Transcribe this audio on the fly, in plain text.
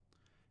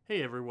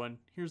Hey everyone,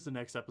 here's the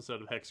next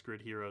episode of Hex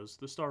Grid Heroes,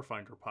 the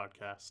Starfinder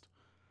podcast.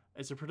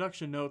 As a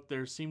production note,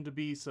 there seemed to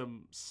be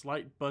some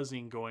slight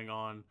buzzing going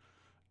on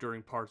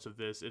during parts of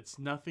this. It's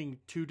nothing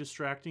too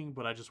distracting,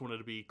 but I just wanted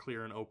to be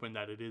clear and open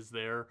that it is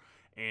there,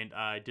 and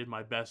I did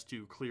my best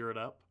to clear it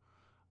up.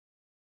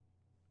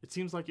 It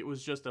seems like it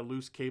was just a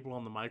loose cable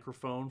on the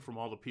microphone from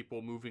all the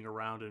people moving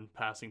around and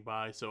passing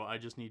by, so I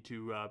just need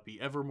to be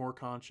ever more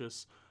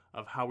conscious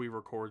of how we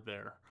record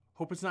there.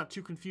 Hope it's not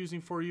too confusing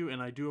for you,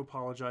 and I do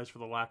apologize for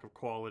the lack of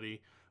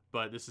quality,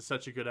 but this is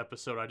such a good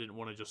episode I didn't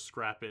want to just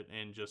scrap it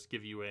and just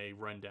give you a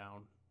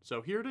rundown.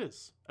 So here it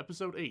is,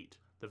 episode 8,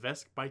 The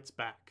Vesk Bites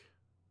Back.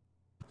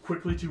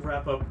 Quickly to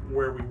wrap up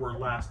where we were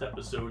last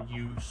episode,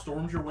 you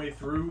stormed your way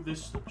through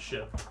this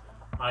ship.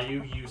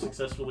 Ayu, you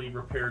successfully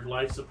repaired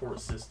life support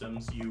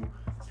systems. You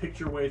picked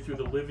your way through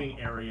the living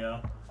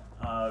area.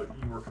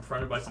 You were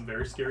confronted by some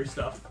very scary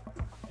stuff.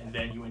 And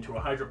then you went to a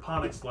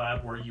hydroponics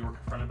lab where you were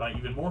confronted by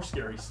even more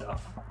scary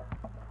stuff.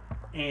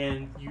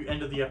 And you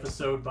ended the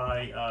episode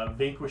by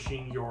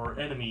vanquishing your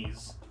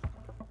enemies,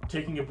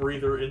 taking a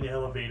breather in the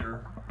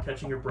elevator,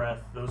 catching your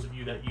breath. Those of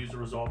you that used a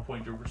resolve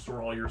point to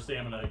restore all your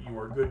stamina, you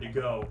are good to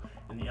go.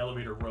 And the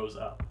elevator rose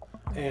up.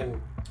 And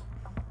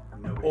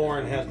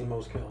Oren has the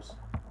most kills.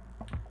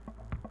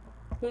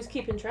 Who's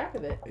keeping track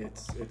of it?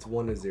 It's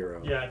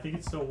 1-0. Yeah, I think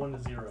it's still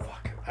 1-0.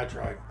 Fuck, I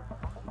tried.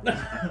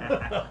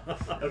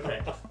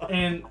 Okay,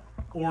 and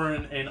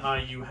Oren and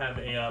Ayu have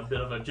a bit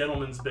of a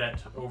gentleman's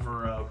bet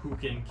over who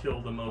can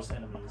kill the most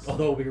enemies.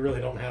 Although we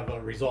really don't have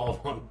a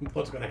resolve on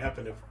what's going to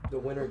happen if... The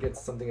winner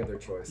gets something of their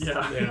choice.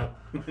 Yeah,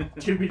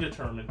 to be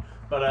determined.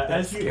 But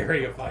That's as you,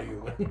 scary if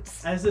Ayu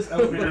wins. as this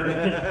elevator,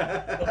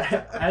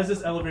 as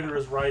this elevator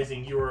is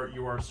rising, you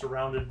are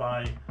surrounded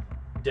by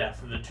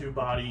death. The two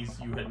bodies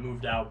you had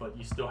moved out, but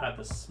you still had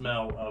the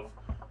smell of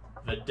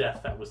the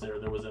death that was there.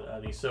 There was an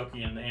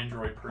Isoki and an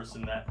android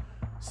person that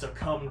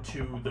succumbed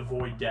to the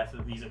void death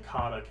that these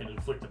Akata can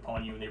inflict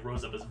upon you, and they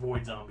rose up as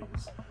void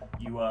zombies.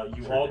 You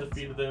all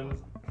defeated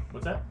them.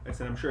 What's that? I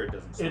said I'm sure it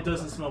doesn't. It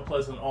doesn't smell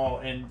pleasant at all,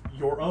 and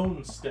your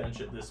own stench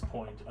at this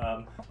point,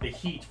 the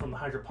heat from the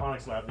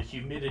hydroponics lab, the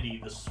humidity,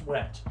 the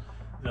sweat,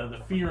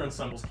 the fear in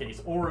someone's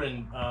case.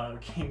 Oren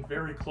came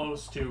very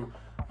close to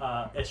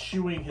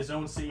eschewing his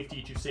own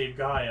safety to save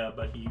Gaia,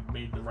 but he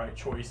made the right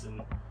choice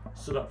and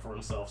stood up for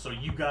himself. So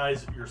you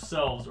guys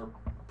yourselves are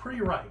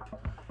pretty right.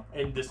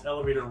 And this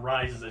elevator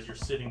rises as you're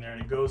sitting there, and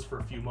it goes for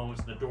a few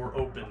moments, and the door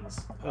opens.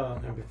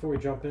 And before we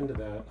jump into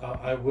that,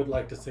 I would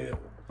like to say that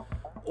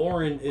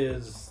Oren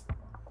is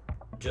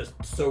just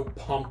so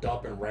pumped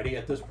up and ready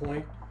at this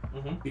point.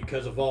 Mm-hmm.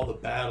 Because of all the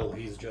battle,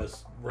 he's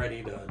just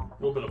ready to... A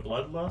little bit of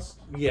bloodlust.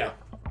 Yeah.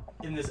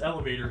 In this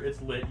elevator, it's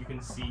lit. You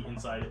can see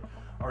inside it.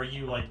 Are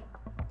you,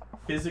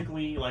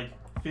 physically,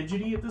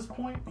 fidgety at this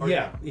point?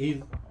 Yeah,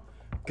 he's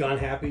gun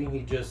happy. He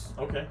just...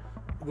 Okay.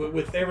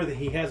 With everything,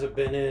 he hasn't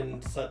been in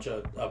such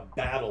a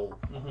battle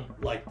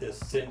Mm-hmm. like this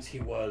since he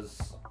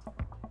was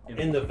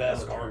in the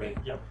Vesk army.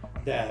 Yep.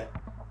 That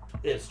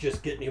it's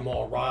just getting him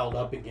all riled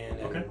up again.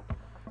 And Okay.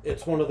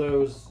 it's one of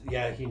those,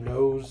 he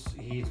knows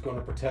he's going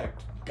to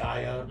protect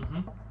Gaia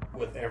Mm-hmm.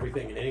 with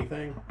everything and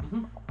anything.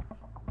 Mm-hmm.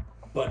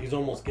 But he's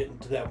almost getting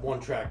to that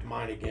one-tracked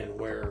mind again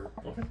where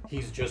Okay.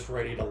 he's just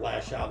ready to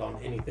lash out on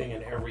anything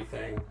and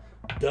everything.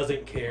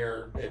 Doesn't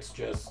care. It's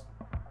just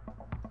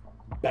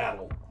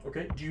battle.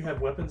 Okay. Do you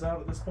have weapons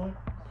out at this point?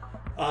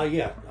 I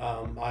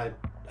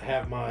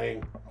have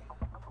my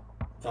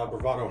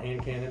bravado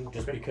hand cannon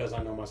just Okay. because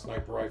I know my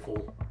sniper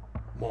rifle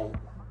won't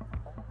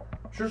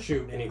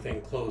shoot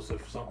anything close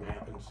if something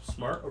happens.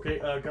 Smart. Okay.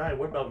 Gaia,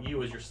 what about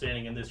you as you're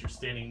standing in this? You're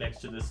standing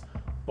next to this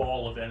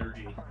ball of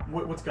energy.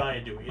 What's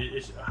Gaia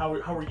doing? How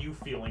are you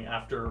feeling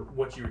after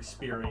what you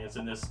experienced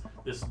in this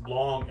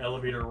long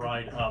elevator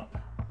ride up?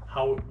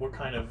 What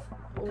kind of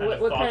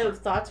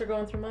thoughts are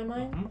going through my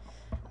mind?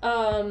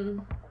 Mm-hmm.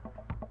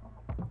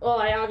 Well,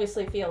 I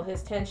obviously feel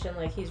his tension,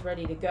 like he's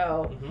ready to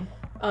go.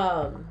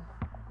 Mm-hmm.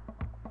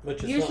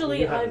 Which is Usually something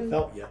you haven't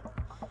felt yet.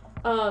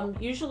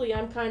 Usually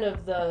I'm kind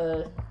of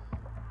the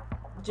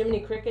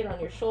Jiminy Cricket on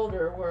your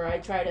shoulder, where I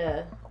try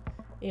to,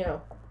 you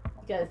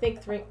gotta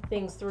think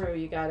things through.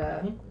 You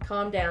gotta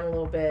calm down a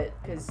little bit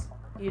because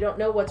you don't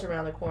know what's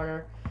around the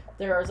corner.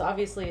 There's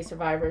obviously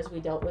survivors. We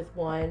dealt with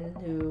one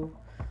who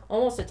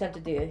almost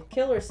attempted to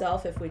kill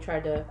herself if we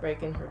tried to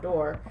break in her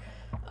door.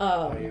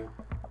 I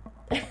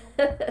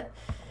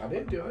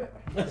didn't do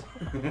it.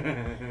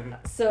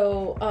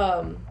 So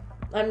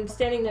I'm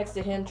standing next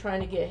to him,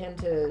 trying to get him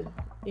to,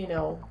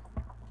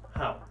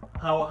 How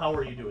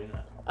are you doing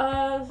that?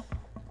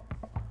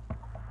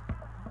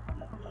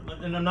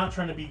 And I'm not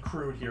trying to be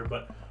crude here,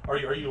 but are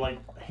you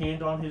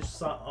hand on his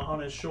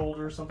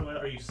shoulder or something like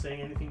that? Are you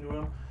saying anything to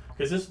him?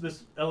 Because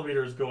this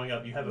elevator is going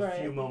up. You have a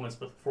few moments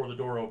before the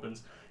door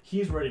opens.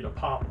 He's ready to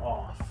pop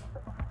off.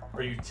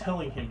 Are you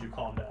telling him to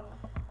calm down?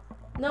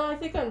 No, I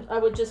think I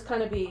would just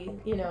kind of be,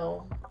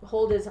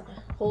 hold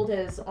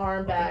his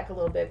arm back a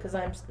little bit because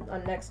I'm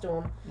next to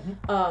him.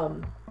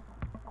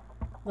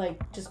 Mm-hmm.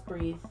 Just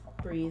breathe.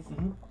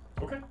 Mm-hmm.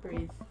 Okay.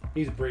 Breathe.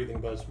 He's breathing,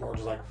 but it's more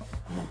just like...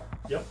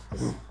 Yep.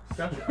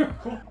 Gotcha.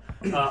 Cool.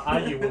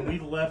 Ayu, when we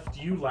left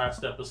you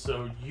last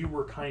episode, you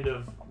were kind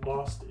of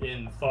lost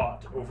in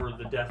thought over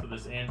the death of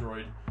this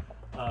android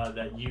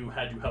that you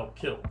had to help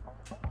kill.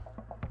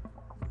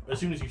 As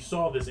soon as you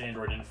saw this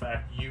android, in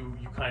fact, you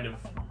kind of,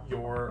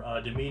 your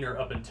demeanor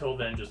up until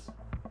then just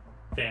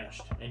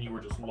vanished, and you were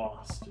just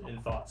lost in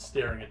thought,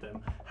 staring at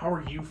them. How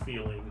are you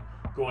feeling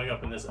going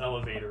up in this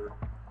elevator,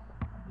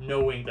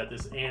 knowing that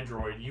this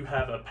android, you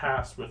have a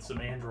past with some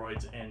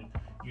androids, and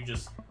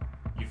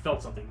you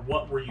felt something?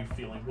 What were you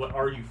feeling? What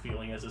are you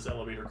feeling as this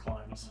elevator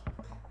climbs?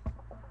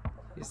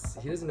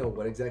 He doesn't know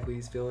what exactly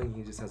he's feeling.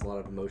 He just has a lot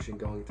of emotion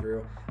going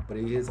through, but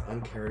he is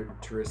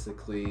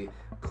uncharacteristically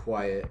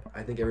quiet.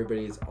 I think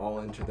everybody's all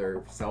into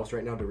their selves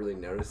right now to really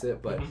notice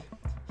it, but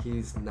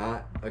he's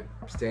not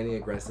standing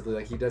aggressively.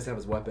 Like, he does have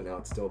his weapon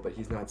out still, but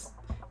he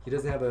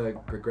doesn't have a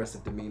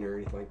aggressive demeanor or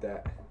anything like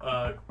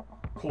that.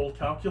 Cold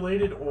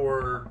calculated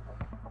or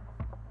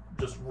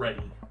just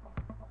ready?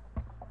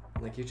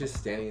 Like, he's just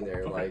standing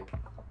there, Okay. like,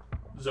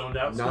 Zoned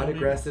out? not still,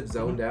 aggressive,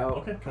 zoned out.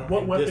 Okay. Kind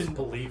What of weapon?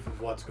 disbelief of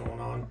what's going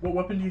on. What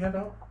weapon do you have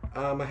out?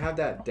 I have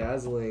that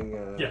dazzling.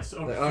 Yes,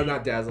 okay. Oh,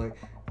 not dazzling.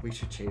 We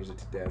should change it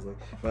to dazzling.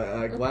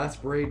 But glass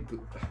blade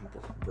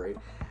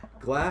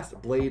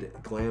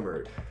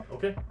glamored.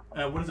 Okay.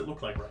 What does it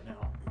look like right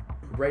now?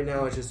 Right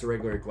now, it's just a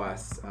regular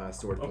glass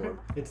sword Okay. form.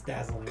 It's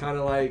dazzling. Kind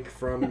of like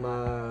from,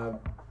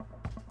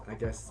 I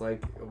guess,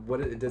 like,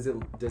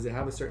 does it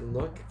have a certain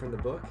look from the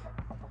book?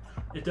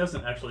 It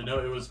doesn't actually. No,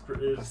 it was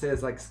I say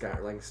it's like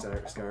Skyrim, like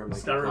Skyrim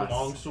glass,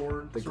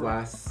 longsword. the sort of?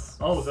 glass.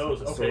 Oh,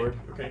 those. Okay. Sword.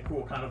 Okay.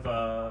 Cool. Kind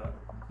of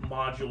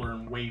modular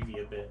and wavy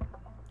a bit.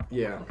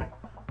 Yeah.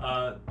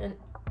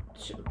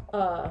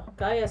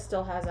 Gaia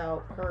still has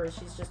out hers.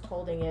 She's just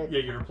holding it. Yeah,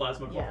 your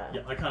plasma claw.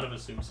 Yeah. I kind of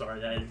assumed.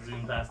 Sorry, I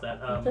zoomed past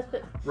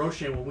that.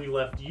 Roshan, when we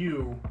left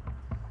you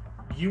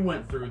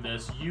went through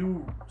this.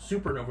 You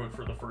supernovaed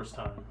for the first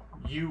time.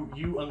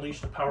 You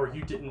unleashed a power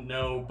you didn't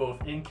know,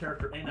 both in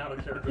character and out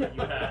of character, that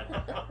you had.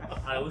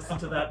 I listened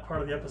to that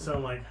part of the episode.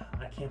 I'm like,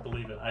 I can't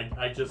believe it.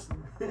 I just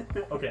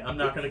okay. I'm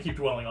not going to keep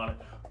dwelling on it.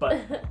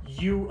 But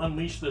you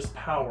unleashed this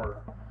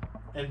power.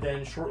 And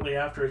then shortly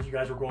after, as you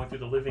guys were going through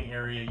the living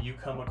area, you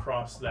come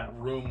across that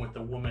room with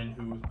the woman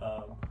who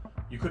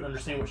you couldn't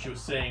understand what she was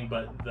saying,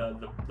 but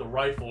the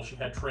rifle she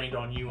had trained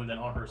on you and then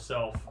on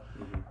herself,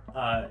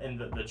 and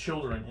the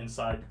children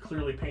inside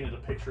clearly painted a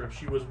picture of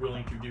she was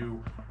willing to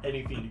do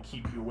anything to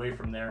keep you away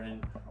from there.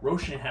 And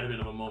Roshan had a bit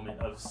of a moment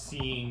of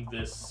seeing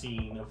this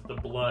scene of the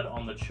blood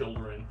on the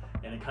children,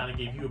 and it kind of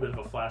gave you a bit of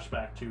a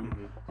flashback to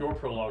your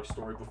prologue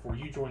story before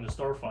you joined the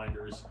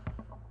Starfinders.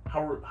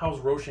 How's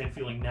Roshan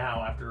feeling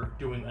now after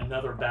doing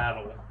another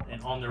battle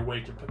and on their way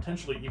to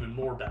potentially even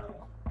more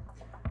battle?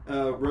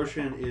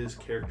 Roshan is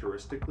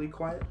characteristically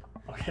quiet,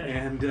 Okay.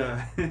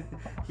 and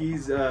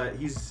he's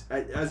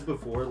as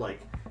before,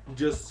 like,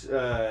 just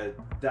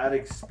that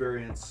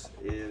experience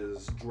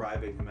is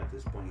driving him at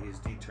this point. He's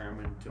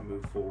determined to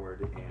move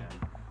forward,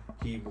 and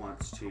he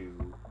wants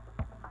to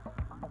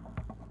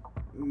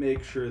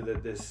make sure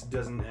that this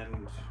doesn't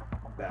end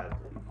badly.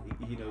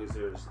 He knows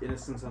there's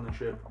innocence on the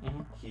ship.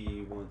 Mhm.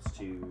 He wants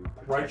to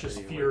protect Righteous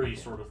anyone he fury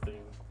can. sort of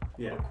thing.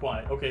 Yeah. But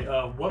quiet. Okay,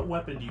 what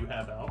weapon do you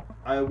have out?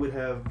 I would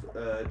have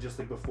just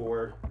like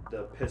before,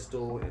 the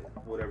pistol,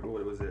 what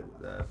was it?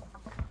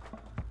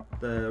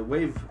 The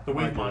wave. The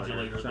wave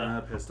modulator. It's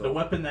not a pistol. The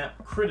weapon that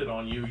critted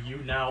on you, you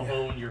now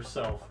own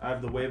yourself. I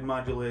have the wave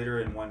modulator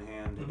in one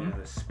hand Mhm.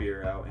 and a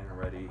spear out and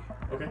ready in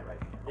Okay. the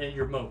right hand. And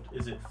your moat,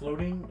 is it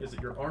floating? Is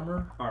it your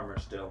armor? Armor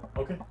still.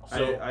 Okay,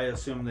 so I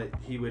assume that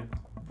he would.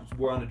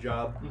 We're on a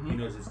job. Mhm. He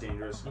knows it's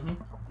dangerous. Mhm.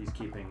 He's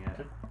keeping it.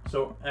 Okay.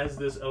 So as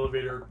this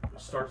elevator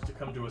starts to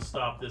come to a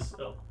stop,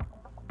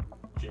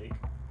 Jake.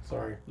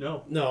 Sorry.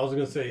 No. No, I was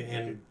gonna say,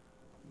 and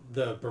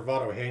the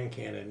bravado hand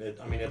cannon.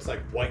 It's like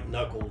white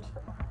knuckled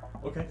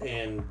Okay.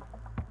 and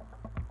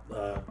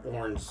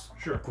orange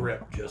Sure.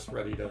 grip, just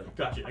ready to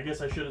Gotcha. I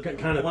guess I should have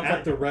kind of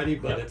at the ready,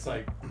 but Yep. it's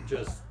like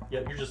just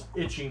Yeah, you're just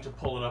itching to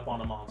pull it up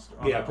on a monster.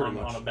 On yeah, a, pretty on,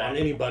 much on a bad.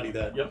 anybody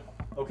that. Yep.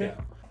 Okay.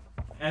 Yeah.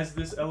 As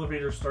this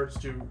elevator starts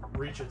to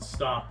reach its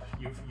stop,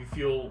 you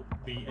feel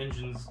the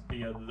engines,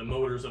 the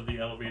motors of the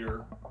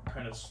elevator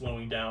kind of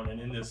slowing down, and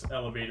in this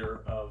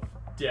elevator of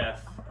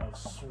death, of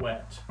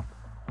sweat,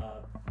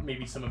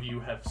 maybe some of you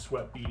have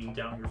sweat beating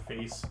down your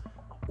face,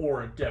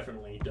 or it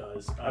definitely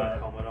does. I have a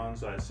helmet on,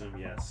 so I assume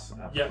yes.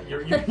 Yeah,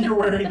 you're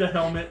wearing the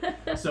helmet,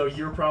 so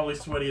you're probably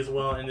sweaty as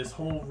well, and this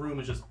whole room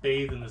is just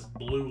bathed in this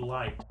blue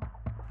light.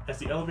 As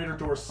the elevator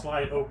doors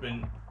slide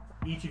open,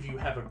 each of you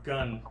have a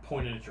gun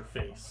pointed at your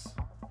face.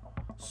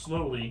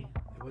 Slowly,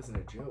 It wasn't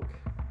a joke.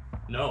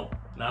 no,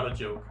 not a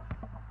joke,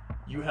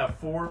 you have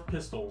 4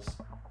 pistols,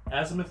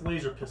 azimuth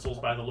laser pistols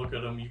by the look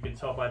of them. You can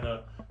tell by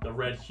the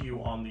red hue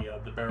on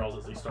the barrels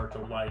as they start to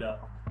light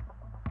up.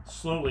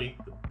 Slowly,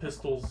 the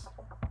pistols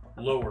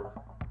lower,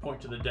 point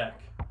to the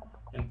deck,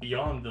 and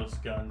beyond those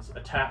guns,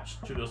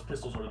 attached to those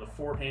pistols, are the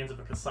 4 hands of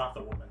a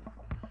Kasatha woman.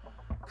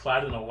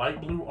 Clad in a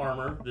light blue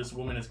armor, this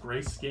woman is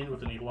gray-skinned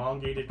with an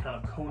elongated, kind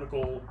of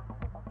conical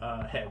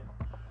head.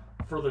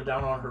 Further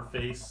down on her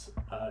face,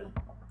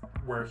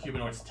 where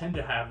humanoids tend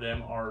to have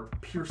them, are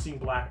piercing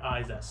black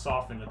eyes that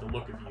soften at the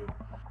look of you.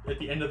 At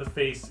the end of the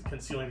face,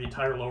 concealing the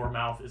entire lower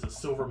mouth, is a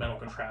silver metal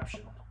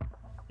contraption.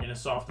 In a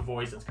soft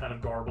voice that's kind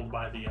of garbled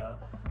by the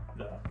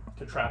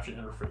contraption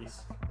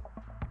interface.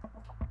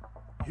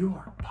 You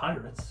are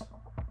pirates?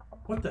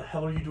 What the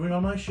hell are you doing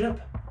on my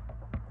ship?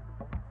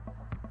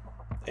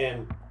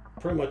 And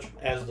pretty much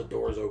as the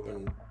doors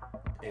open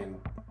and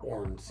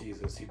Orin sees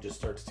this, he just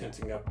starts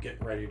tensing up,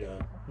 getting ready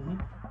to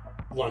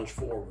lunge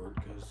forward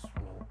because,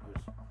 well,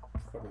 there's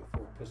fucking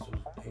 4 pistols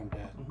aimed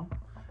at.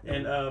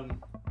 And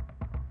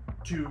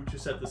to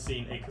set the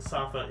scene, a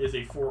Kasafa is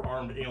a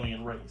 4-armed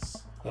alien race.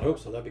 I'd hope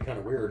so. That'd be kind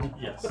of weird.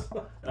 Yes.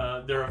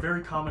 They're a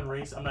very common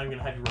race. I'm not even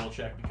going to have you roll a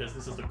check because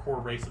this is the core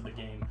race of the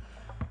game.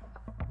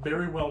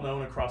 Very well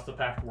known across the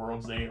Pact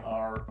Worlds. They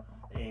are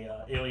a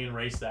alien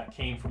race that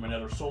came from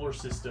another solar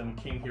system,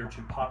 came here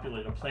to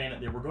populate a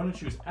planet. They were going to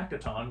choose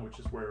Akaton, which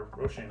is where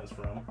Roshan is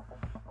from,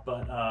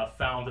 but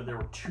found that there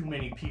were too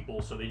many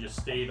people, so they just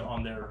stayed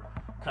on their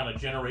kind of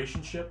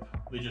generation ship.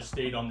 They just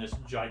stayed on this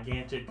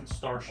gigantic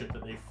starship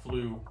that they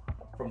flew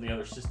from the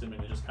other system,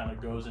 and it just kind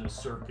of goes in a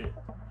circuit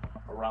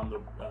around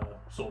the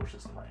solar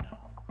system right now.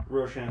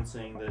 Roshan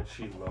saying that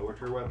she lowered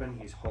her weapon.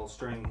 He's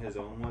holstering his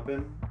own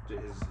weapon,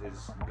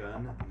 his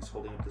gun. He's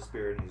holding up the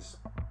spear and he's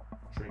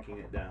shrinking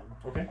it down.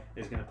 Okay.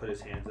 He's gonna put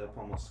his hands up,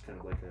 almost kind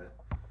of like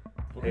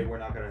a, hey, we're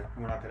not gonna,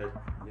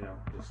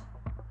 just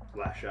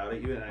lash out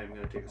at you, and I'm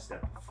gonna take a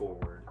step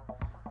forward.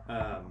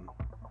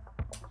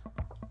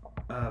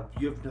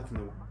 You have nothing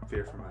to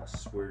fear from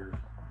us. We're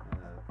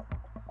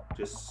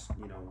just,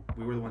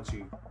 we were the ones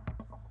who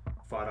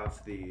fought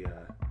off the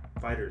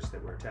fighters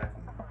that were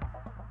attacking them.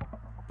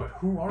 But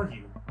who are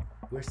you?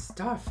 We're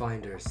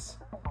Starfinders.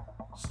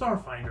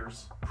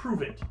 Starfinders.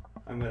 Prove it.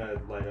 I'm gonna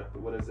light up.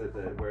 What is it?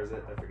 Where is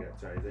it? I forget.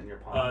 Sorry, is it in your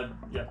palm?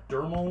 Yeah,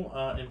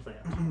 dermal implant.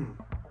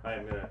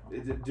 I'm gonna.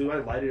 Do I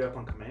light it up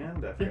on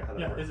command? I forget how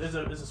that works.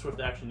 It's a swift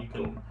action. You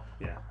can. Cool.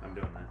 Yeah, I'm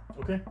doing that.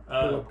 Okay.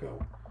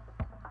 Go.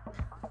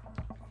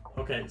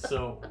 Okay,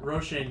 so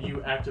Roshan,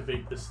 you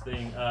activate this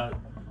thing.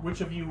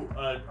 Which of you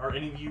are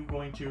any of you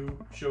going to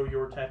show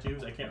your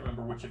tattoos? I can't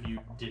remember which of you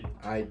didn't.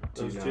 I do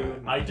Those not.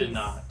 two? I did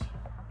not.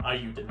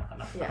 You did not.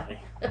 Not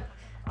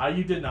Yeah.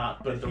 you did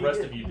not, but Did the he rest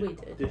get- of you We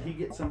did. did. Did he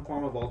get some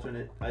form of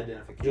alternate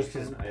identification? Just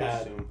his I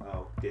pad. assume.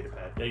 Oh, data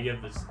pad. Yeah, you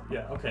have this.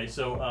 Yeah. Okay.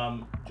 So,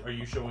 are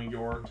you showing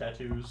your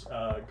tattoos,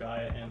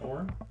 Gaia and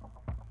Orin?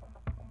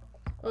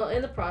 Well,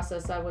 in the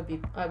process, I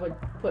would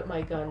put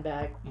my gun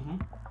back,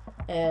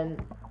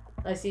 and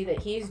I see that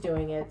he's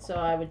doing it, so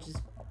I would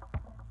just.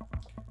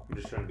 I'm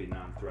just trying to be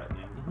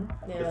non-threatening.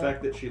 Yeah. The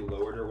fact that she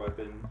lowered her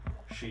weapon,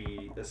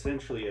 she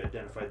essentially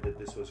identified that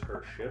this was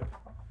her ship.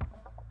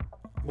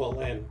 Well,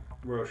 and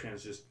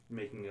Roshan's just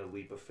making a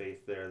leap of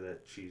faith there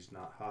that she's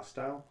not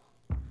hostile.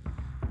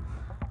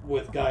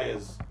 with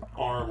Gaia's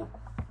arm,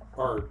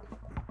 or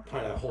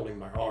kind of holding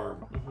my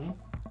arm,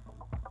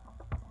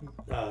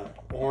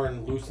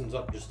 Orin loosens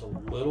up just a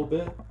little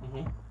bit.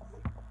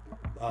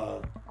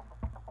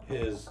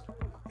 His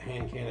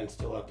hand cannon's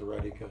still at the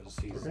ready because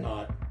he's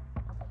not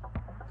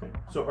Okay.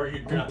 So are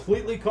you're not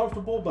completely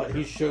comfortable, but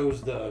he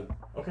shows the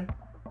okay?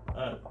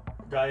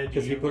 Gaia, do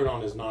because he you? put it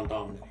on his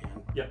non-dominant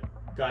hand. Yep.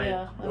 Gaia.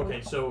 Yeah, I Okay.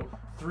 would- So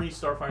 3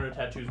 Starfinder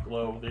tattoos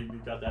glow.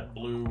 They've got that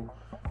blue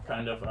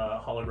kind of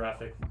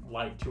holographic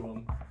light to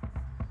them.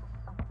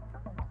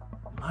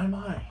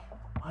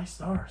 My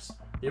stars.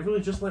 They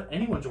really just let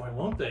anyone join,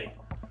 won't they?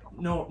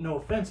 No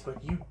offense,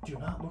 but you do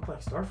not look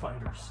like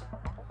Starfinders.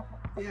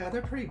 Yeah,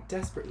 they're pretty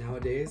desperate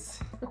nowadays.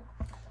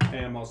 I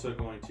am also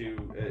going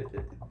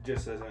to,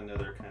 just as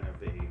another kind of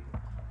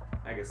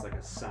I guess like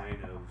a sign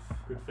of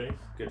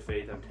Good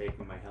faith. I'm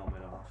taking my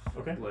helmet off.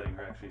 Okay. Letting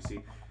her actually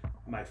see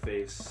my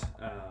face.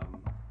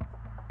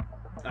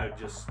 I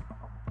just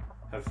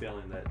have a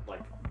feeling that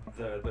like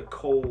the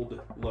cold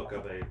look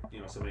of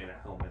somebody in a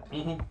helmet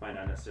might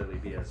not necessarily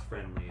be as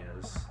friendly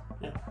as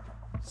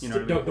you know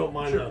what I mean? Don't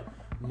mind Sure.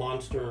 the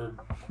monster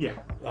Yeah.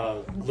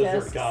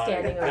 lizard Just guy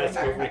standing that's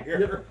over over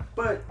here.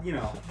 But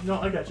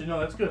No, I got you. No,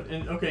 that's good.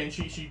 And okay, and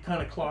she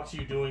kind of clocks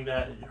you doing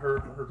that.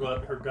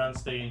 Her guns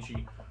stay, and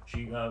she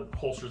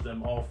holsters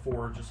them all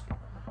 4, just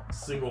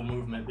single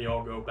movement. They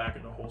all go back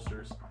into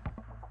holsters.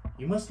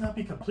 You must not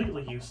be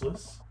completely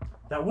useless.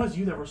 That was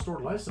you that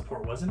restored life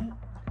support, wasn't it?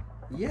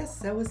 Yes,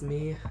 that was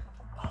me.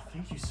 Oh,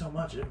 thank you so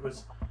much. It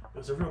was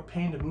a real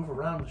pain to move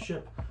around the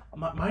ship.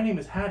 My name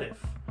is Hadif.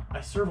 I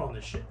serve on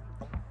this ship.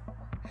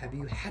 Have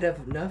you had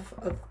enough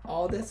of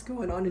all this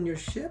going on in your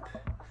ship?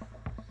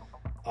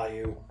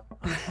 Ayu,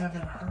 I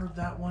haven't heard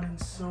that one in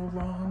so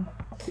long.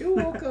 You're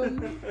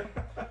welcome.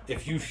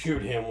 if you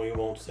shoot him, we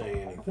won't say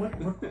anything.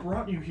 What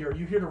brought you here? Are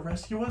you here to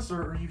rescue us,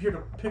 or are you here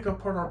to pick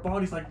apart our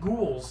bodies like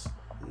ghouls?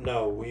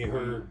 No, we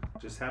heard.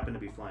 just happened to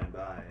be flying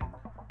by. And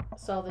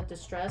Saw the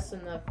distress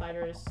and the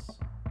fighters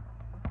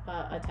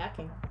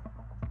attacking.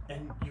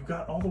 And you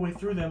got all the way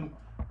through them,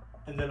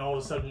 and then all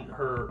of a sudden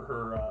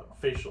her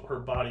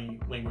body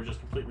language just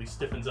completely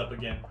stiffens up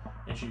again,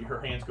 and her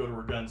hands go to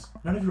her guns.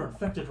 None of you are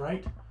infected,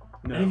 right?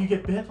 No. Any of you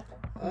get bit?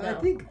 I No.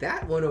 think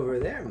that one over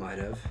there might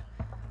have.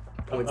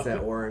 Points at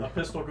Orin. A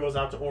pistol goes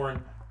out to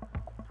Orin.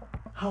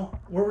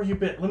 Where were you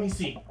bit? Let me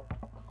see.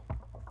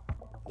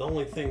 The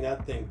only thing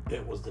that thing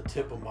bit was the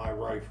tip of my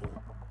rifle.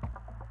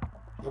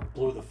 I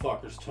blew the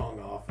fucker's tongue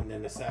off and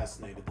then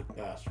assassinated the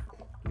bastard.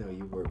 No,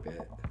 you were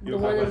bit. The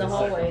one in the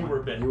hallway. You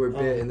were bit. You were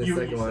bit in the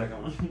second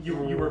one.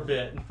 You were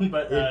bit,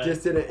 but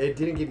It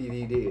didn't give you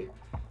ED.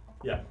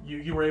 Yeah,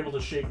 you were able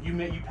to shake. You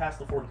passed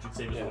the fortitude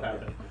save is what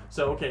happened.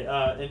 So okay,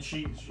 and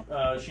she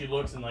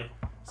looks and like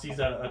sees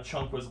that a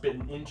chunk was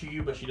bitten into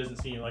you, but she doesn't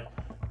see you. Like,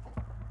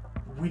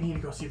 we need to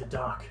go see the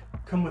doc.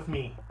 Come with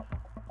me.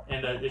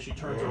 And as she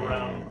turns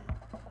around,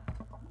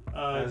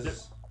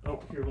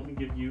 here, let me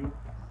give you.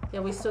 Yeah,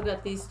 we still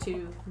got these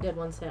 2 dead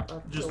ones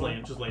out. Just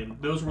laying.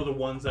 Those were the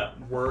ones that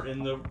were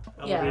in the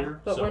elevator. Yeah,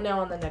 but we're now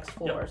on the next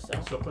floor,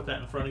 yep. So put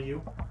that in front of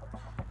you.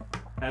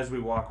 As we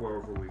walk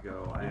wherever we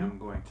go, I am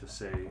going to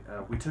say,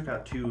 we took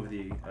out 2 of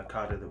the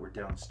Akata that were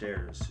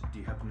downstairs. Do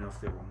you happen to know if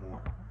there were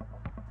more?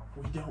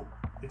 We don't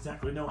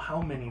exactly know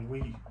how many.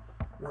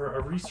 We're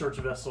a research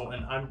vessel,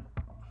 and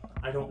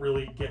I don't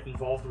really get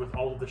involved with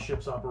all of the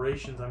ship's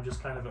operations. I'm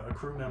just kind of a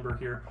crew member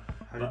here.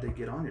 How did they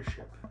get on your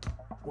ship?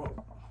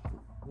 Well,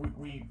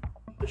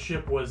 the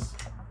ship was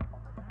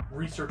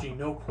researching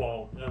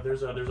no-qual.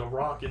 There's a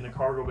rock in the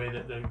cargo bay,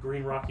 that the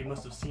green rock, you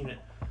must have seen it.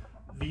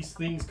 These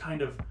things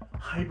kind of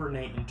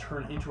hibernate and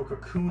turn into a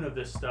cocoon of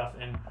this stuff,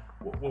 and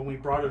when we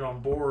brought it on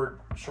board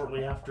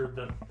shortly after,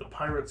 the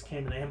pirates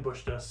came and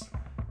ambushed us,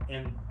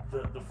 and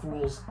the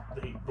fools,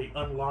 they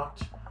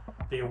unlocked,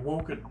 they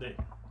awoke,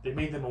 they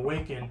made them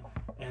awaken,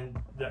 and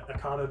the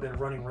Akata have been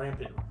running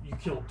rampant. You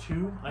killed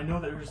 2? I know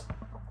there's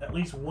at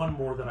least 1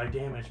 more that I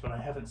damaged, but I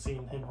haven't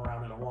seen him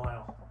around in a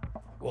while.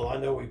 Well, I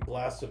know we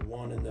blasted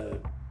one in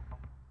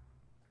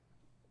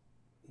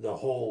the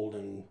hold,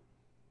 and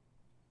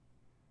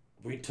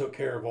we took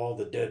care of all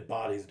the dead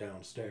bodies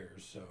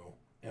downstairs,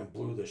 and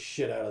blew the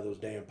shit out of those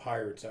damn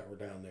pirates that were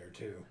down there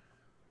too.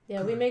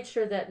 Yeah, we made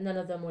sure that none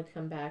of them would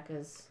come back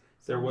as.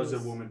 There was a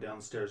woman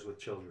downstairs with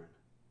children.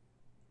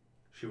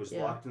 She was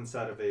locked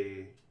inside of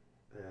a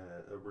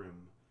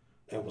room.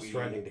 And was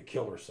threatening to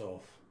kill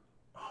herself.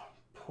 Oh,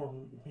 poor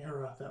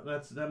Mira.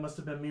 That must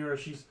have been Mira.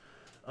 She's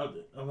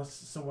unless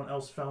someone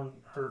else found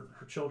her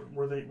children.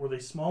 Were they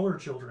smaller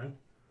children?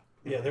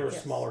 Yeah, there were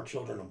smaller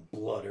children and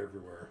blood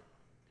everywhere.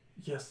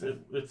 Yes,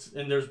 it's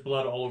and there's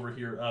blood all over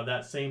here.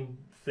 That same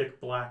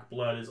thick black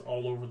blood is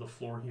all over the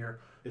floor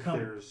here. If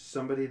there's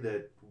somebody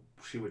that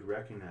she would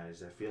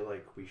recognize, I feel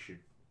like we should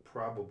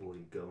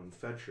probably go and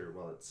fetch her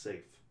while it's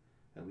safe,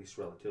 at least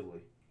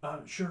relatively.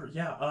 Sure,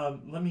 yeah.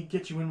 Let me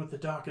get you in with the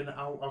doc, and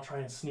I'll try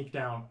and sneak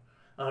down.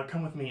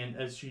 Come with me. And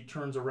as she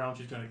turns around,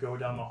 she's going to go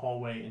down the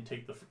hallway and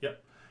take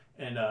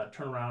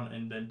turn around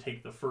and then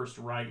take the first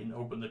right and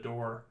open the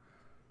door.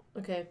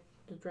 Okay,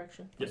 the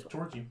direction. Yes,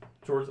 towards you,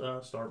 towards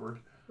starboard.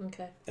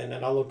 Okay. And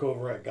then I'll look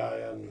over at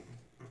Gaia, and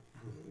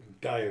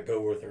Gaia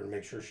go with her and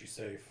make sure she's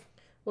safe.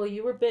 Well,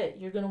 you were bit.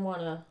 You're gonna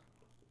wanna.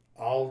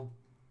 I'll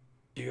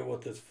deal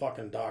with this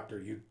fucking doctor.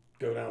 You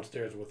go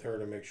downstairs with her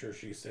to make sure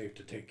she's safe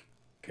to take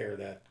care of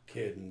that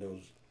kid and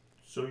those.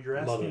 So you're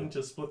asking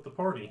to split the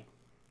party.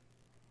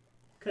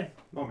 Okay.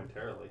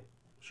 Momentarily.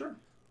 Sure.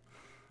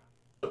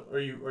 Are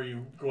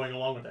you going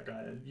along with that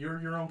guy? You're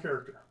your own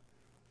character.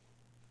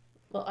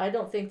 Well, I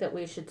don't think that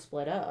we should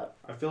split up.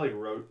 I feel like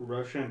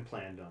Roshan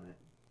planned on it.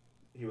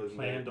 He was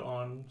planned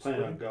on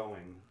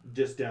going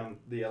just down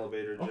the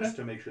elevator just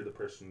to make sure the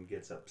person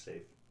gets up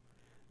safe.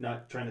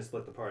 Not trying to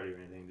split the party or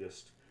anything.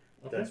 Just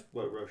that's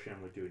what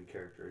Roshan would do in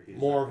character. He's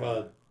more of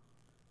a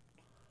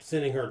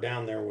sending her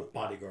down there with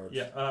bodyguards.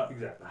 Yeah,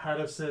 exactly.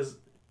 Hada says,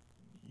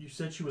 you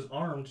said she was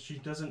armed. She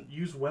doesn't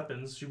use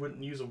weapons. She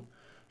wouldn't use a.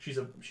 She's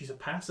a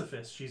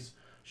pacifist.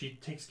 She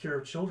takes care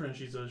of children.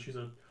 She's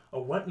a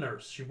wet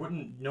nurse. She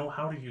wouldn't know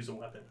how to use a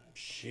weapon.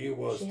 She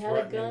was She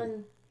had a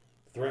gun.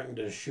 Threatened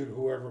to shoot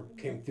whoever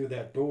came through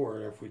that door,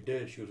 and if we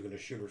did, she was going to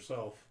shoot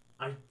herself.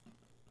 I'm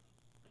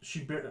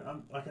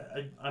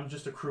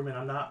just a crewman.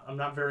 I'm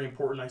not very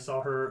important. I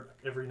saw her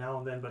every now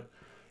and then, but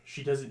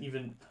she doesn't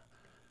even.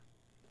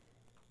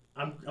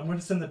 I'm going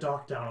to send the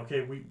doc down.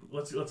 Okay,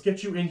 let's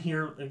get you in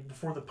here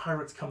before the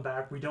pirates come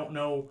back. We don't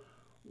know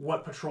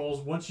what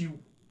patrols. Once you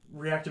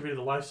reactivated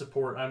the life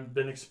support, I've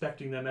been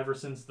expecting them ever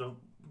since the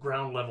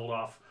ground leveled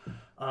off.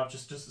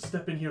 Just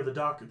step in here. The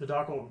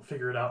doc will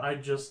figure it out.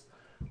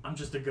 I'm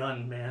just a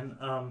gun, man.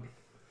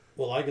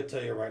 Well, I could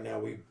tell you right now,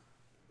 we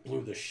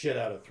blew the shit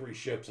out of 3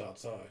 ships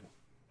outside.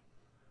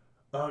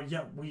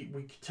 Yeah, we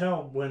could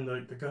tell when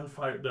the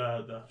gunfire,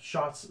 the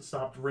shots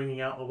stopped ringing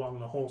out along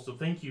the hull. So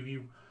thank you.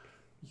 You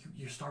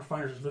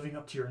Starfighters are living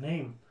up to your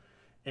name.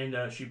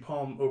 And she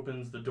palm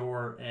opens the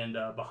door, and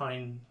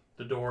behind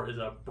the door is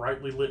a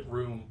brightly lit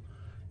room,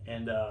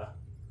 and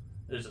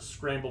there's a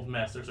scrambled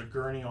mess. There's a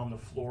gurney on the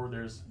floor.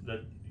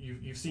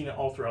 You've seen it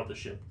all throughout the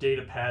ship.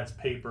 Data pads,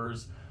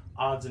 papers,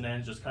 odds and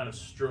ends just kind of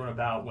strewn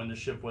about. When the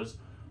ship was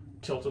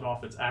tilted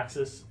off its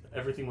axis,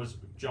 everything was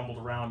jumbled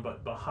around,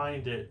 but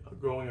behind it,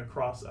 going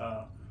across,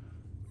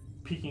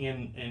 peeking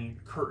in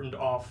curtained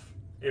off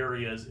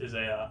areas, is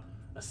a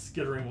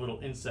skittering little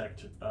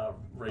insect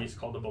race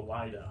called a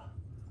Belida.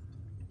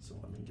 So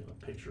let me get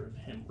a picture of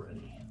him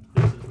ready.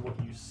 This is what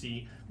you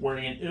see,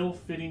 wearing an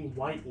ill-fitting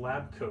white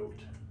lab coat.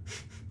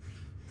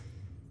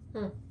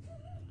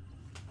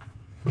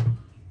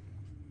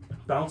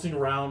 Bouncing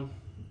around,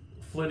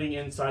 flitting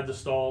inside the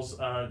stalls,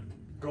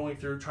 going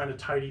through, trying to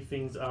tidy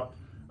things up,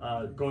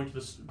 going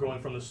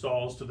from the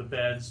stalls to the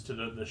beds to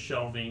the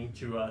shelving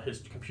to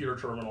his computer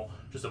terminal,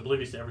 just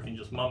oblivious to everything,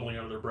 just mumbling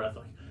under their breath,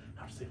 like,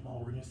 "How to save them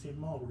all? We're gonna save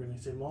them all. We're gonna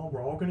save them all.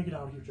 We're all gonna get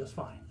out of here just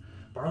fine.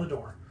 Bar the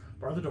door.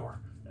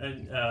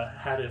 And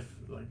Hadif,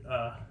 like,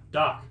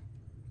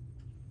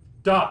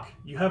 Doc,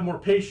 you have more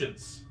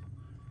patients.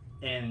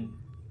 And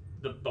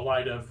the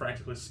Lyda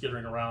frantically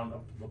skittering around,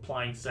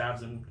 applying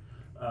salves and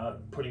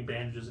putting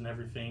bandages and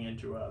everything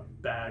into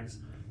bags.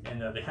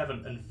 And they have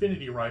an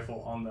infinity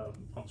rifle on the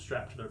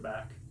strap to their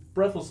back.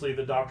 Breathlessly,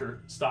 the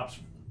doctor stops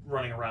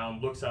running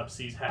around, looks up,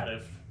 sees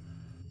Hadif.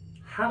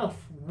 Hadif,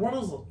 what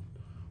is it?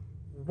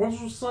 What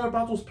did you say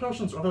about those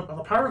patients? Are the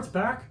pirates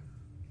back?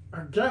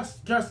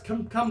 Guest,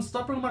 come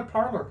step into my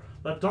parlor.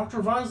 Let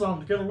Dr. Vizon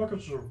to get a look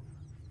at you.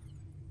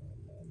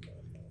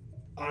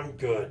 I'm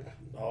good.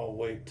 I'll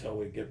wait till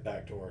we get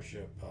back to our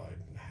ship.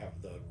 Have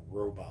the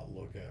robot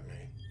look at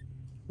me.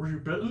 Were you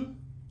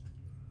bitten?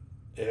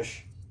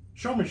 Ish.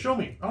 Show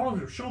me. All of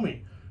you, show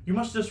me. You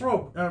must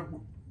disrobe.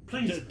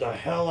 Please. The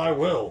hell I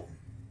will.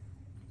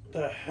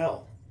 The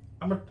hell.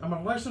 I'm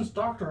a licensed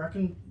doctor. I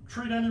can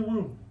treat any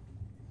wound.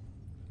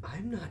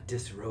 I'm not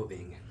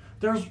disrobing.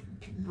 There's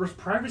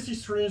privacy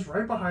screens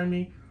right behind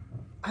me.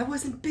 I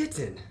wasn't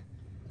bitten.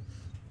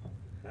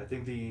 I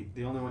think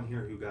the only one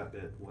here who got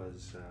bit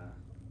was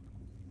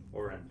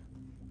Oren.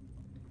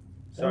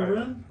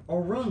 Sorry.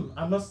 Oren,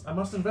 I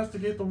must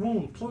investigate the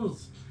wound,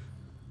 please.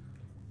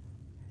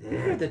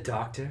 You're the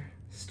doctor.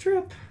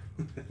 Strip.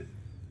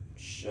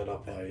 Shut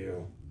up,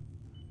 you.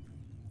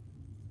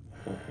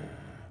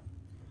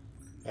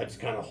 I just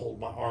kind of hold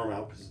my arm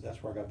out because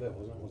that's where I got bit,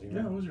 wasn't it? Was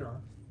Yeah, it was your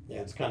arm. Yeah,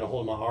 it's kind of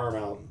hold my arm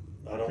out.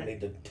 I don't need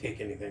to take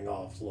anything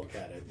off to look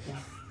at it.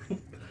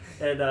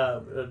 And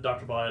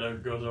Dr.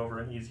 Balada goes over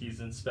and he's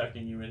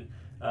inspecting you,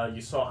 and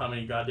you saw how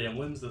many goddamn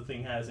limbs the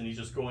thing has, and he's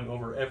just going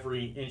over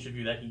every inch of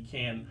you that he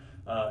can.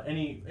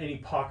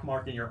 Any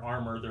pockmark in your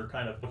armor,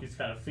 he's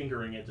kind of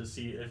fingering it to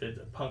see if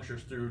it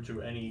punctures through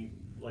to any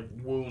like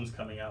wounds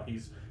coming out.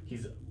 He's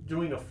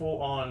doing a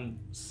full-on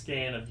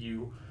scan of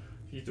you.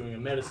 He's doing a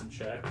medicine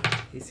check.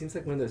 He seems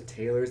like one of those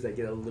tailors that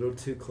get a little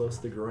too close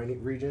to the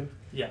groin region.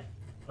 Yeah.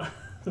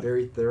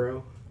 Very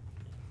thorough.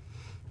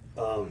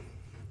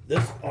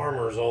 This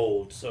armor's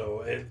old,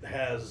 so it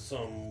has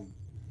some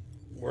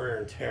wear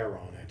and tear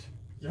on it.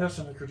 Yes,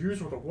 and it could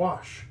use with a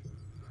wash.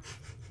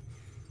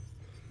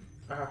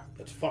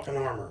 It's fucking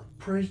armor.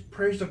 Praise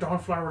the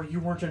Dawnflower, you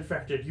weren't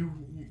infected.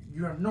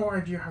 You have no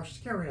idea how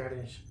scary that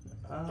is.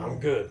 I'm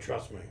good,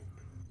 trust me.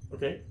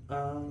 Okay,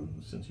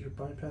 since you're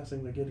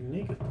bypassing the getting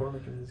naked part, I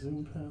can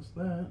zoom past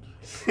that.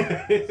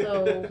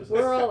 So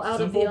we're all out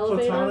of the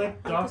elevator. Simple platonic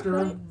at this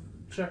doctor point?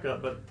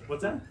 checkup, but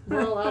what's that?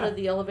 We're all out of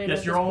the elevator. Yes,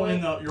 at you're this all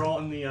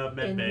point? in the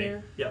med In bay.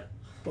 here? Yep.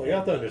 Well, you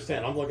have to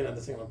understand, I'm looking at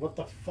this thing like, what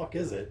the fuck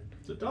is it?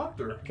 It's a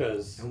doctor.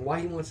 Because And why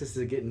he wants us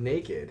to get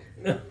naked.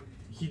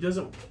 He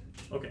doesn't.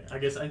 Okay, I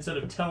guess instead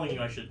of telling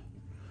you, I should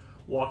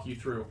walk you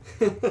through.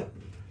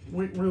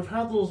 We've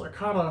had those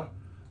Akata.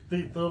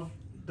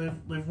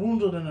 They've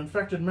wounded and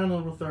infected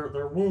men with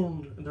their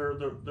wound.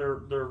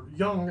 They're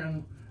young,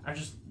 and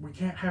we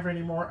can't have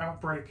any more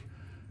outbreak.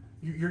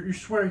 You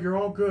swear you're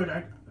all good.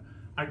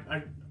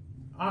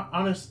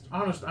 Honest.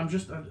 I'm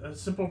just a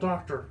simple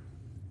doctor.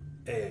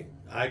 hey,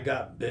 I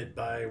got bit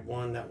by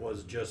one that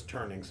was just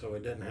turning, so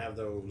it didn't have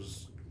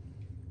those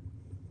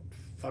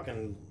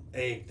fucking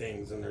egg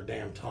things in their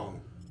damn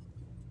tongue.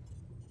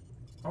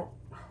 Oh,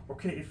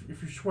 okay.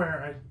 If you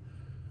swear,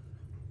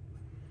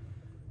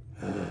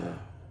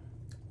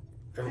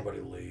 Everybody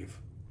leave.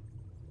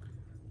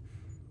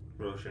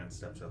 Roshan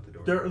steps out the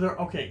door. They're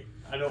okay.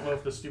 I don't know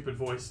if the stupid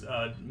voice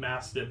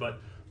masked it, but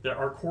there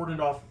are cordoned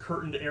off,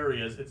 curtained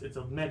areas. It's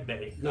a med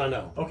bay.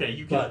 No. Okay,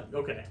 you can. But-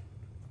 Okay.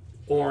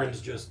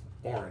 Oren's just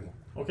Oren.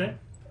 Okay.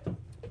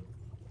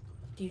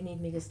 Do you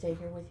need me to stay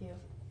here with you?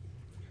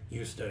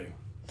 You stay.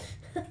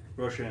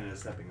 Roshan is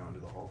stepping onto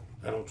the hall.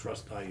 I don't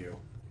trust IU.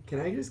 Can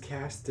I just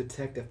cast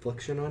Detect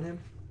Affliction on him?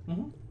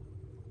 Mm-hmm.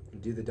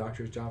 Do the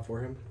doctor's job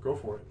for him? Go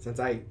for it. Since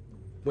I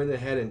went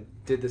ahead and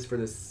did this for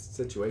this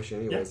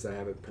situation anyways, I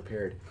have it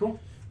prepared. Cool.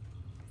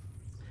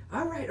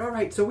 All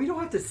right. So we don't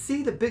have to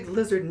see the big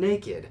lizard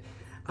naked.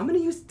 I'm going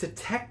to use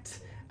Detect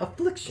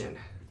Affliction.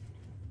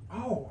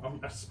 Oh,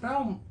 a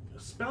spell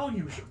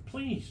user,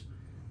 please.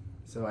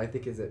 So I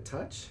think, is it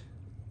touch?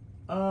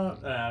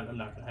 I'm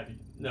not gonna have you.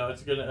 No,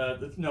 it's gonna.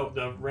 No,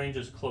 the range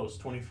is close.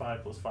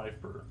 25 plus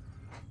 5 per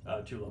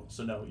 2 levels.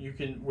 So no, you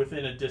can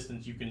within a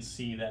distance. You can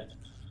see that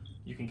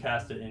you can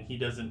cast it, and he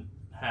doesn't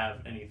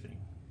have anything.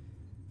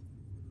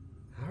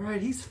 All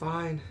right, he's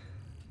fine.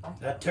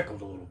 That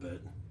tickled a little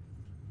bit.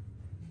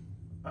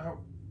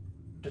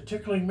 The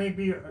tickling may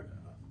be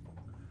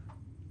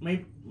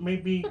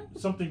maybe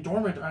something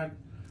dormant.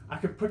 I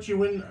could put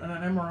you in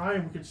an MRI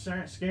and we could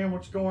scan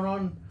what's going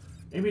on.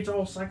 Maybe it's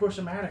all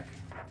psychosomatic.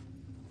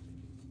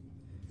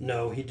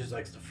 No, he just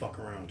likes to fuck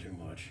around too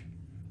much.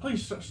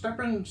 Please step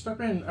in.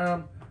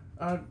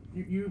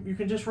 You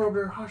can disrobe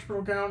your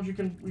hospital gowns. You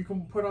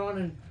can put on,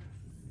 and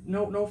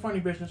no funny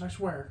business. I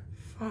swear.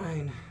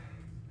 Fine.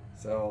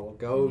 So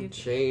go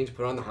change,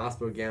 put on the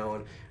hospital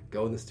gown,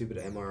 go in the stupid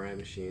MRI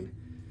machine.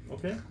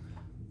 Okay.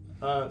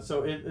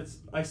 So it's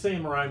I say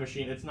MRI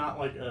machine. It's not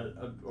like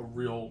a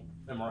real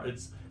MRI.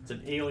 It's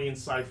an alien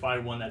sci-fi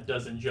one that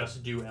doesn't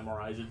just do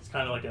MRIs. It's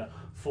kind of like a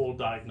full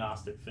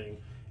diagnostic thing.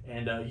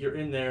 And you're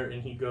in there,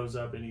 and he goes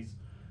up, and he's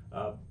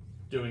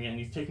doing it, and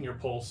he's taking your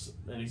pulse,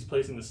 and he's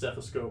placing the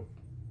stethoscope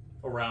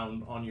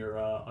around on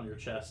your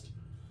chest.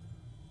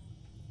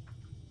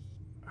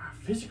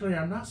 Physically,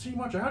 I'm not seeing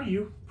much out of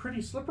you.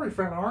 Pretty slippery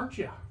fella, aren't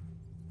you?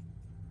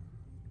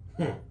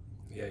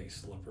 Yeah, he's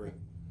slippery.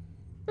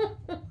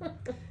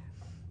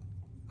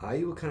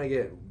 I will kind of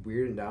get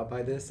weirded out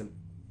by this and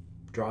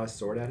draw a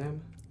sword at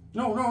him.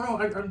 No.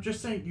 I'm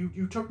just saying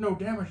you took no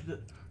damage.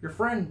 Your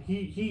friend,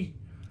 he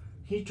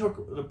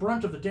took the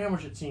brunt of the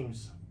damage. It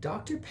seems.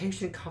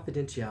 Doctor-patient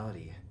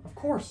confidentiality. Of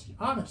course,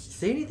 honest.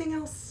 Say anything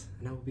else,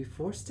 and I will be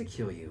forced to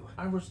kill you.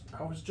 I was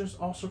just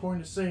also going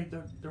to say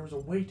that there was a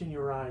weight in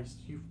your eyes.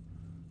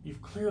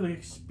 You've clearly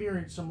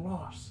experienced some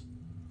loss.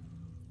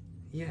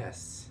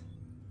 Yes.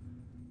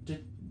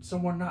 Did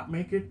someone not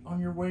make it on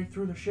your way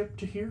through the ship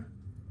to here?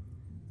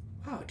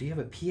 Wow, do you have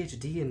a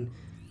PhD in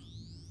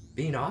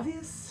being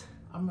obvious?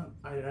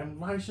 I'm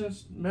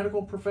licensed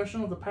medical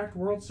professional of the Pact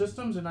World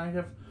Systems, and I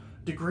have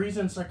degrees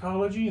in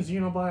psychology and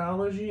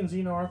xenobiology and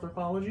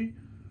xenoanthropology.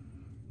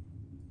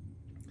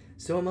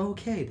 So I'm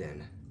okay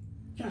then?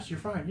 Yes, you're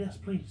fine. Yes,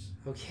 please.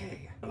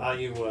 Okay.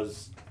 Ayu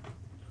was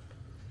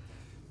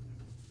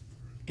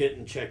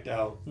getting checked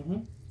out. Mm-hmm.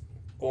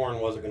 Orin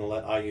wasn't going to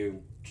let Ayu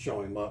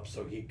show him up,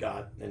 so he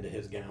got into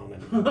his gown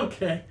and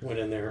Okay. went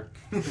in there.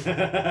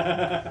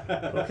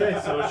 Okay,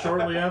 so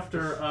shortly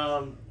after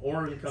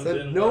Orin comes So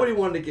in. nobody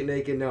wanted to get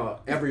naked. Now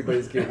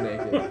everybody's getting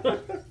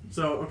naked.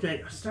 So,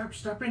 okay, step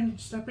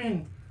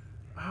in.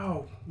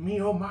 Oh,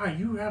 me, oh my,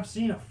 you have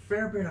seen a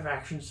fair bit of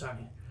action,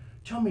 Sonny.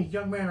 Tell me,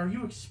 young man, are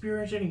you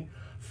experiencing any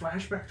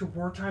flashback to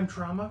wartime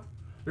trauma?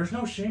 There's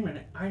no shame in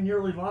it. I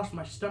nearly lost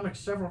my stomach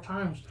several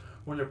times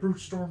when the brute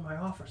stormed my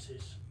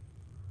offices.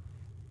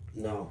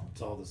 No,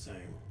 it's all the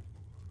same.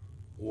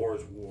 War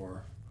is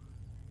war.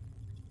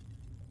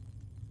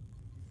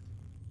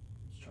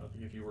 Just trying to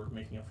think if you were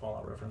making a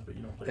Fallout reference, but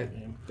you don't play the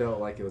game. Felt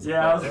like it was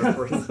Yeah. a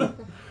reference.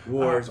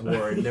 War is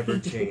war. It never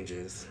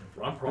changes.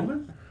 Ron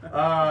Perlman?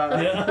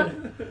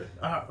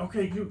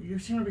 Okay, you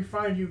seem to be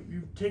fine.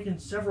 You've taken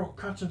several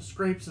cuts and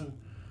scrapes, and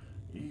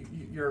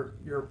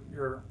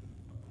your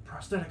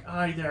prosthetic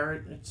eye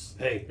there. It's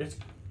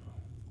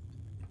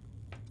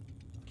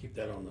keep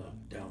that on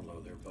the down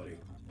low there, buddy.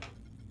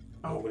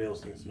 Oh. Nobody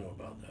else needs to know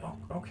about that. Oh,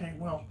 okay,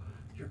 well,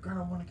 you're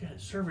gonna want to get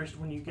it serviced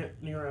when you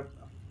get near a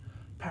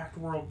Pact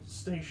World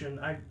station.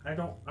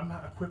 I'm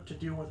not equipped to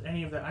deal with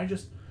any of that. I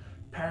just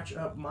patch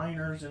up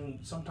miners,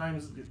 and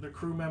sometimes the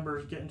crew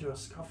members get into a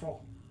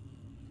scuffle.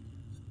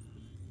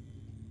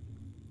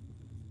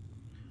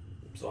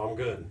 So I'm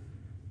good.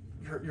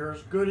 You're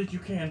as good as you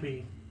can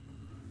be.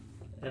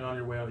 And on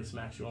your way out, he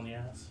smacks you on the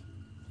ass.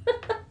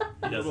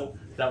 He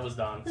doesn't. That was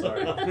Don.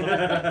 Sorry.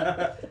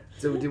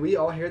 So did we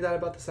all hear that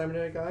about the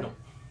cybernetic eye?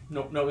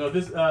 No.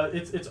 This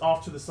it's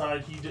off to the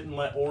side. He didn't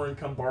let Orin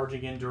come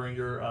barging in during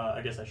your.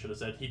 I guess I should have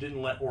said he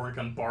didn't let Orin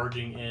come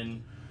barging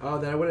in. Oh,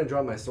 then I wouldn't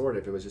draw my sword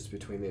if it was just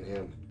between me and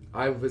him.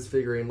 I was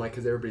figuring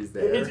because everybody's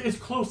there. It's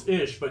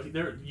close-ish, but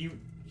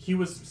he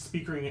was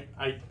speaking.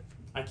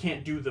 I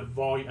can't do the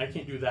volume. I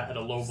can't do that at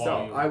a low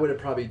volume. So I would have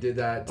probably did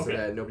that so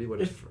that nobody would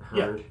have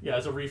heard. Yeah,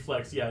 as a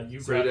reflex. Yeah,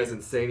 So he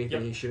doesn't say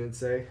anything he shouldn't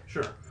say.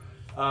 Sure.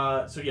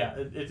 So yeah,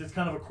 it's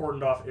kind of a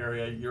cordoned off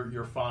area.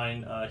 You're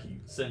fine. He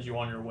sends you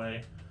on your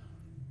way.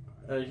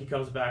 He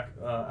comes back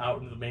out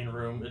into the main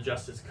room,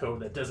 adjusts his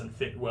coat that doesn't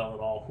fit well at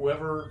all.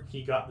 Whoever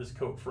he got this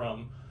coat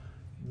from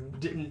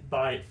didn't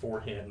buy it for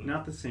him.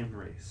 Not the same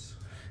race.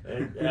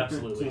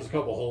 Absolutely. There's a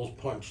couple holes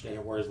punched in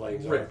it where his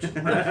legs Ripped,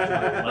 are.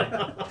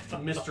 like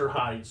Mr.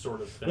 Hyde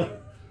sort of thing.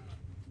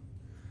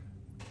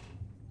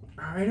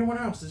 Anyone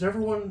else? Is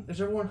everyone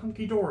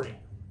hunky dory?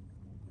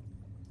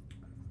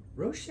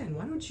 Roshan,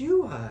 why don't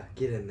you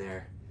get in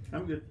there?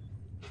 I'm good.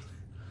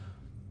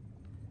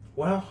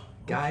 Well,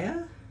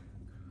 Gaia?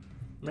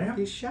 Don't ma'am,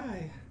 be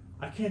shy.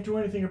 I can't do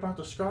anything about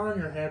the scar on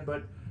your head,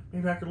 but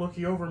maybe I could look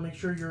you over and make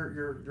sure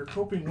you're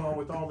coping well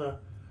with all the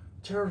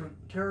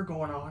terror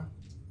going on.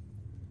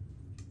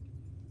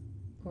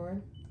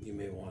 Orin? You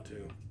may want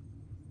to,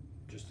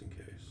 just in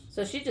case.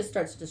 So she just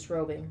starts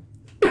disrobing.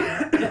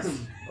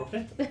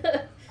 Okay,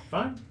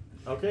 fine.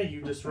 Okay,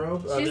 you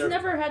disrobe. She's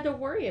never had to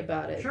worry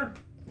about it. Sure.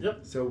 Yep.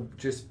 So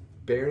just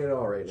bearing it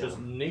all right now. Just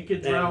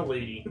naked drow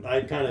lady.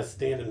 I kind of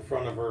stand in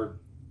front of her,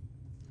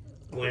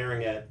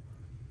 glaring at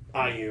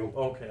Ayu.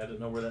 Okay, I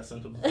didn't know where that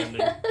sentence was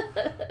ending.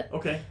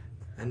 Okay.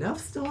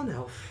 Enough's still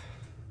enough.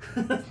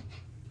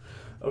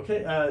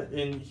 Okay,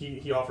 and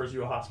he offers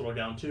you a hospital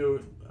gown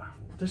too.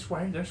 This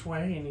way,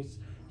 and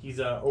he's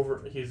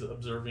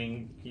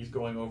observing. He's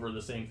going over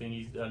the same thing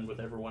he's done with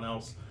everyone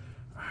else.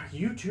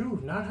 You too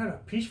have not had a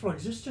peaceful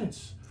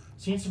existence.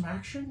 Seen some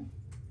action?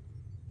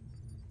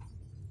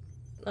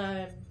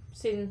 I've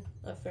seen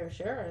a fair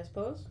share, I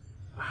suppose.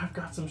 I've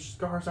got some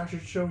scars I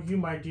should show you,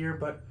 my dear,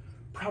 but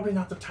probably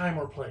not the time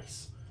or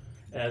place.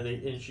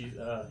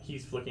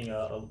 He's flicking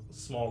a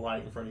small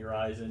light in front of your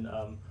eyes, and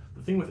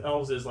the thing with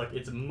elves is like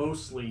it's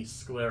mostly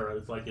sclera.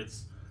 It's like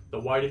it's the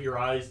white of your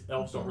eyes.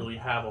 Elves don't really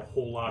have a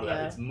whole lot of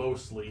that. It's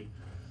mostly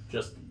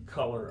just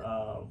color.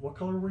 What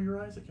color were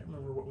your eyes? I can't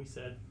remember what we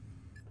said.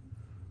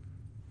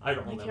 I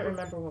can't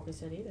remember what we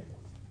said either.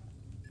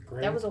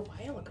 Gray? That was a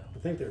while ago. I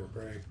think they were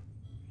gray.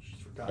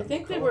 She's forgotten. I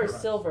think they were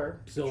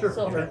silver. Silver.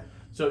 Silver.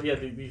 So yeah,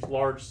 these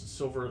large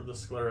silver, the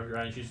sclera of your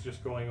eyes. She's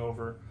just going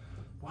over.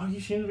 Well, you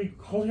seem to be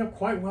holding up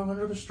quite well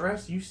under the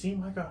stress. You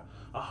seem like a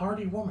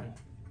hardy woman.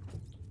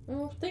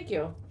 Well, thank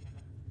you.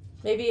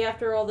 Maybe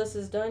after all this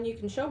is done, you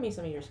can show me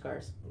some of your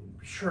scars.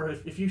 Sure,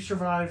 if you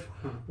survive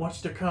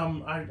what's to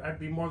come, I'd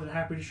be more than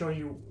happy to show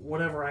you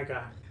whatever I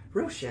got.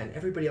 Roshan,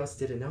 everybody else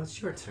did it. Now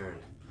it's your turn.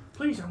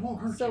 Please, I won't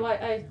hurt you. So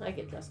I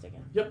get dressed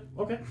again. Yep.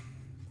 Okay.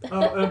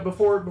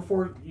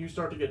 Before you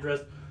start to get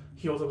dressed,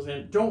 he holds up his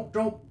hand.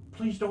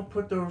 Please don't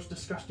put those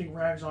disgusting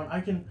rags on.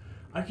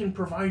 I can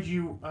provide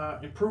you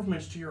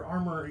improvements to your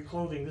armor and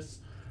clothing. This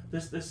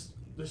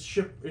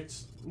ship,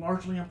 it's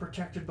largely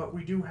unprotected, but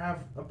we do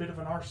have a bit of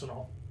an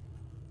arsenal.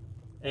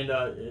 And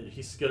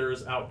he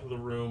skitters out to the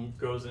room,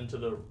 goes into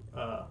the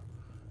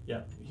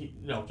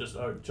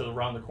to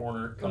around the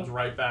corner, comes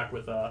right back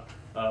with a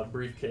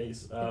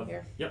briefcase.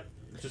 Here. Yep.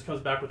 Just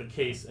comes back with a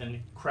case and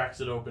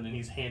cracks it open, and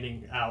he's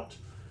handing out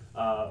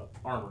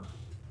armor.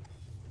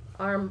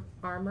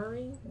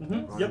 Armoring?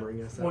 Mm-hmm.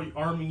 Yep. Well,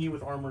 arming you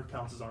with armor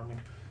counts as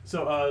arming.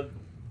 So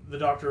the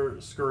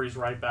doctor scurries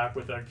right back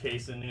with a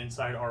case, and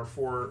inside are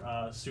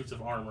 4 suits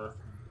of armor.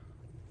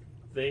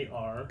 They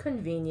are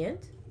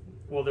convenient.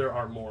 Well, there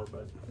are more,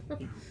 but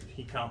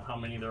he counted how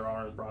many there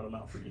are and brought them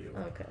out for you.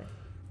 Okay.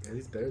 Are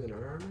these better than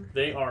our armor?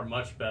 They are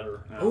much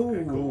better.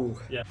 Okay, cool.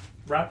 Yeah.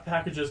 Wrapped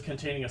packages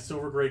containing a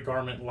silver gray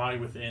garment lie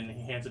within.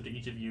 He hands it to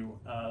each of you.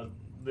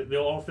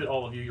 They'll all fit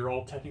all of you. You're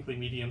all technically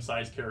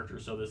medium-sized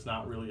characters, so it's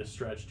not really a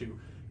stretch to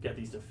get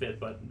these to fit,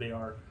 but they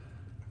are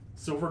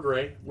silver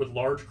gray with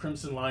large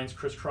crimson lines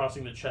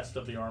crisscrossing the chest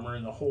of the armor,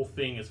 and the whole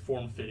thing is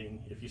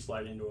form-fitting if you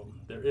slide into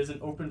them. There is an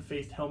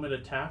open-faced helmet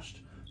attached,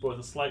 but with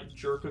a slight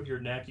jerk of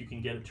your neck, you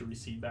can get it to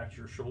recede back to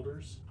your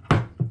shoulders.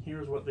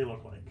 Here's what they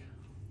look like.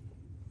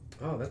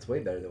 Oh, that's way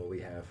better than what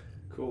we have.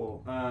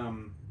 Cool.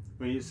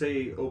 When you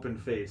say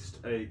open-faced,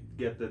 I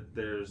get that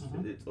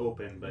it's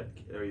open, but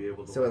are you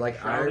able to? So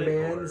like Iron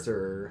Man's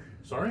or?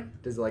 Sorry?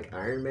 Does it like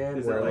Iron Man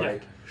Is where that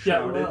like?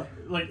 Yeah,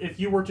 like if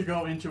you were to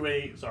go into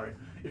a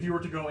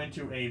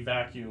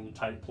vacuum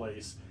type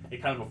place, a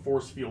kind of a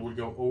force field would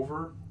go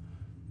over,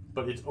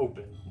 but it's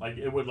open. Like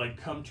it would like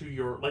come to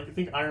your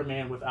think Iron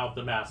Man without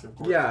the mask, of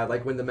course. Yeah,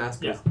 like when the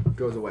mask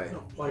goes away.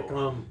 No, like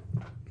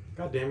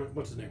God damn it,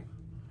 what's his name?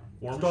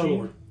 War Star Machine.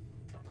 Lord.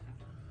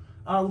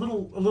 A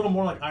little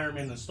more like Iron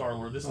Man than Star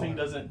Lord. This thing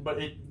doesn't, but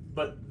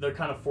the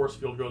kind of force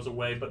field goes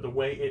away. But the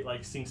way it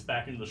like sinks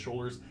back into the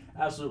shoulders,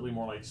 absolutely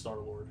more like Star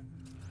Lord.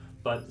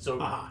 But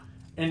so,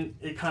 and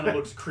it kind of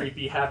looks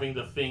creepy having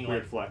the thing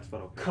like flex,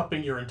 but okay.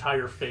 cupping your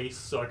entire face.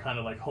 So I kind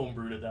of like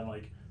homebrewed it. Then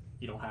like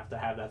you don't have to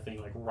have that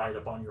thing like right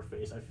up on your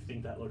face. I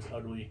think that looks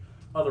ugly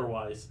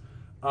otherwise.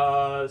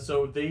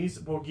 So these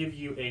will give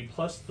you a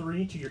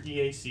 +3 to your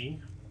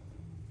EAC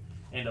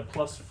and a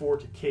 +4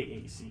 to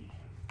KAC.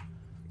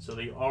 So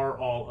they are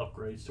all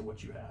upgrades to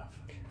what you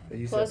have.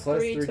 You said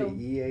 +3 to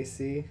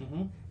EAC,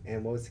 Mm-hmm.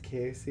 and what was the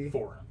KAC?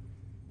 4.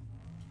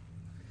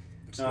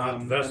 It's not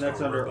and vest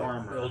that's armor, under but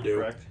armor, it'll do.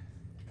 correct?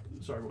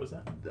 Sorry, what was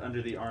that?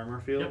 Under the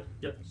armor field?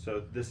 Yep.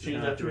 So this is Change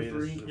not that to a 3,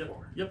 this 3. is a Yep.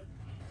 4. Yep.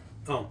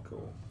 Oh,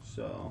 Cool.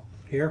 So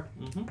here?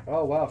 Mm-hmm.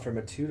 Oh wow, from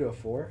a 2 to a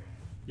 4.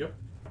 Yep.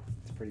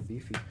 It's pretty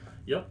beefy.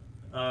 Yep.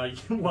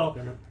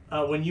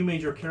 When you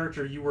made your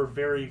character, you were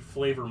very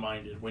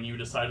flavor-minded. When you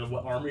decided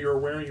what armor you were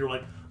wearing, you were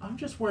like, I'm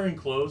just wearing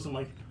clothes. I'm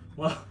like,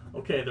 well,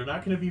 okay, they're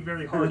not going to be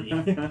very hardy.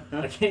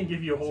 I can't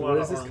give you a whole lot of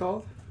What is this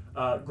armor.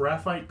 called?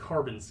 Graphite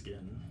carbon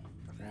skin.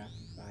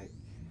 Graphite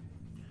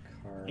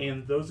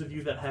And those of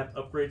you that have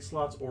upgrade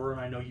slots, or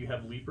I know you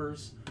have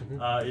leapers,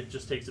 it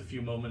just takes a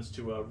few moments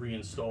to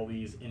reinstall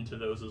these into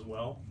those as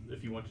well,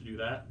 if you want to do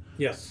that.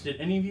 Yes. Did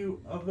any of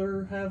you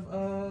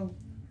have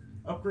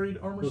upgrade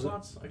armor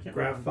slots? I can't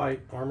remember.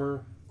 Graphite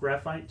armor.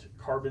 Graphite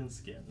carbon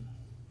skin.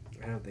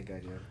 I don't think I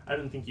did. I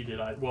didn't think you did.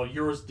 Well,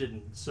 yours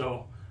didn't.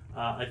 So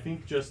I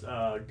think just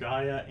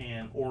Gaia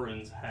and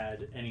Orin's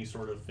had any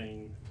sort of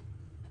thing.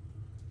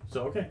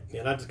 So, okay.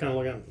 Yeah, I just kind of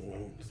look at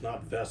it's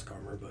not vest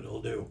armor, but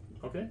it'll do.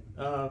 Okay.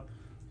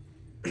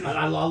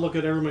 I'll look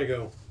at everybody and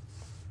go,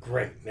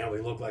 great, now we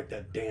look like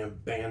that damn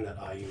band that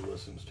IU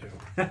listens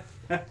to.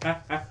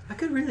 I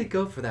could really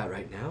go for that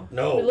right now.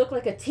 No. We look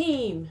like a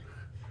team.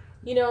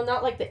 You know,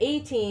 not like the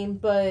A team,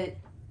 but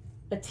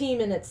a team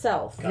in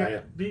itself.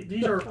 Gaia.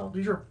 These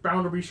are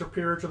bound to be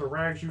superior to the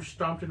rags you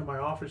stomped into my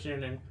office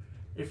in, and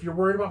if you're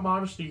worried about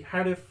modesty,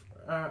 Hadif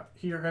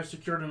here has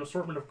secured an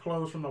assortment of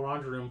clothes from the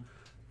laundry room.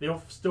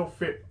 they'll still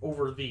fit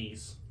over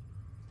these.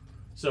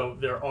 So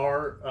there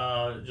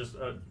are just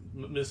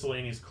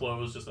miscellaneous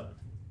clothes, just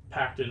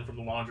packed in from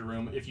the laundry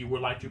room. If you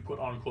would like to put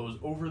on clothes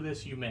over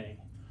this, you may.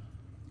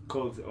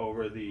 Clothes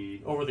over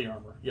the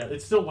armor. Yeah,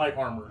 it's still light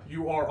armor.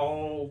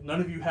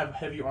 None of you have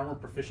heavy armor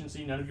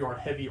proficiency. None of you are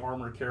heavy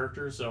armor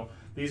characters. So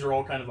these are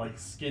all kind of like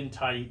skin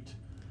tight,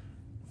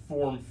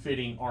 form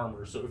fitting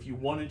armor. So if you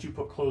wanted to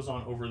put clothes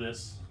on over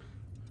this,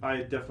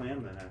 I definitely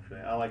am then. Actually,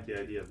 I like the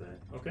idea of that.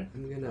 Okay.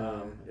 I'm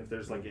gonna. If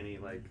there's like any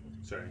like,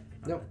 sorry.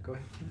 No, go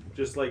ahead.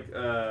 Just like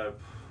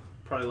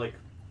probably like.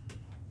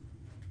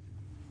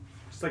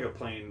 Like a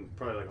plain,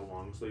 probably like a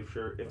long sleeve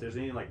shirt. If there's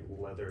any like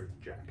leather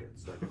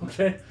jackets, like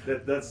okay,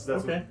 that's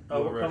okay.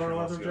 What color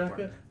leather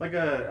jacket? Like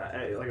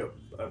a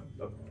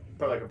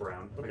probably like a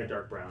brown, like okay. a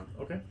dark brown.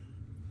 Okay.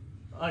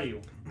 I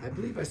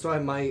believe I still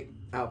have my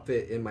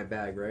outfit in my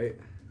bag, right?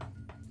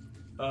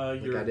 I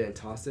didn't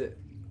toss it.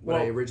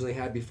 What I originally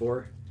had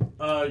before.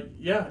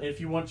 Yeah.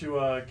 If you want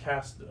to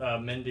cast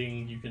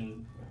mending, you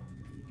can.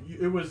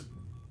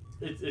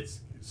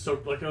 It's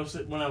soaked. Like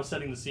when I was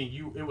setting the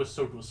scene, it was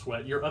soaked with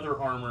sweat. Your other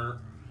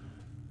armor.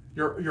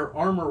 Your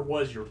armor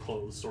was your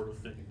clothes, sort of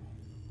thing.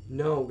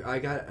 No, I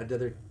got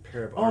another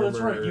pair of armor. Oh,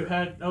 that's right. You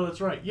had. Oh, that's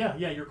right. Yeah.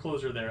 Your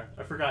clothes are there.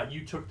 I forgot.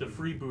 You took the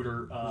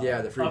freebooter.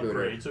 The freebooter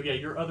upgrade. So yeah,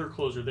 your other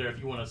clothes are there if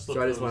you want to slip.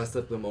 So I just want to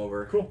slip them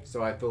over. Cool.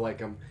 So I feel like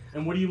I'm.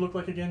 And what do you look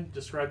like again?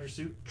 Describe your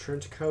suit.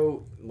 Trench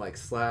coat, like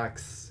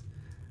slacks.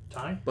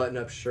 Tie.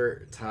 Button-up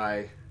shirt,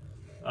 tie.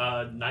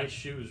 Nice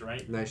shoes,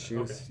 right? Nice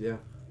shoes. Okay. Yeah.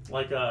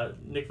 Like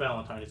Nick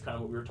Valentine is kind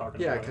of what we were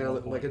talking about. Yeah, kind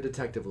of like a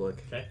detective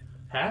look. Okay.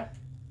 Hat.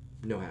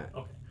 No hat.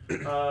 Okay.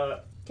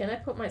 Can I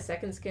put my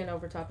second skin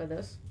over top of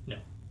this?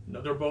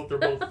 No, they're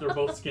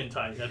both skin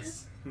tight.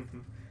 That's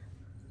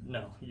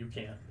no, you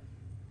can't.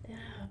 Yeah,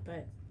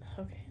 but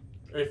okay.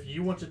 If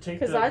you want to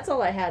take because that's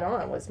all I had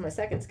on was my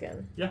second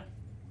skin. Yeah.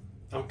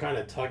 I'm kind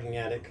of tugging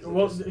at it.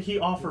 Well, he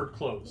offered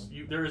clothes.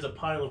 There is a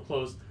pile of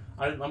clothes.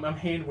 I'm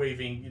hand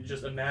waving. You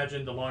just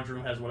imagine the laundry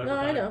room has whatever. No,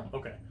 I know.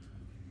 Okay.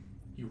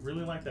 You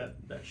really like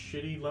that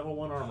shitty level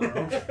 1 armor.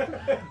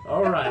 Okay.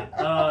 All right.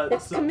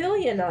 It's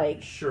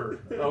chameleon-like. Sure.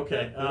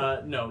 Okay.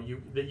 No,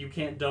 you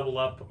can't double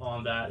up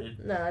on that.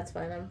 No, that's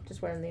fine. I'm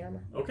just wearing the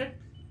armor. Okay.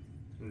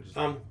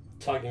 I'm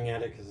tugging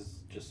at it because it's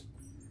just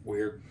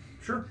weird.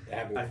 Sure.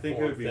 I think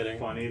it would be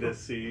funny to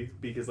see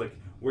because like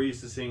we're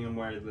used to seeing him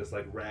wearing this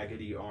like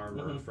raggedy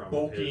armor from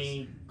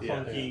bulky,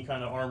 clunky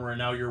kind of armor, and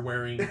now you're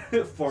wearing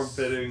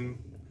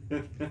form-fitting.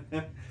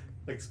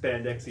 Like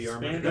spandexy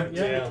armor.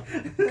 Yeah.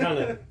 Kind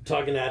of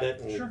tugging at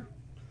it. And, sure.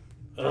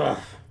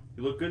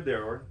 You look good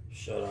there, Or.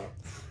 Shut up.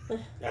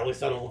 At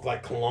least I don't look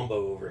like Columbo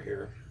over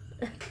here.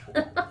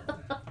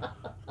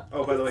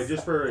 Oh, by the way,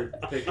 just for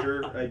a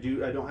picture, I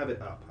don't have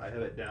it up. I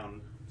have it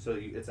down so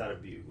it's out of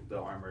view. The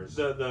armor's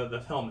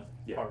the helmet.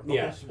 Yeah. Part. Okay.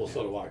 Yes. Well,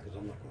 so do I because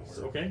I'm not going to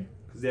wear it. Okay.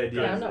 Because the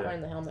idea Yeah, I'm is not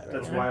wearing the helmet right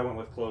that's now. why I went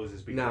with clothes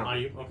is because No. Are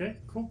you okay?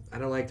 Cool. I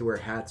don't like to wear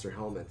hats or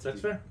helmets.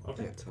 That's fair.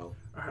 Okay. Can't tell.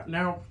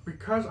 Now,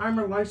 because I'm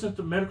a licensed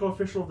medical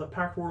official of the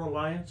Pact World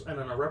Alliance and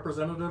a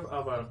representative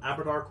of an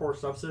Abadar Corps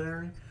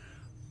subsidiary,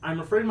 I'm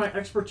afraid my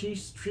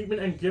expertise,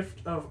 treatment, and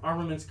gift of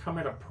armaments come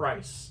at a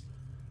price.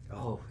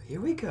 Oh,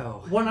 here we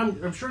go. One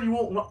I'm sure you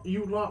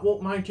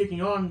won't mind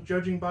taking on,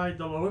 judging by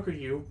the look of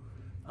you.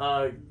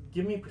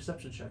 Give me a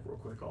perception check real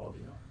quick, all of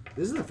you.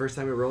 This is the first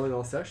time we're rolling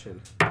all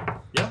session.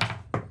 Yeah.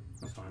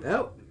 That's fine.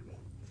 Oh.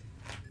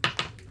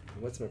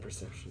 What's my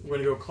perception? We're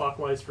going to go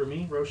clockwise for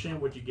me.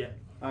 Roshan, what'd you get?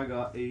 I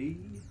got a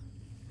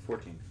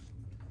 14.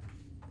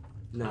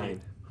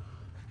 9.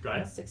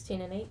 Gaia?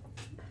 16 and 8.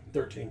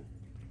 13.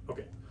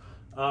 Okay.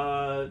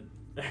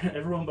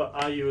 Everyone but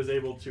Ayu is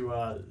able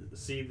to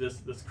see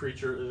this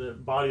creature. The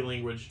body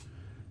language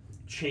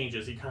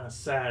changes. He kind of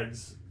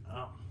sags.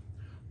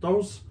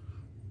 Those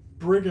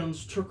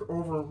brigands took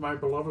over my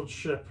beloved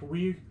ship.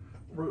 We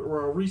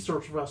were a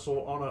research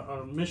vessel on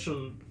a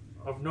mission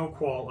of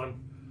Noqual,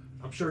 and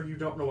I'm sure you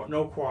don't know what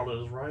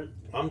Noqual is, right?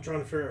 I'm trying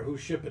to figure out whose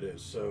ship it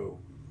is, so...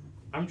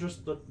 I'm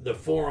just the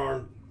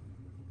four-armed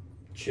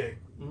chick.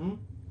 Mm-hmm.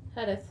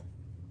 Hedith.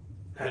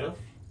 Hedith.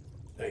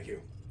 Thank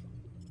you.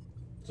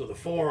 So the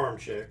four-armed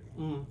chick...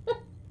 Mm.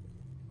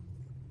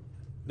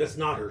 That's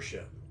not her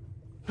ship.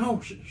 No,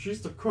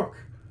 she's the cook.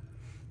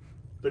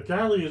 The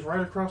galley is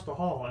right across the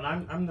hall, and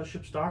I'm the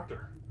ship's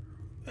doctor.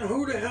 And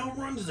who the hell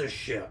runs this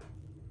ship?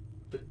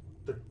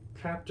 The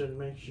captain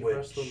makes you Which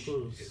rest on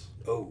booze.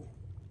 Oh.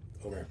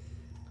 Okay.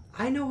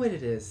 I know what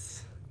it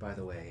is, by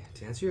the way,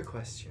 to answer your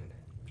question.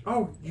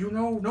 Oh, you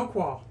know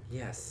Noqual.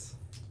 Yes.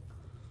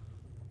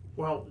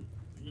 Well,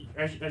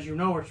 as you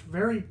know, it's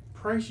very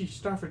pricey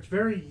stuff. It's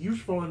very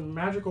useful in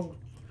magical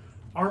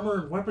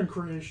armor and weapon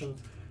creation.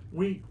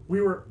 We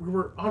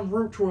were en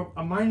route to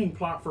a mining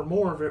plot for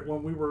more of it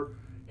when we were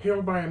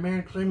hailed by a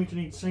man claiming to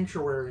need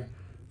sanctuary.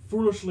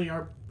 Foolishly,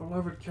 our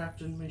beloved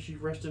captain, may she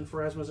rest in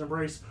Pharasma's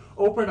embrace,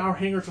 opened our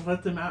hangar to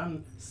let them out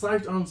in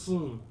sight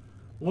unseen.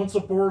 Once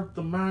aboard,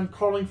 the man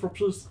calling for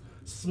peace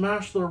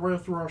smashed their way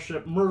through our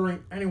ship,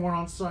 murdering anyone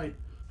on sight.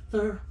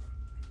 There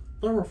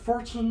were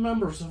 14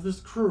 members of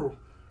this crew.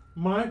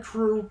 My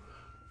crew,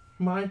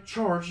 my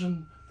charge,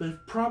 and they've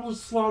probably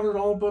slaughtered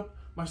all but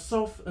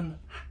myself and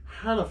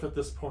Hadif at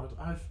this point.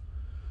 I've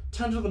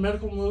tended the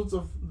medical needs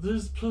of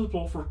these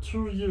people for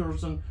 2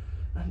 years and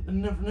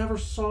never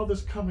saw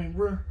this coming.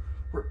 We're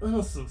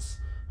innocents.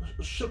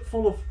 A ship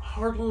full of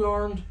hardly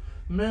armed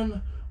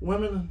men,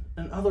 women,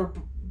 and other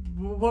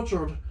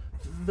butchered.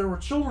 There were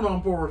children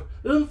on board,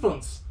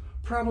 infants,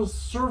 probably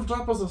served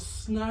up as a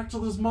snack to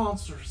these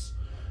monsters.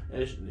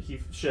 And he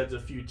sheds a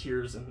few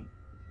tears and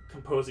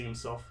composing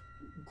himself,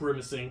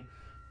 grimacing.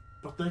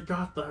 But they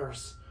got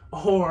theirs.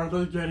 Oh, are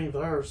they getting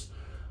theirs?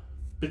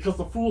 Because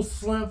the fools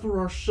slammed through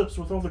our ships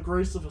with all the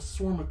grace of a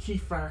swarm of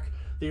Kefak,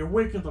 they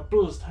awakened the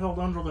beast held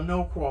under the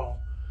no-qual.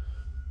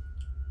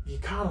 The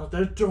Yakata,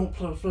 they don't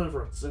play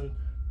favorites, and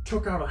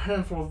took out a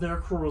handful of their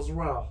crew as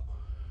well.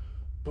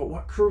 But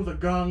what crew the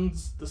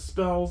guns, the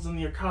spells, and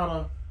the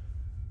Yakata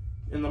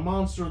and the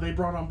monster they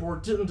brought on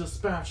board didn't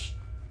dispatch,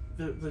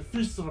 they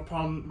feasted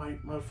upon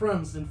my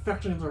friends,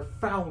 infecting their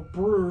foul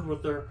brood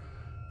with their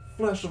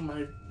flesh of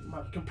my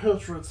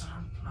compatriots.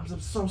 I'm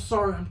so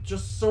sorry. I'm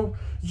just so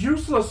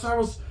useless. I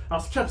was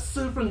kept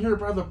safe in here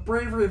by the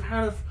bravery of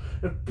Hadif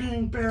of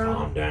being buried.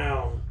 Calm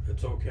down.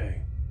 It's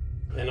okay.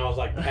 And I was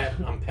like,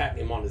 I'm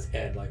patting him on his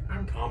head, like,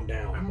 calm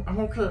down. I'm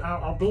okay.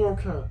 I'll be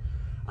okay.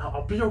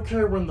 I'll be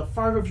okay when the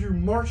 5 of you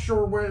march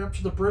your way up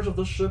to the bridge of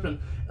this ship and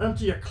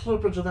empty a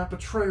clippage of that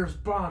betrayer's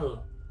body.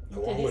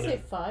 Did he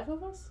say 5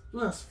 of us?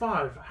 Yes,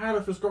 5.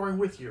 Hadif is going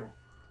with you.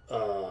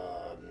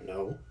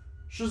 No.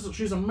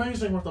 She's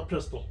amazing with a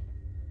pistol.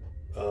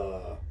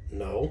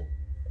 No.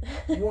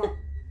 What?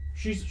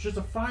 She's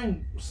a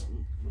fine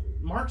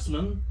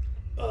marksman.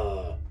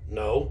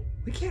 No.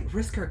 We can't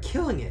risk her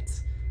killing it.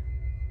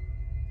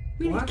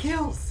 We What? need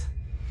kills.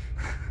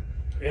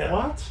 Yeah.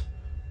 What?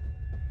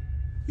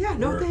 Yeah,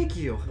 no thank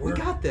you. We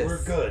got this.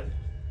 We're good.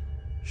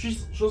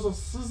 She's a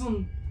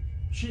seasoned.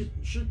 She.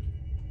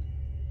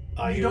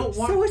 You don't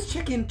want. So is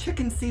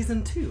chicken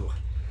season 2.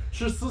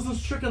 She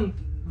seasons chicken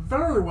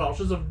very well.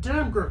 She's a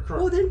damn good cook.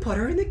 Well, then put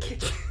her in the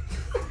kitchen.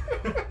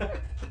 I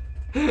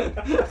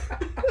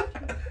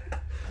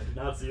did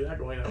not see that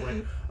going that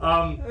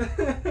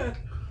way.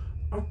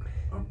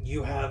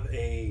 You have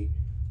a...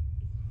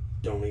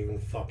 Don't even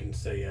fucking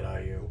say it,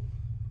 IU.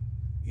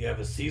 You have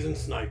a seasoned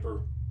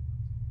sniper,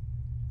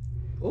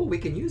 Oh, we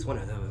can use one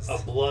of those. a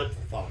blood...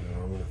 Fuck,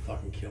 no, I'm gonna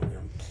fucking kill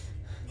him.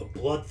 A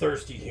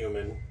bloodthirsty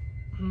human.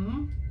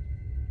 Hmm?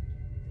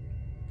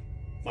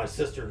 My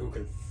sister who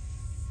can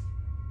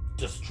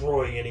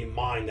destroy any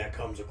mind that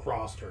comes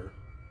across her.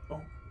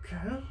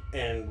 Okay.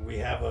 And we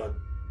have a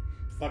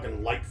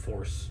fucking light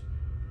force.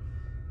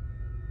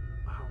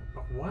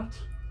 What?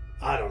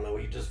 I don't know,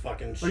 he just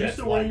fucking Are you sheds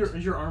still light.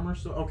 wearing your armor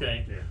still?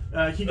 Okay.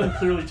 He can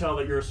clearly tell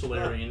that you're a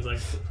Solarian. He's like,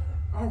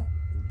 oh,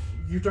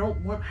 you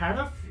don't want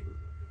Hadif?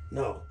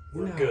 No,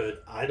 we're No. good.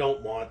 I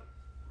don't want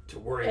to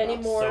worry Any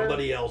about more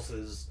somebody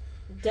else's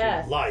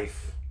Death.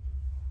 life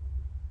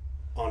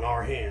on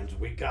our hands.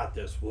 We got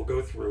this. We'll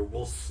go through.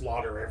 We'll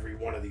slaughter every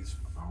one of these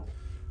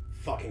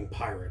fucking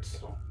pirates.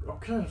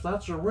 Okay, if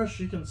that's your wish,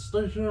 you can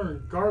stay here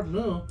and guard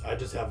me. I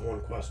just have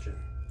one question.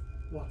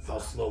 What's How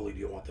that? slowly do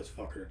you want this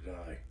fucker to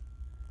die?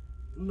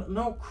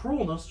 No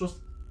cruelness, just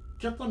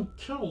get them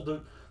killed.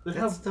 They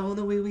That's have. the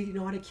only way we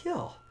know how to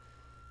kill.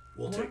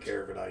 We'll What? take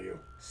care of it, IU.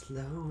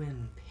 Slow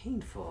and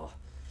painful.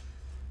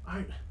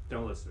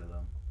 Don't listen to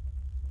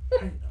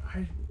them.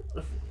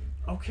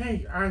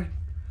 Okay,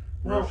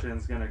 well,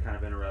 Roshan's gonna kind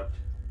of interrupt.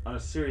 On a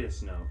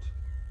serious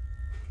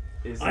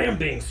note, I am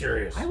being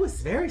serious. I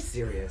was very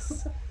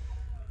serious.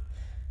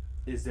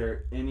 Is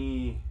there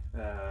any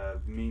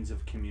means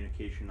of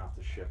communication off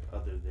the ship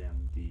other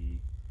than the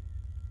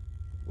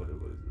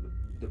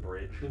the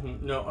bridge?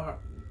 mhm, no,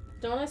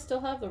 Don't I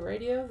still have the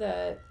radio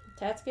that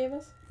Tats gave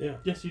us?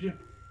 yes, you do.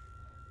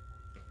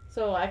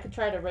 So I could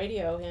try to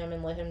radio him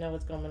and let him know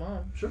what's going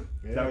on. Sure.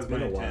 Yeah, That it's was my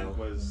been a intent.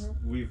 while. Was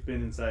we've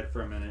been inside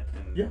for a minute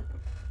and Yeah.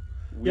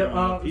 we don't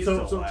know if he's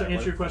So still to alive. answer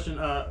What your if question,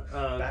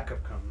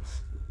 backup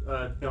comes.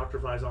 Dr.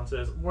 Vizon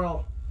says,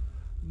 well,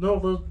 no,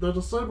 the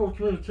disabled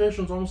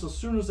communications almost as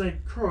soon as they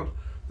could.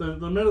 They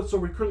made it so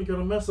we couldn't get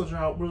a message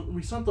out.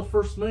 We sent the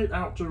first mate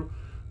out to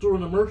do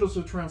an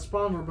emergency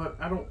transponder, but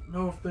I don't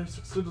know if they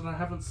succeeded. I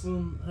haven't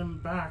seen him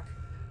back.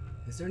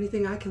 Is there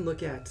anything I can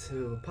look at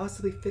to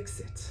possibly fix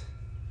it?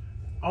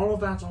 All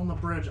of that's on the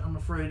bridge, I'm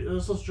afraid.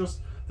 This is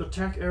just the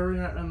tech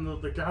area and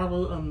the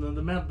gala and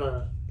the med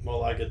bay.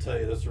 Well, I could tell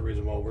you that's the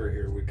reason why we're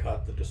here. We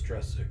caught the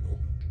distress signal.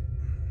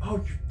 Oh,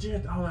 you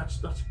did? Oh,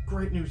 that's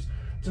great news.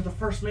 So the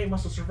first mate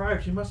must have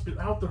survived. He must be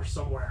out there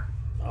somewhere.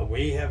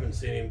 We haven't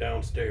seen him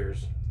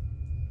downstairs.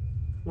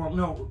 Well,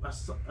 no, I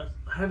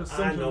had to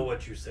send I him. know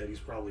what you said. He's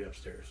probably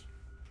upstairs.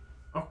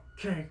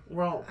 Okay,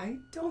 well, I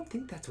don't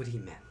think that's what he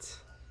meant.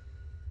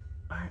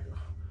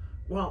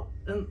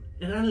 in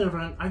any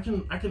event, I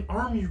can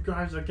arm you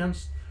guys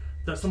against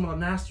some of the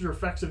nastier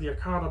effects of the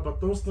Akata, but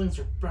those things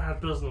are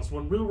bad business.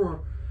 When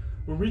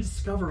we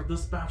discovered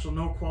this batch of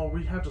no-qual,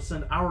 we had to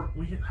send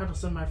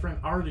my friend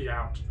Artie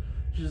out.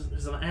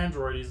 He's an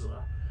android.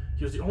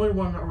 He was the only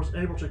one that was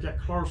able to get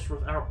close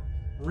without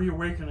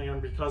reawakening him,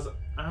 because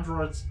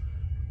androids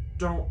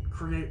don't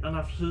create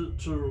enough heat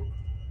to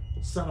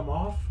set him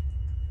off.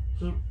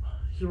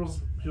 He was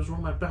one of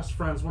my best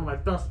friends, one of my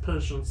best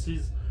patients.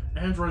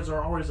 Androids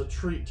are always a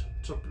treat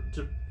to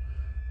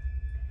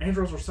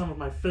androids are some of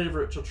my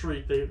favorite to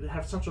treat. They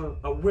have such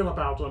a wit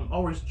about them,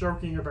 always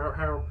joking about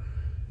how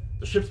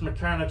the ship's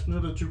mechanics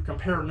needed to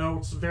compare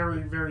notes,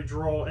 very, very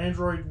droll.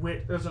 Android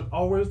wit isn't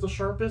always the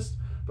sharpest,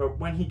 but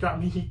when he got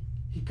me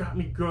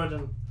good,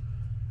 and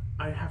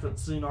I haven't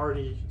seen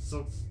Artie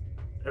since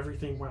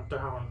everything went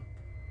down.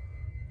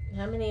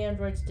 How many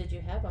androids did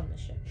you have on the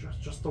ship?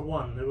 Just the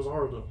one. It was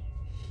Artie.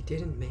 He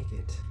didn't make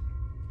it.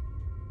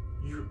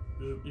 You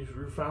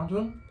found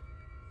him?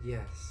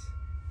 Yes.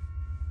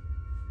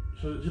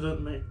 He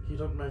didn't make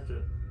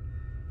it.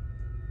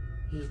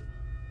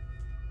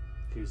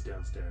 He's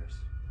downstairs.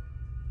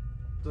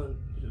 Then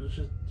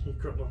he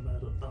couldn't have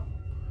made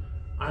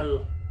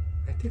it.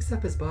 I fixed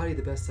up his body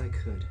the best I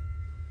could.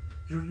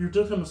 You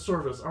did him a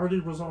service.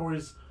 Artie was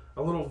always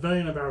a little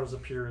vain about his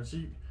appearance.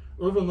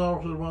 Even though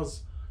he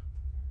was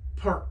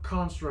part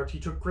construct, he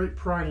took great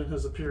pride in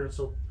his appearance.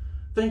 So,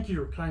 thank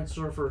you, kind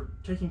sir, for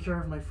taking care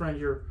of my friend.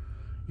 You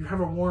have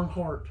a warm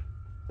heart.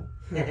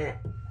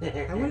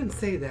 I wouldn't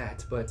say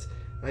that, but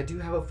I do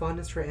have a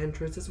fondness for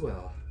androids as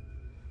well.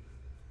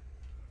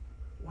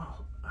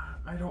 Well,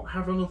 I don't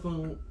have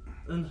anything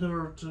in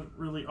here to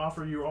really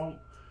offer you.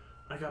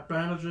 I got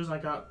bandages, I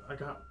got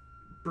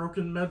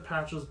broken med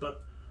patches,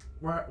 but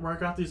where I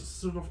got these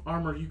suit of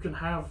armor, you can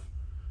have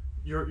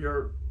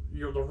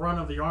the run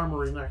of the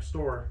armory next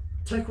door.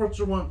 Take what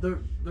you want.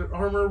 The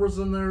armor was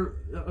in there,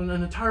 an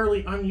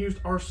entirely unused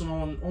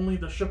arsenal, and only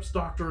the ship's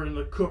doctor and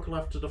the cook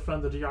left to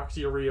defend the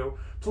Deoxia Rio.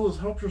 Please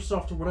help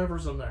yourself to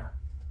whatever's in there.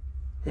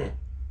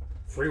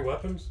 Free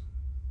weapons?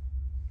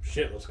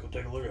 Shit, let's go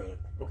take a look at it.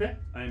 Okay?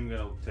 I'm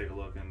gonna take a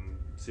look and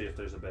see if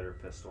there's a better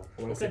pistol.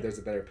 I want to see if there's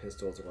a better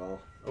pistol as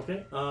well.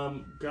 Okay.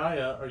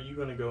 Gaia, are you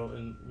going to go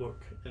and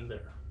look in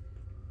there?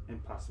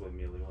 And possibly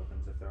melee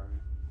weapons if there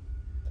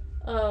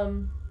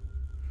are.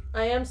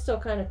 I am still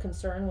kind of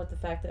concerned with the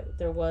fact that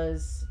there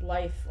was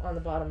life on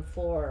the bottom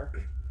floor,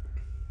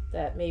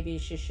 that maybe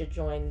she should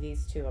join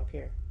these two up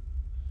here.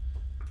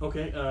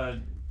 Okay,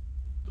 the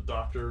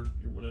doctor,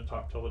 you want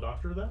to tell the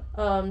doctor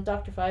that?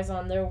 Dr.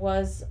 Faison, there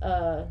was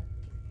a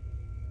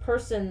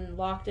person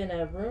locked in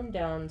a room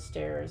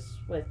downstairs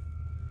with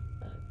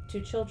 2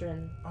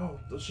 children. Oh,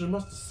 she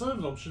must have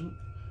saved them. She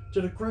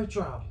did a great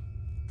job.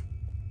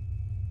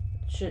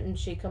 Shouldn't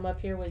she come up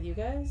here with you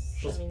guys?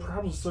 She's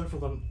probably safer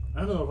than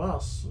any of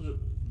us.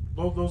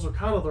 Those are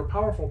kind of, they're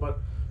powerful, but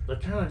they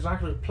can't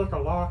exactly pick a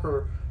lock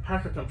or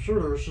hack a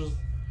computer. She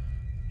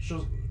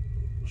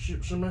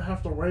may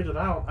have to wait it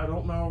out. I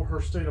don't know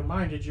her state of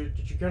mind. Did you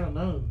get a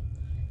name?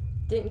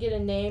 Didn't get a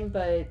name,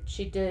 but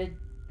she did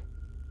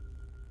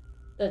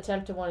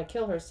attempt to want to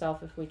kill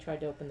herself if we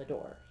tried to open the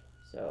door.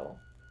 So,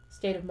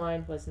 state of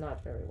mind was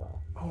not very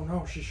well. Oh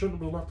no, she shouldn't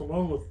be left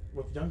alone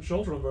with young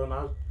children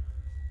then.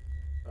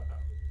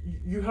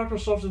 You help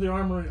yourself to the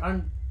armory.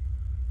 I'm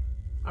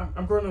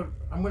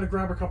going to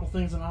grab a couple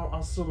things and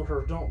I'll sit with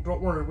her. Don't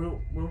worry.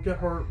 We'll get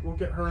her in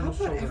the How about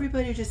shoulder.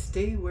 everybody just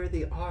stay where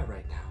they are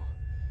right now?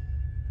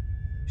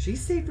 She's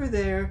safer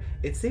there.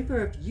 It's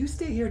safer if you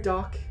stay here,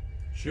 Doc.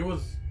 She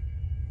was,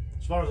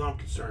 as far as I'm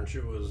concerned, she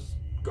was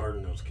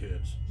guarding those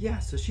kids. Yeah,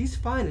 so she's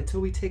fine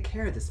until we take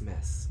care of this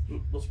mess.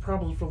 That's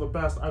probably for the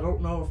best. I don't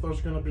know if there's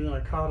going to be an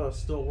Akata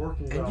still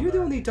working down And you're the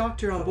there. only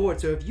doctor on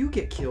board, so if you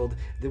get killed,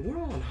 then we're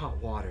all in hot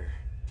water.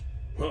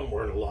 Well,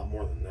 we're in a lot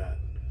more than that.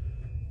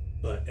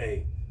 But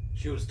hey,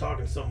 she was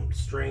talking some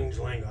strange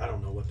language. I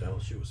don't know what the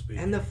hell she was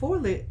speaking. And the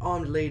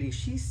four-armed lady,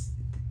 she's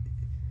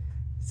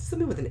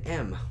something with an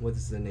M. What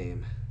is the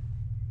name?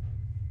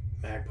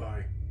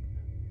 Magpie.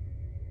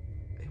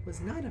 It was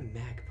not a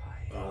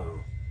magpie. Oh.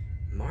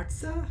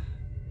 Martza?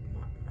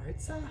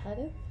 Martza?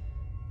 Hedith?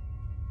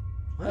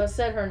 What? Oh,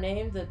 said her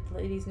name, the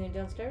lady's name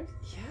downstairs?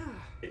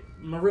 Yeah.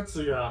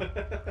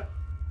 Maritzia.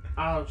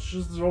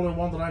 She's the only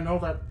one that I know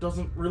that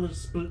doesn't really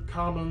speak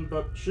common,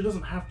 but she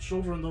doesn't have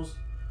children. Those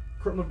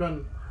couldn't have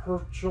been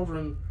her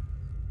children.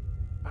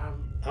 I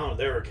don't know,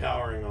 they were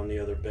cowering on the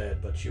other bed,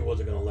 but she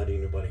wasn't going to let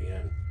anybody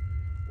in.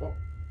 Well,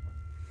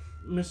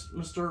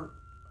 Mr.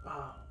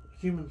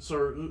 Human,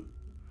 sir,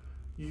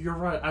 you're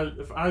right.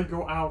 If I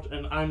go out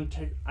and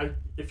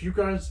if you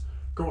guys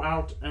go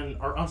out and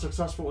are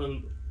unsuccessful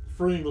in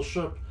freeing the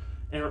ship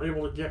and are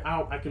able to get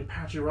out, I can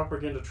patch you up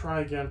again to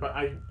try again, but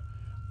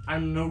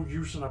I'm no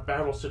use in a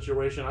battle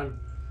situation.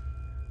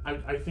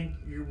 I think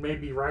you may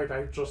be right.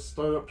 I just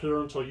stay up here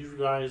until you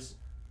guys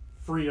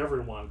free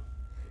everyone.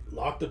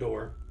 Lock the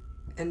door.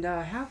 And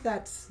have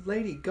that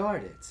lady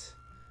guard it,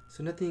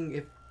 so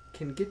nothing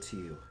can get to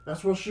you.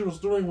 That's what she was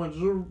doing when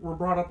you were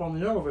brought up on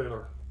the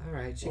elevator. All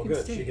right, she Well, can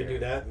good. stay She here. can do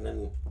that, and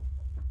then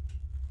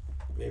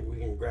maybe we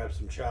can grab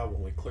some chow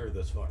when we clear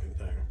this fucking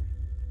thing.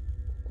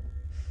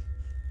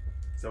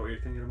 Is that what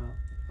you're thinking about?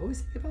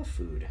 Always think about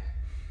food.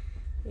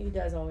 He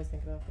does always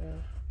think about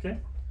food. Okay,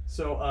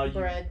 so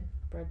Bread.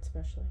 bread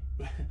especially.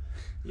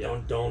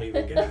 Don't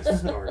even get me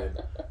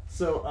started.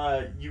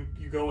 So you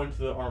go into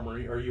the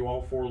armory. Are you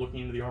all four looking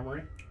into the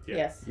armory? Yeah.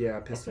 Yes. Yeah,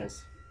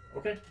 pistols.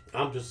 Okay.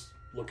 I'm just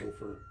looking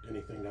for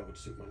anything that would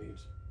suit my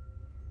needs.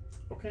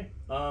 Okay.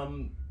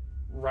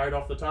 Right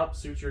off the top,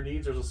 suits your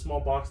needs. There's a small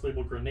box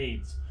labeled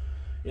grenades.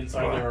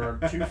 Inside there are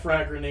 2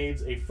 frag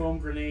grenades, a foam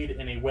grenade,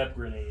 and a web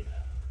grenade.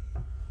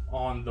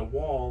 On the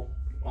wall,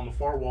 on the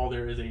far wall,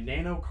 there is a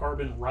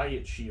nanocarbon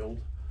riot shield,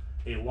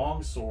 a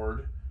long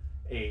sword,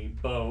 a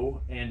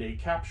bow, and a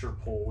capture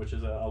pole, which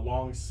is a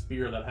long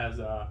spear that has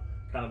a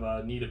kind of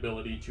a neat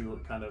ability to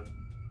kind of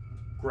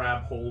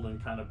grab hold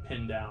and kind of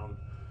pin down.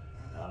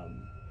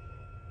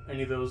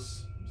 Any of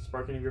those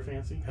spark any of your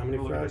fancy? How many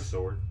Look at my frags?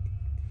 sword.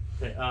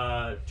 Okay,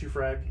 2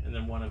 frag, and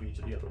then 1 of each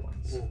of the other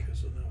ones. Okay,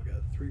 so now we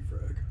got 3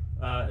 frag.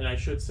 And I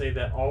should say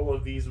that all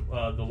of these,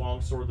 the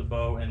long sword, the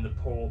bow, and the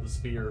pole, the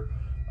spear,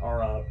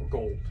 are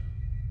gold.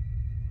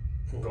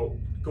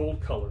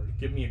 Gold colored.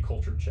 Give me a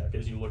culture check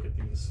as you look at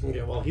these.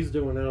 Yeah, while he's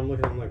doing that, I'm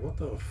looking. I'm like, what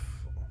the?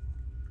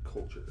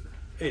 Culture.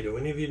 Hey, do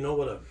any of you know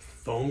what a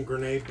foam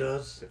grenade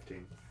does?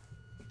 15.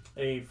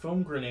 A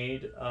foam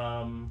grenade is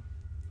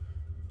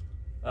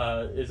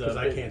Because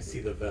I can't see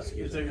the vest.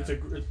 It's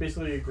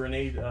basically a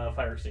grenade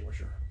fire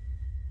extinguisher.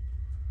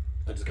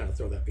 I just kind of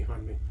throw that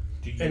behind me.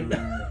 Do you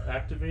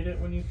activate it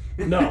when you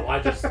No, I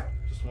just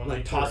want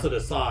like toss it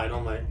aside.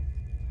 I'm like,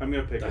 I'm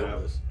gonna pick it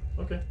up.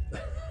 Okay.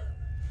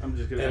 I'm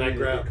just gonna. And I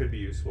grab- It could be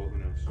useful. Who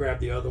knows? grab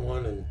the other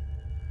one and.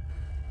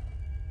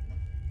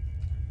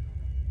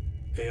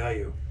 Hey,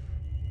 IU.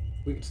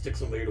 We could stick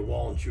somebody to the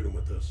wall and shoot him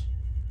with this.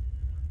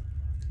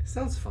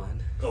 Sounds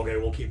fun. Okay,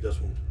 we'll keep this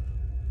one.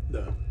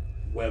 The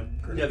web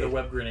grenade. Yeah, the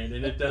web grenade,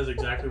 and it does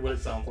exactly what it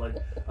sounds like.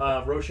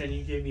 Roshan,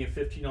 you gave me a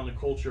 15 on the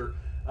culture.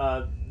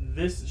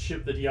 This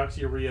ship, the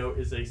Deoxia Rio,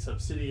 is a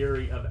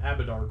subsidiary of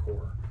Abadar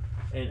Corps.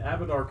 And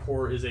Abadar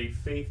Corps is a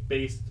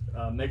faith-based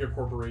mega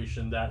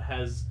corporation that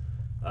has...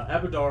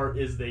 Abadar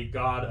is the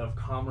god of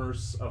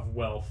commerce, of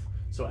wealth.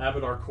 So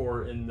Abadar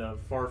Corps, in the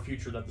far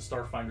future that the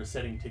Starfinder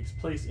setting takes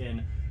place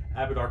in,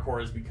 Abadar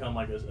Corps has become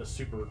like a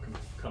super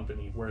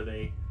company where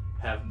they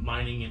have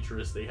mining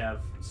interests, they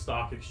have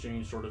stock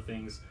exchange sort of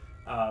things.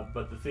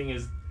 But the thing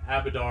is,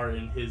 Abadar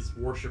and his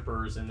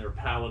worshippers and their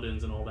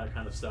paladins and all that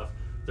kind of stuff,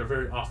 they're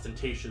very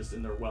ostentatious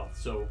in their wealth.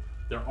 So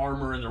their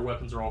armor and their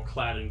weapons are all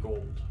clad in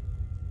gold.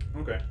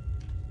 Okay.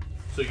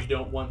 So you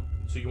want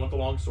the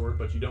long sword,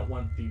 but you don't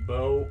want the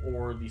bow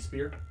or the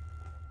spear?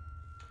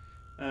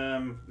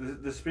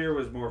 The spear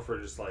was more for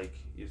just like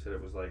you said.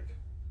 It was like.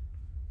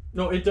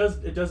 No, it does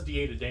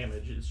D8 of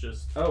damage. It's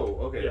just. Oh,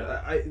 okay.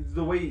 Yeah.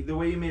 The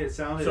way you made it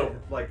sound, So,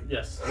 like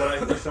yes. what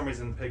I for some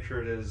reason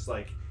pictured is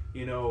like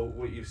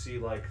what you see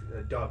like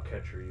a dog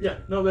catcher. Yeah,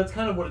 no, that's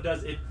kind of what it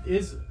does. It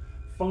is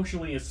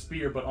functionally a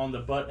spear, but on the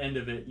butt end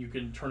of it, you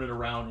can turn it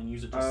around and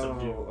use it to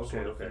subdue. Okay,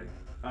 sort of okay.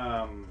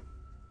 thing.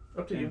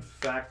 Up to In you.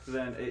 fact,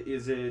 then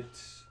is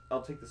it?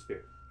 I'll take the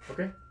spear.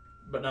 Okay,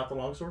 but not the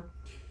longsword.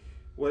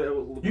 What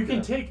You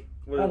can take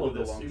all of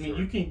the this. I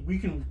longsword? mean, we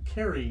can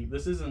carry.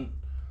 This isn't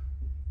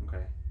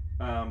Okay.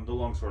 The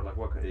longsword, like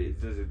what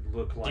does it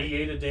look like?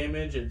 D8 of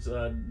damage. It's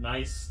a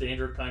nice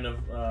standard kind of.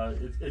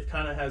 It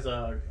kind of has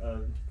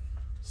a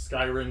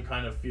Skyrim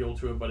kind of feel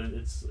to it, but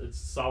it's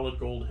solid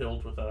gold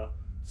hilt with a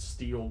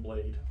steel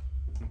blade.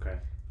 Okay.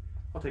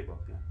 I'll take both.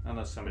 Yeah.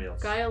 Unless somebody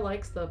else. Gaia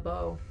likes the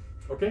bow.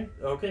 Okay.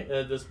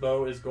 This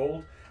bow is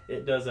gold.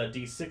 It does a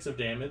D6 of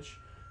damage.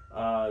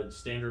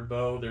 Standard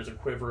bow. There's a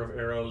quiver of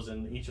arrows,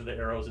 and each of the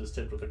arrows is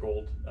tipped with a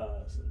gold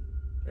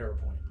arrow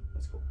point.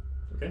 That's cool.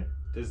 Okay.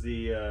 Does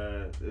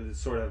the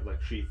sword have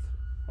like sheath?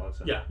 All that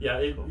stuff?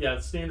 Yeah. Cool.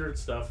 It's standard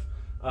stuff.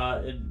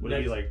 Would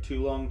it be like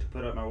too long to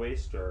put up my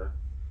waist, or?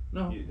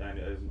 No.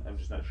 I'm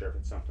just not sure if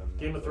it's something.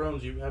 Game of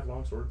Thrones, you have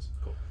long swords.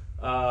 Cool.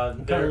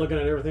 I'm kind of looking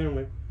at everything. I'm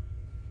like,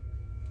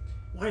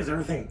 why is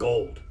everything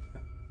gold?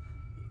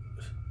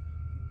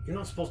 You're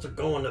not supposed to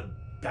go into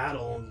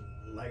battle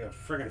like a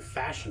friggin'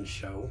 fashion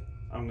show.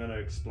 I'm gonna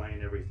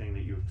explain everything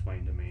that you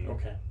explained to me.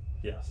 Okay.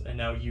 Yes, and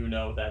now you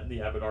know that the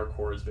Abadar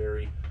Corps is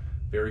very,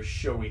 very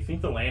showy.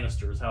 Think the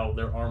Lannisters, how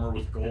their armor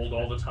was gold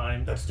all the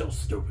time. That's still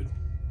stupid.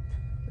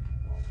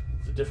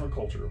 It's a different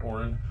culture,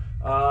 Orin.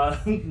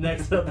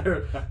 Next up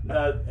there,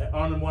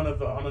 on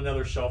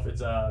another shelf,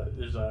 there's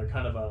a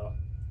kind of a.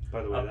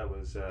 By the way, that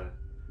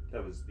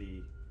was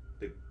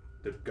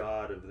the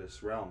god of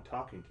this realm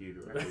talking to you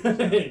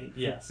directly.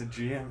 Yes. It's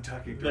the GM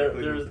talking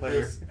directly to the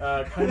player.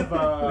 There's kind of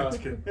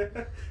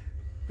a.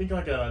 Think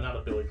like not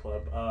a billy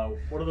club.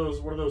 What are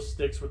those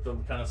sticks with the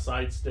kind of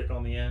side stick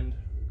on the end?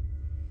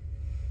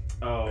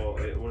 Oh,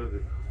 what are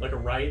the? Like a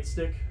riot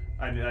stick.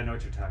 I know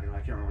what you're talking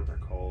about. I can't remember what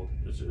they're called.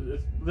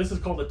 This is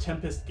called a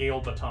Tempest Gale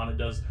Baton. It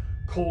does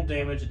cold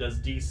damage. It does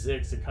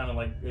D6. It kind of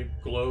like it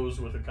glows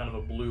with a kind of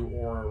a blue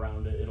aura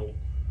around it.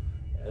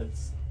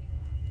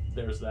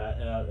 There's that.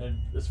 And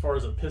as far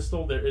as a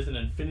pistol, there is an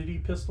infinity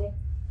pistol.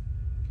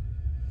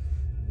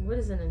 What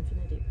is an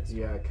infinity pistol?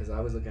 Yeah, because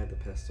I was looking at the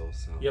pistol.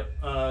 So.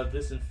 Yep.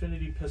 This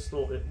infinity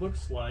pistol, it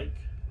looks like.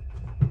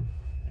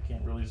 I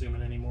can't really zoom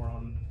in anymore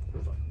on.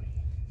 Fuck me.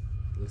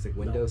 Looks like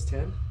Windows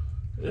 10.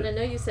 And I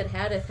know you said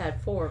Hadith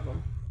had 4 of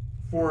them.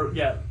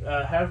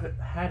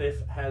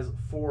 Hadith has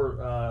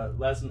 4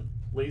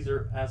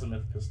 laser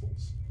azimuth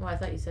pistols. Well, I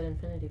thought you said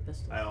infinity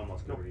pistols. I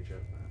almost covered each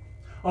other.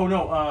 Oh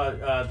no,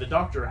 the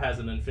Doctor has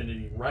an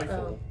infinity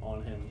rifle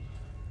on him,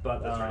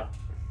 but That's right.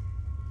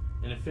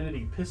 an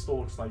infinity pistol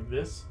looks like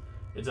this.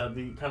 It's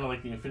kind of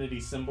like the infinity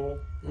symbol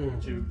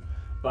too.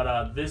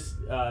 But this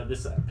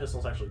pistol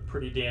is actually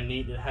pretty damn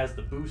neat. It has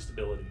the boost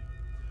ability.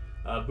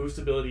 Boost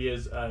ability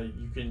is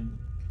you can.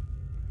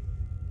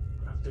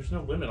 There's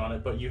no limit on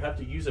it, but you have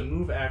to use a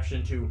move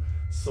action to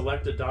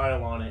select a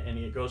dial on it, and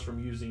it goes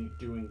from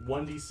doing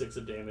 1d6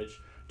 of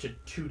damage to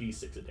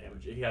 2d6 of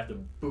damage. You have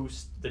to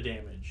boost the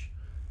damage,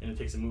 and it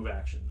takes a move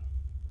action.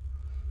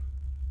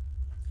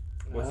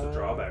 What's the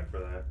drawback for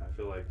that? I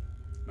feel like.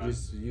 You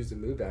just use the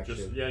move action.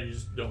 You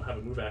just don't have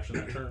a move action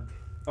that turn.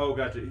 Oh,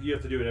 gotcha. You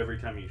have to do it every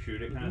time you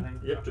shoot it, kind of thing.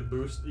 You have to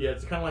boost. Yeah,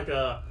 it's kind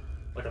of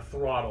like a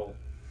throttle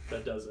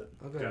that does it.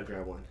 I'll go ahead and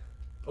grab one.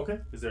 Okay.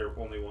 Is there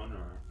only one,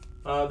 or?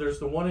 There's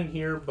the one in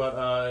here, but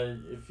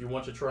if you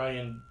want to try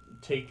and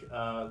take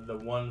the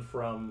one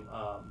from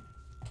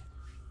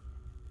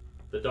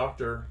the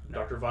Doctor,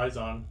 Dr.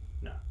 Vizon.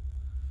 No.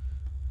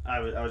 I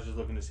was just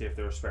looking to see if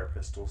there were spare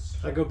pistols.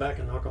 I go back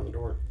and knock on the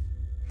door.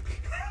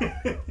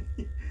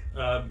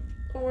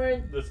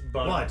 Or This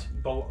bug,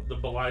 the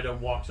Belida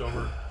walks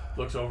over,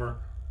 looks over.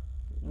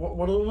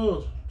 What do you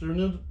need? Do you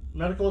need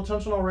medical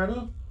attention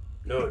already?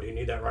 No, do you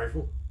need that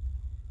rifle?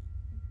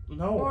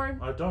 No, Or-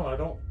 I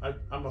don't.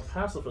 I'm a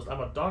pacifist. I'm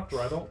a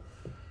doctor. I don't.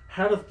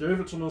 Hadith gave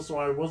it to me so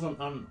I wasn't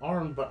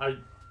unarmed, but I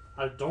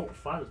don't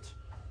fight.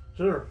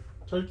 Here,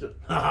 take it.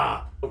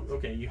 Haha!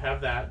 Okay, you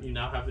have that. You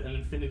now have an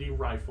infinity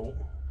rifle.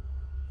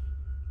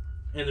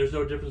 And there's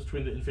no difference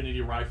between the infinity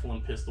rifle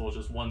and pistol. It's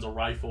just one's a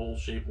rifle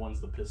shape, one's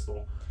the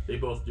pistol. They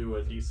both do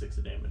a d6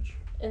 of damage.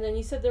 and then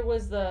you said there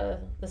was the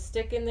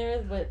stick in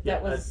there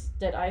that was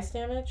did ice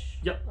damage?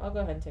 Yep. I'll go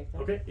ahead and take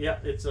that. Okay, yeah,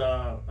 it's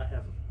I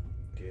have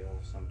Gale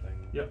something.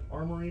 Yep,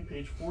 Armory,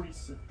 page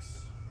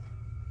 46.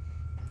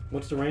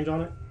 What's the range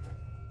on it?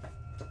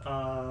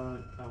 I'll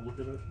look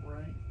at it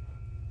right.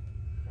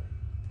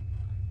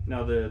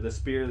 Now the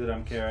spear that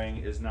I'm carrying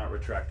is not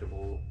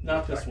retractable.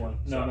 Not this one.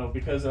 No,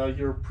 because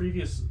your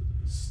previous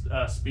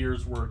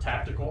spears were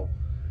tactical.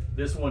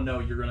 This one, no,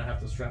 you're gonna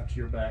have to strap to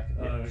your back.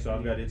 So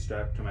I've got it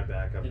strapped to my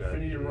back. I've got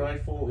Infinity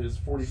rifle is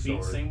 40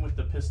 feet. sword. Same with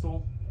the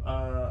pistol.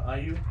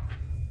 IU.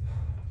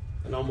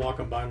 And I'm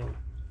walking by and I'm,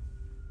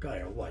 guy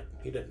or what?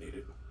 He didn't need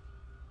it.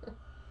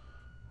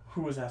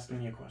 Who was asking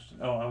me a question?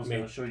 Oh, I was Me.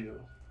 gonna show you.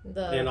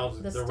 And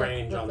also the stick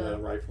range with on the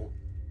rifle.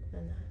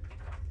 and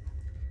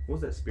What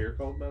was that spear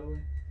called, by the way?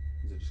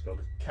 Is it just called?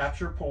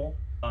 Capture pull.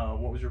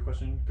 What was your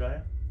question,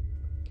 Gaia?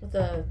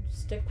 the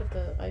stick with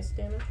the ice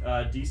damage.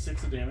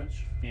 D6 of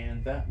damage,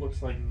 and that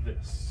looks like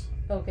this.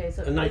 Okay,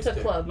 so A it's a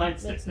nightstick. club.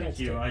 Nightstick. It's Thank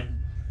you. nightstick.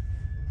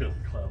 Billy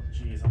Club.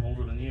 Jeez, I'm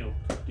older than you.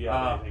 Do you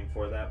have anything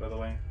for that, by the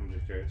way? I'm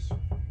just curious.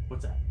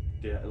 What's that?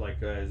 Yeah,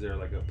 is there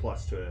like a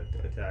plus to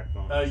attack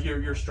bonus?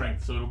 Your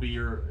strength. So it'll be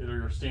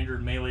your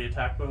standard melee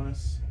attack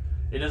bonus.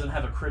 It doesn't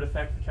have a crit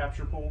effect. The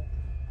capture pull.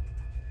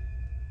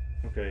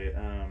 Okay.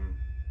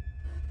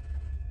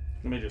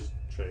 Let me just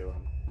show you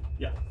one.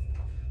 Yeah.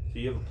 So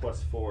you have a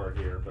 +4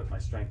 here, but my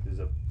strength is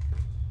a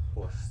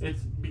plus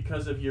It's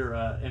because of your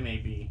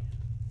MAB.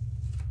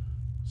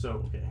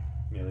 So okay.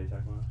 melee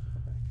attack bonus.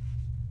 Okay.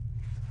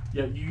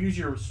 Yeah, you use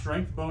your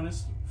strength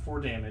bonus for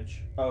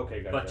damage, Oh,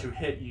 okay, gotcha. but to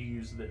hit you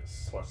use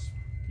this. Plus.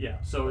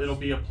 Yeah, so it'll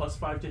be a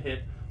 +5 to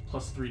hit,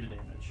 +3 to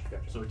damage.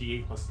 Gotcha. So a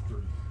D8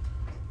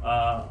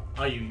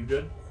 +3. IU, you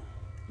good?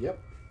 Yep.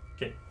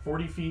 Okay,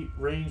 40 feet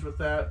range with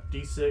that.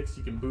 D6,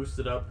 you can boost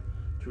it up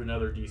to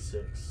another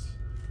D6.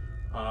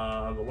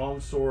 The long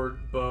sword,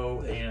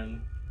 bow,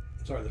 and...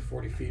 Sorry, the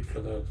 40 feet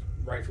for the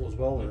rifle as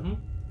well? Or? Mhm.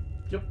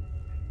 Yep.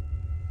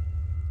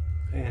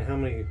 And how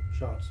many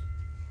shots?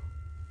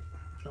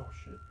 Oh,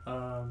 shit.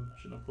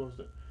 Shouldn't have closed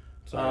it.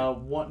 Sorry.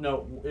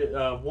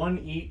 One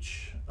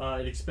each.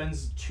 It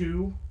expends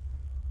 2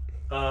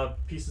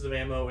 pieces of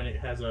ammo, and it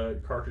has a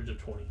cartridge of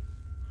 20.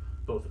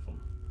 Both of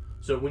them.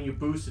 So when you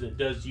boost it, it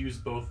does use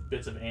both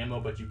bits of ammo,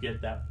 but you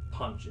get that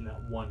punch in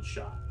that one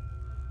shot.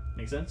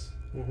 Make sense?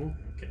 Mm-hmm.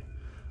 Okay.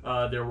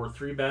 There were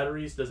 3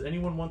 batteries. Does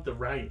anyone want the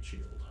riot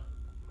shield?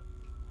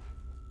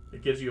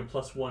 It gives you a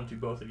 +1 to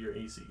both of your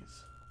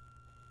ACs.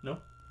 No?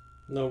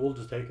 No, we'll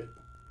just take it.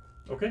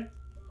 Okay.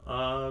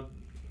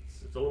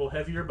 It's a little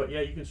heavier, but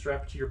yeah, you can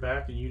strap it to your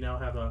back, and you now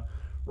have a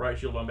riot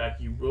shield on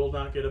back. You will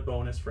not get a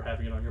bonus for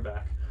having it on your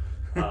back.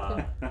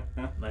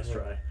 Nice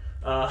try.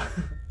 I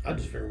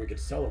just figured we could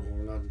sell it more.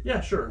 Not... Yeah,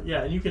 sure.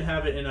 Yeah, and you can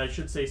have it, and I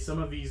should say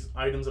some of these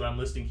items that I'm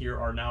listing here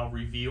are now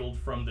revealed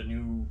from the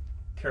new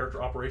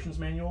character operations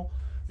manual.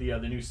 The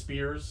new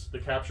spears, the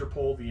capture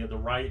pole, the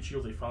riot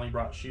shields. They finally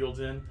brought shields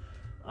in.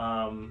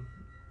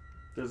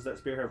 Does that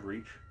spear have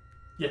reach?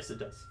 Yes, it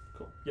does.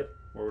 Cool. Yep.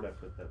 Where would I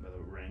put that by the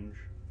range?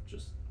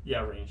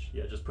 Range.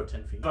 Yeah, just put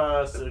 10 feet.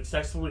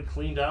 Successfully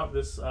cleaned out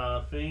this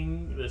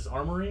this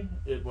armory.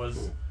 It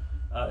was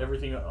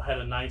Everything had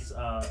a nice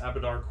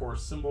Abadar Core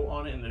symbol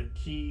on it, and the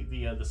key,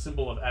 the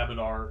symbol of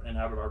Abadar and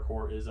Abadar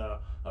Core is a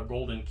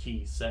golden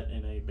key set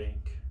in a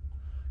bank,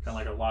 kind of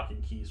like a lock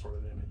and key sort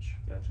of image.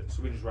 Gotcha.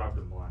 So we just robbed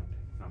him blind.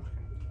 No, I'm just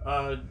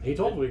kidding. He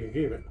told me we could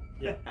keep it.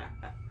 Yeah.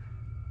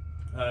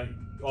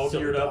 All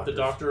Silly geared up, the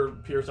doctors.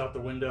 doctor peers out the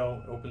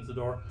window, opens the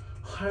door.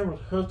 I would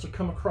hate to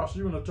come across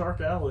you in a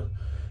dark alley.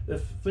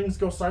 If things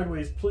go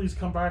sideways, please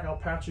come back. I'll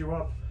patch you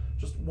up.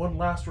 Just one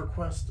last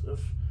request.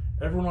 If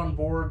everyone on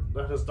board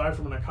that has died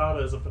from an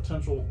Akata is a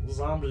potential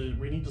zombie,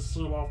 we need to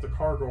seal off the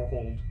cargo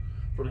hold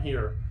from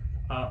here.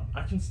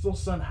 I can still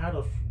send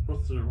Hadif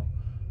with you.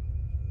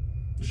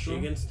 She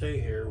can stay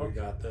here. We Okay.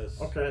 got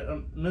this.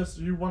 Okay, miss,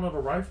 you wanted a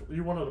rifle?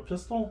 You wanted a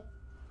pistol?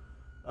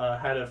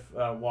 Hadif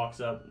walks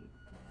up,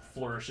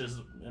 flourishes,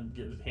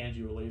 and hands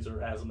you a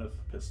laser azimuth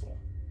pistol.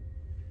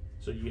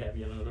 So you have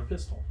yet another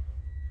pistol.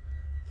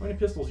 How many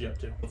pistols you up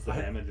to? What's the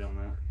damage on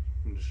that?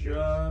 I'm just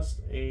curious.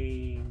 Just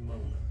a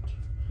moment.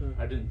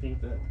 I didn't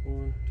think that.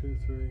 1, 2,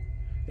 3.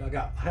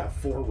 I have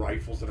 4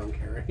 rifles that I'm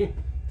carrying.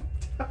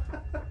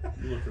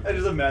 I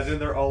just imagine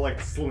they're all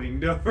like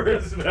slinged over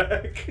his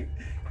back.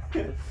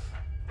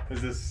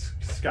 Is this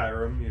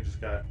Skyrim? You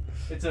just got.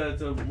 It's a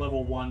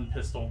level 1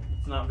 pistol.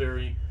 It's not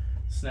very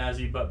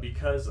snazzy, but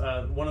because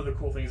one of the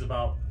cool things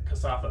about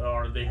Kasafa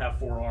are they have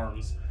 4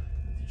 arms.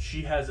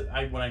 She has.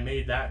 When I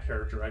made that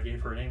character, I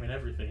gave her a name and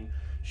everything.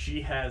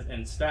 She has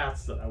and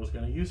stats that I was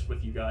going to use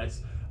with you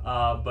guys,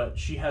 but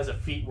she has a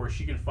feat where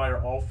she can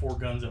fire all 4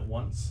 guns at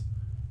once.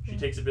 She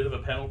takes a bit of a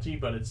penalty,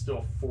 but it's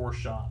still 4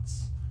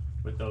 shots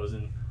with those.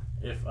 And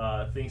if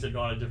things had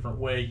gone a different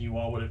way, you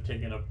all would have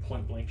taken a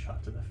point-blank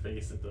shot to the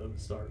face at the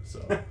start.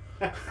 So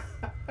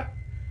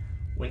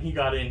when he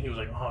got in, he was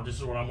like, "Oh, this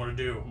is what I'm going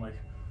to do." I'm like,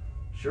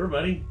 "Sure,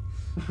 buddy."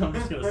 I'm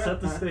just going to set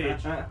the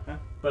stage.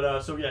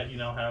 But so yeah, you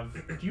now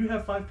have. Do you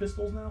have 5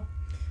 pistols now?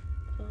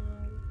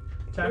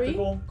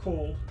 Tactical,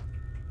 cold.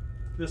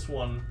 This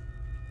one,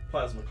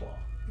 plasma claw.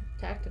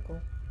 Tactical.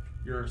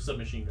 Your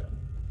submachine gun.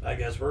 I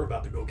guess we're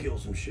about to go kill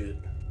some shit.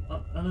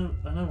 I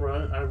know,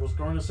 right? I was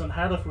going to send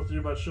Hadif with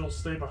you, but she'll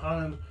stay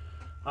behind.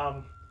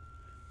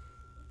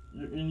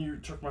 You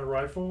took my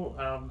rifle.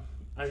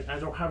 I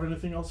don't have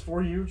anything else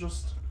for you.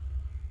 Just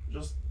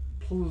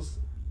please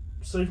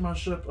save my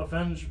ship,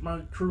 avenge my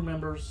crew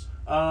members.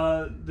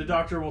 The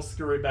doctor will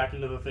scurry back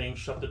into the thing,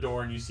 shut the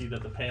door, and you see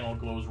that the panel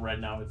glows red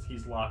now.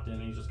 He's locked in.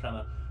 He's just kind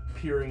of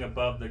peering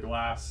above the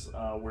glass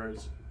where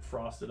it's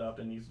frosted up,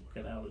 and he's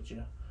looking out at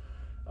you.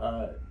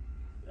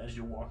 As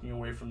you're walking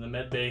away from the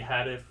med bay,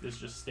 Hadif is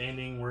just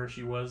standing where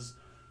she was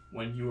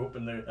when you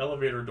opened the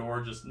elevator door.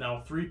 Just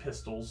now 3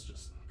 pistols,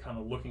 just kind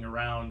of looking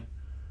around.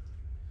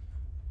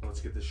 Let's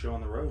get this show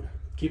on the road.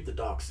 Keep the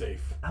dock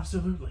safe.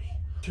 Absolutely.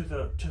 To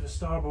the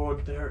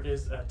starboard, there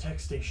is a tech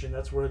station.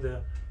 That's where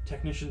the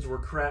technicians were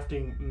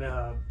crafting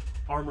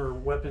armor,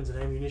 weapons, and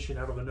ammunition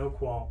out of the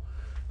Noqual.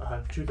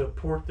 To the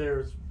port,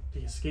 there's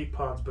the escape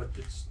pods, but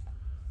it's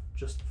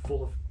just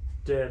full of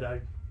dead.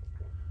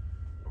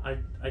 I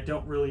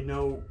don't really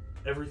know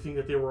everything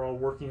that they were all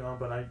working on,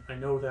 but I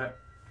know that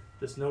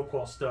this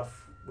Noqual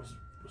stuff was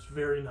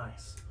very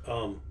nice.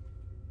 Are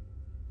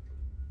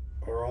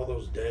all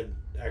those dead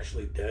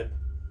actually dead?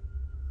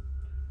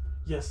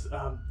 Yes,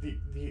 the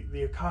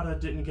Akata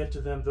didn't get to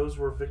them. Those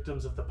were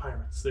victims of the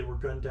pirates. They were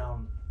gunned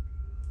down.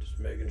 Just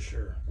making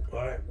sure.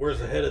 Alright, where's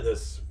the head of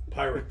this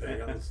pirate thing?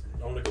 I'm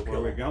gonna go Where kill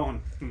are we him.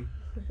 going?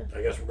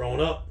 I guess we're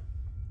going up.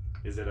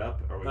 Is it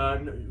up? Or are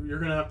we No, you're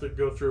gonna have to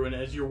go through, and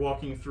as you're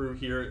walking through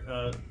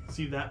here,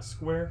 see that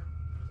square?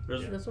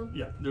 There's This one?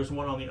 Yeah, there's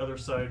one on the other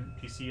side.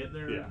 Do you see it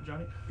there, Yeah.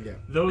 Johnny? Yeah.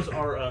 Those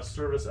are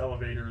service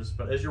elevators,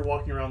 but as you're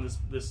walking around,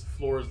 this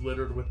floor is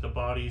littered with the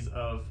bodies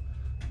of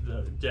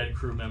the dead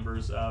crew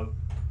members.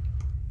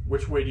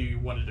 Which way do you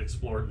want to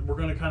explore? We're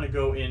going to kind of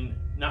go in,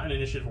 not in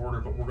initiative order,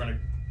 but you're going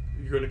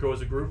to go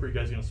as a group, or are you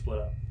guys going to split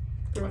up?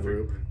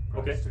 Group.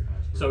 Okay.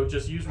 So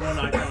just use one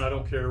icon. I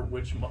don't care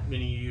which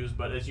mini you use,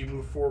 but as you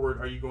move forward,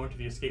 are you going to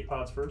the escape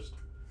pods first?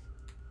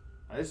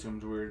 I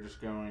assumed we were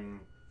just going.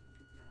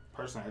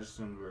 Personally, I just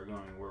assumed we were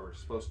going where we're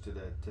supposed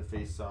to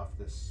face off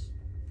this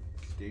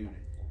dude.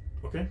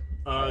 Okay.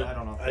 I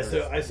don't know.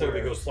 If I said we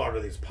where- go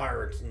slaughter these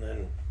pirates and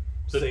then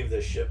save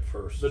this ship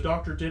first. The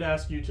doctor did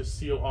ask you to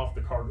seal off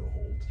the cargo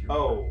hold. Do you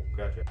Oh,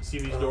 gotcha. see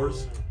these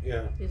doors?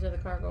 Yeah. These are the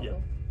cargo. Yeah.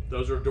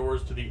 Those are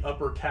doors to the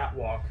upper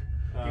catwalk.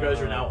 You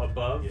guys are now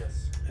above.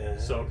 Yes.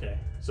 So okay.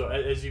 So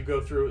as you go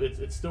through,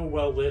 it's still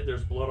well lit.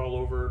 There's blood all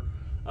over.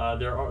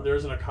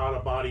 There's an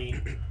Akata body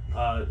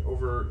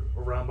over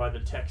around by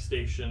the tech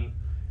station,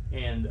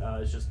 and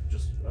it's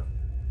just a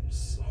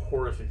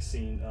horrific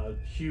scene.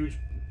 Huge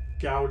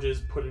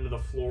gouges put into the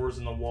floors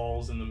and the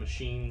walls and the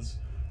machines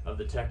of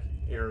the tech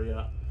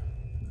area.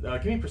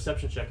 Give me a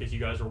perception check as you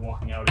guys are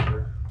walking out of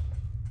here.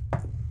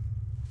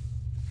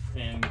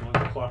 And going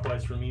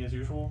clockwise for me as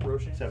usual,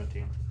 Roshan.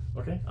 17.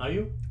 Okay,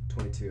 Ayu?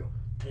 22.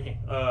 Okay,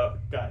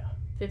 Gaia.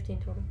 15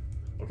 total.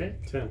 Okay,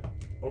 10.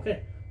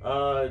 okay.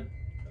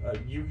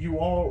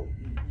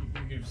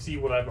 You see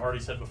what I've already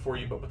said before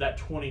you, but with that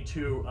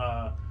 22,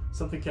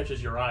 something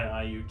catches your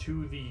eye, Ayu.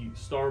 To the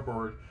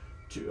starboard,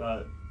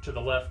 to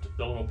the left,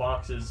 the little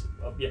boxes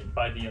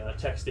by the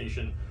tech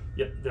station.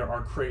 Yep, there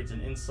are crates,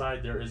 and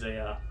inside there is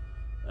a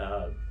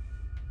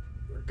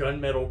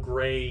gunmetal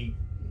gray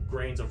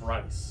grains of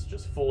rice,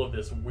 just full of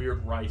this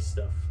weird rice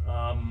stuff.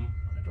 I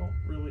don't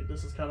really.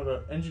 This is kind of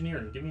a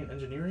engineering. Give me an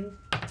engineering.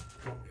 Oh,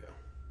 yeah.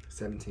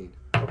 17.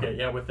 Okay,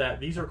 yeah. With that,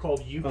 these are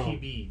called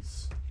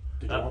UPBs.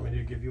 Did you want me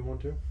to give you one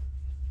too?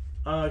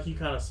 He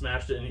kind of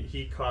smashed it, and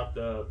he caught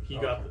the. He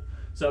got Okay. the.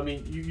 So I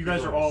mean, you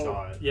guys are already all.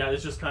 saw it. Yeah,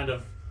 it's just kind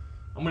of.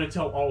 I'm going to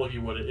tell all of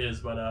you what it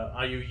is, but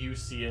you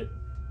see it.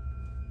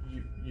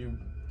 You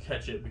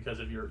catch it because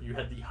of you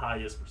had the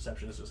highest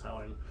perception. This is how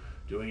I'm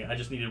doing it. I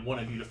just needed one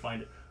of you to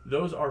find it.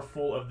 Those are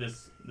full of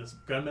this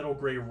gunmetal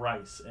gray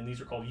rice, and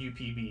these are called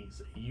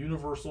UPBs, a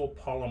universal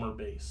polymer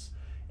base,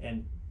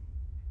 and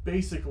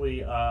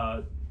basically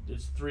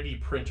it's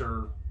 3D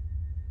printer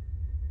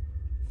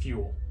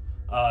fuel.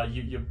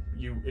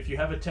 If you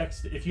have a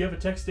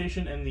tech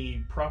station and the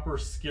proper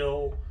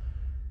skill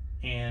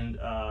and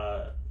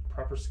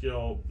proper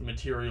skill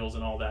materials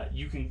and all that,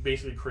 you can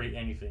basically create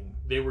anything.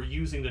 They were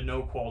using the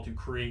no-qual to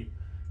create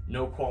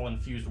no-qual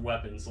infused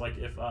weapons. Like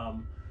if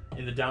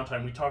in the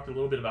downtime we talked a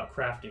little bit about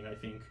crafting, I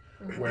think,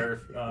 where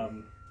if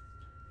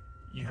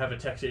you have a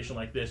tech station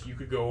like this, you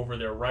could go over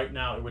there right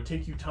now. It would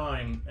take you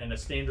time, and a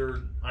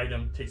standard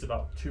item takes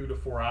about 2 to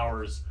 4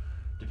 hours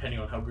depending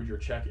on how good your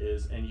check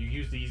is, and you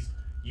use these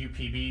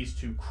UPBs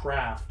to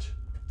craft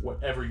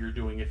whatever you're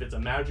doing. If it's a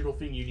magical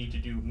thing, you need to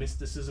do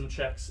mysticism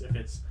checks. If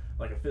it's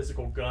like a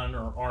physical gun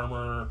or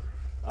armor,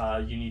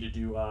 you need to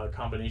do a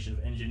combination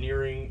of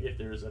engineering. If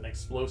there's an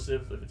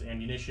explosive, if it's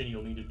ammunition,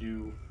 you'll need to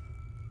do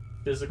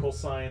physical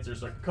science.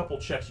 There's like a couple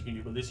checks you can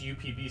do, but this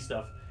UPB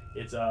stuff,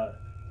 it's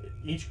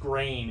each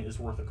grain is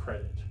worth a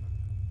credit.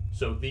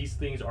 So these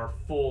things are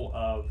full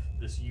of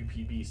this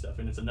UPB stuff,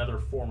 and it's another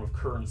form of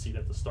currency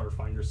that the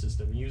Starfinder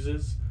system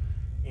uses.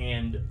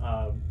 And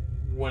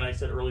when I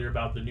said earlier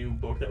about the new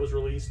book that was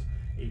released,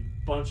 a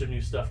bunch of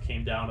new stuff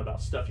came down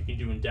about stuff you can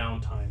do in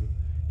downtime.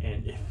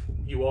 And if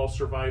you all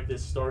survive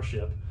this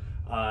starship,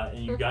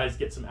 and you guys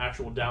get some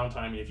actual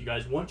downtime, and if you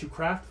guys want to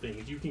craft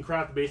things, you can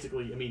craft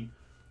basically, I mean,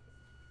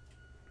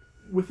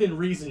 within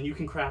reason, you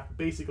can craft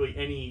basically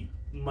any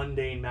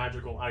mundane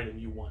magical item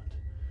you want.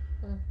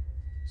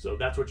 So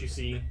that's what you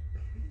see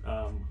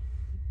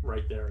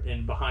right there.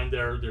 And behind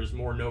there's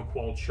more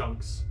no-qual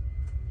chunks.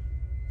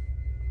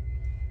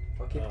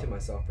 I'll keep it to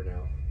myself for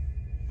now.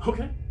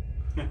 Okay.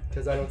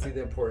 Because I don't see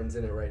the importance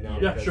in it right now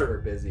Yeah, because sure. we're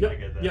busy. Yep. I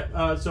get that.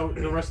 Yep. So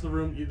the rest of the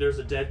room, there's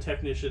a dead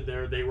technician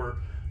there. They were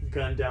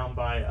gunned down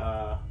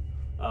by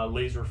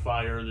laser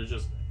fire.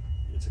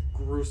 It's a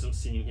gruesome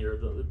scene here,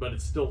 but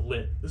it's still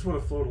lit. This would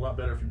have flowed a lot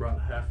better if you brought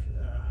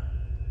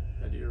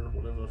Hedy or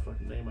whatever the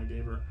fucking name I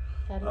gave her.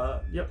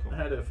 Yep,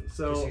 Hedif.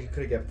 So You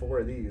could get 4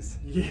 of these.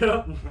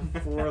 yep,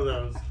 4 of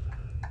those.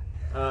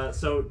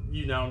 So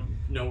you now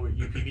know what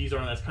UPBs are,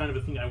 and that's kind of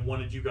a thing I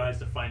wanted you guys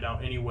to find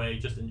out anyway,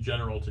 just in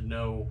general, to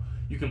know.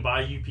 You can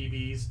buy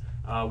UPBs.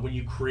 When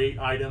you create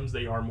items,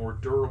 they are more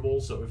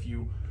durable, so if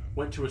you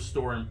went to a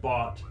store and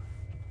bought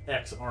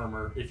X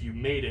armor, if you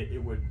made it, it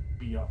would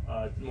be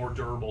more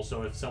durable.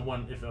 So if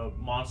a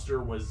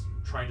monster was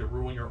trying to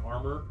ruin your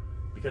armor,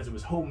 because it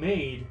was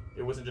homemade,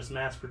 it wasn't just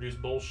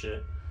mass-produced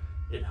bullshit,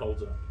 it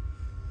held up.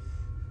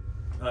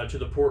 To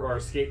the port are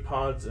escape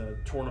pods,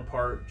 torn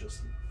apart,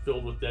 just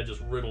filled with dead,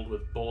 just riddled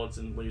with bullets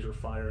and laser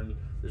fire, and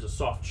there's a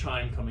soft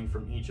chime coming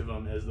from each of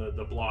them as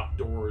the blocked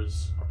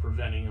doors are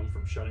preventing them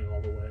from shutting all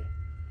the way.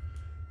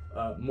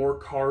 More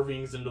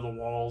carvings into the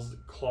walls,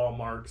 claw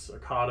marks,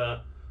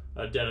 dead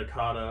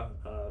Akata.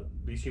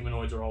 These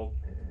humanoids are all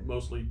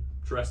mostly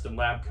dressed in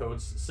lab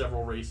coats,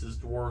 several races,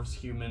 dwarves,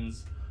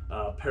 humans,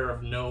 a pair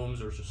of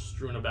gnomes are just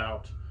strewn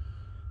about.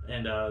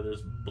 And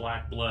there's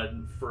black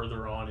blood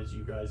further on as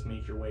you guys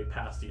make your way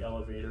past the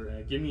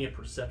elevator. Give me a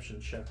perception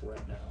check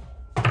right now.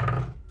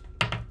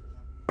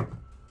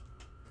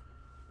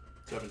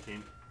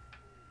 17.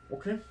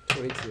 Okay.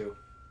 22,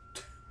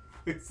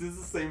 Is this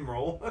the same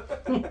roll?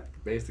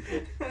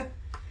 basically.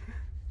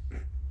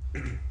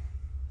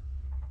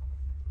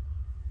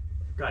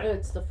 Got No, it.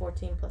 it's the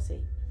 14 plus 8.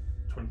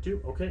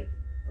 22. Okay.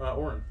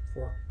 Oren.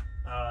 4.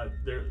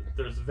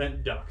 There's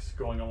vent ducts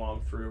going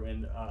along through,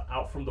 and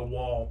out from the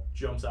wall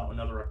jumps out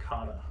another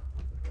Akata.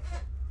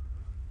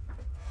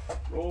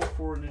 Roll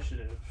for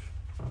initiative.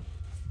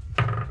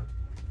 And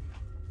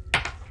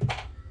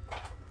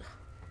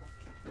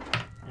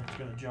it's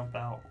gonna jump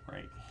out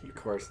right here. Of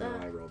course, now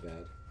I roll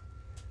bad.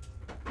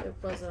 It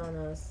was on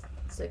a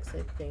 6,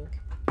 I think.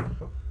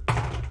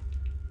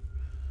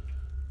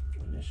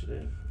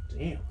 Initiative.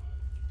 Damn.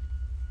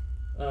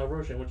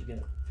 Roshan, what'd you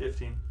get?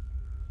 15.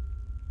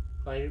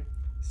 Ayu?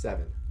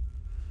 7.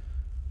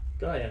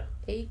 Gaia?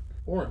 8.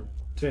 Oren?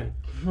 10.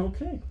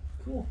 Okay,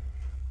 cool.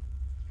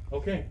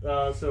 Okay,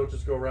 so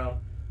just go around.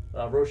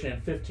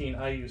 Roshan 15,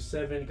 Ayu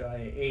 7,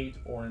 Gaia 8,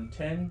 Oren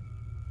 10.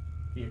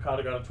 The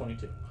Akata got a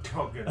 22.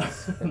 Oh,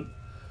 goodness.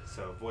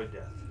 So, avoid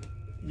death.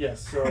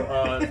 Yes, so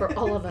For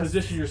all of us.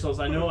 position yourselves.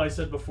 I know I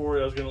said before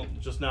I was going to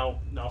just now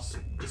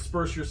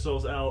disperse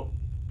yourselves out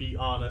be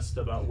honest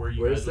about where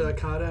you Where's guys the are.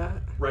 cot at?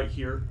 Right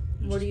here.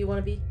 Where do you want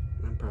to be?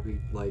 I'm probably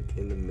like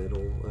in the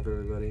middle of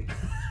everybody.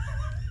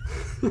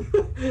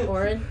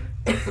 Oren?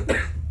 Probably.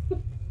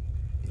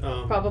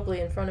 Probably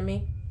in front of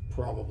me.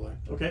 Probably.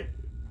 Okay.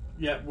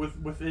 Yeah,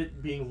 with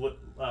it being lit,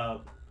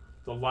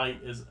 the light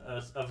is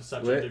of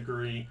such Lit. a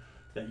degree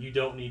that you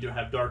don't need to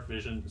have dark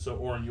vision. So,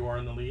 Oren, you are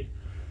in the lead.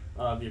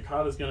 The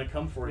Akata's going to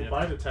come for you.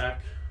 Bite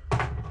attack.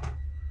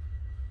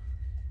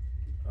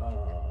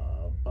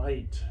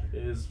 Bite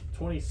is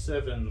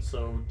 27,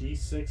 so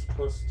D6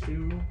 plus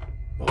 2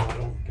 Oh, I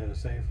don't get a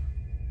save.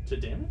 to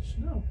damage?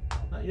 No,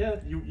 not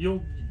yet.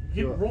 You'll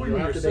roll You'll your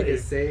have to make a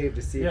save. save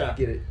to see Yeah. if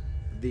you get it.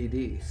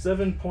 DD.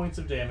 7 points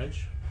of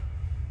damage.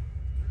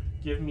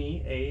 Give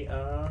me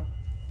a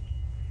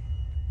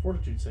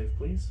fortitude save,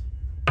 please.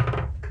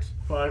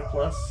 5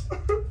 plus.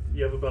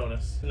 You have a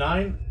bonus.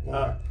 9.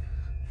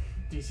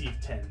 DC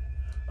of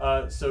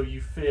 10. So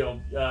you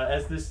failed.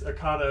 As this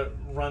Akata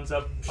runs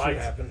up, Shit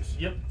bites. happens.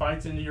 Yep,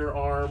 bites into your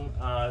arm.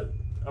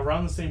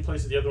 Around the same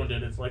place as the other one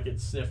did. It's like it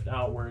sniffed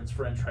out where its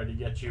friend tried to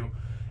get you,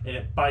 and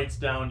it bites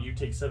down. You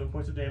take 7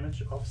 points of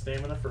damage off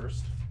stamina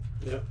first.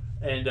 Yep.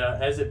 And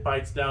as it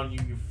bites down,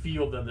 you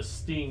feel the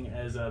sting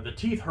as the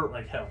teeth hurt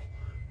like hell.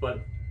 But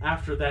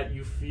after that,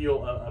 you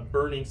feel a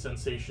burning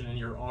sensation in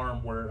your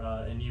arm where,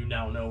 and you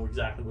now know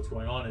exactly what's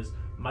going on, is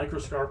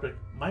microscopic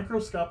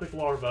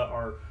larvae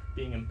are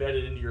being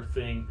embedded into your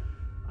thing.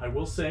 I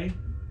will say,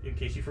 in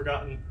case you've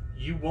forgotten,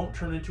 you won't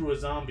turn into a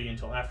zombie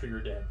until after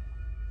you're dead.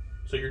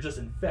 So you're just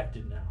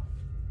infected now.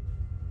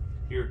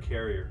 You're a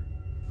carrier.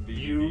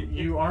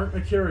 You aren't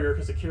a carrier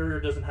because a carrier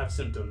doesn't have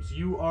symptoms.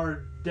 You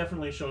are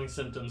definitely showing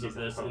symptoms of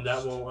this, and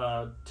that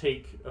will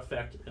take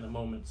effect in a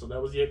moment. So that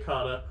was the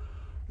Akata.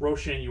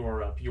 Roshan, you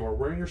are up. You are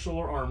wearing your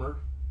solar armor.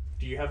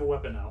 Do you have a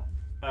weapon out?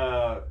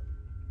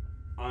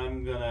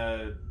 I'm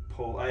gonna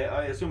pull.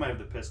 I assume I have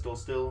the pistol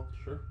still.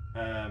 Sure.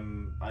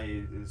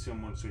 I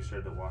assume once we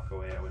started to walk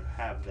away, I would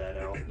have that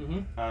out.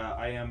 Mm-hmm.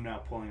 I am now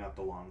pulling out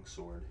the long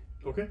sword,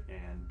 Okay.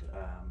 and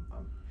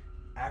I'm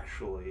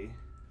actually.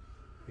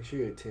 Make sure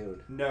you're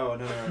attuned. No.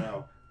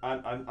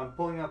 I'm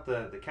pulling out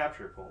the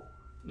capture pole.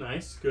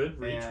 Nice. Good.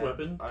 Reach And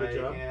weapon. Good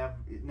job.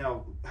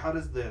 Now, how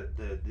does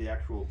the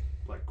actual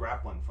like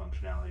grappling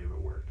functionality of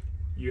it work?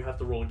 You have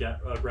to roll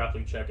a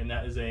grappling check, and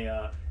that is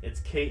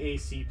it's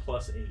KAC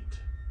plus 8.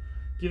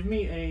 Give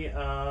me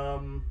a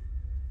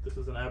this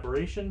is an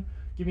aberration.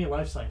 Give me a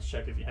life science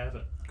check if you have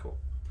it. Cool.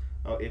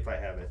 Oh, if I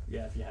have it.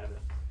 Yeah, if you have it.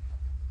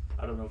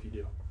 I don't know if you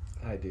do.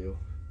 I do.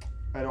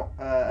 I don't.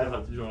 I You'll have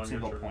have to do it on a your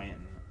single turn. point.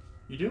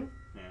 You do?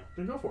 Yeah.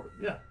 Then go for it.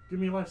 Yeah. Give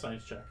me a life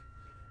science check.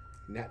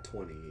 Nat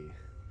 20.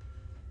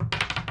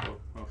 Oh,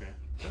 okay.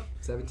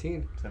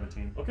 17.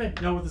 17. Okay.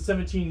 Now with the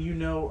 17, you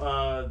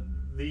know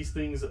these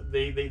things.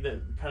 They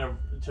kind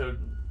of to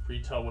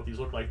retell what these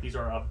look like. These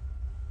are a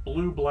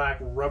blue-black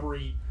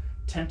rubbery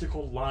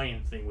tentacled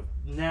lion thing with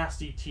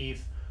nasty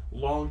teeth,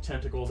 long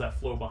tentacles that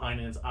flow behind,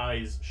 and its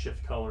eyes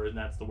shift color, and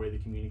that's the way they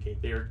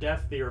communicate. They are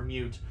deaf. They are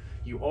mute.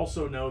 You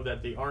also know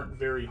that they aren't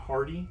very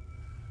hardy.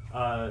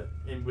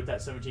 And with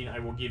that 17, I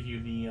will give you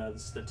the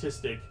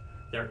statistic.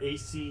 Their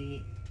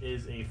AC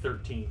is a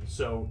 13.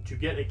 So to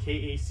get a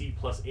KAC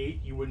plus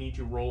 8, you would need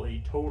to roll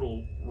a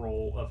total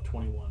roll of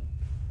 21.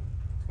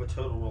 What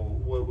total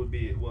roll? What would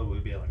be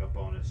like a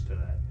bonus to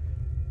that?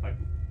 Like,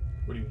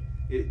 What do you mean?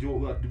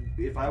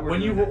 If I were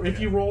When doing you that if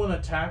you check- roll an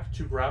attack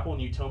to grapple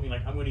and you tell me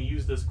like I'm going to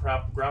use this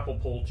grapple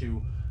pole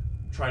to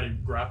try to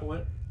grapple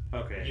it,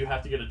 okay, you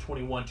have to get a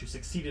 21 to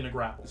succeed in a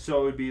grapple.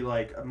 so it would be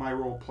like my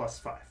roll plus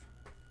 5,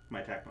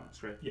 my attack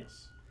bonus, right?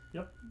 Yes.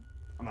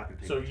 I'm not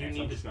gonna take So the you chance,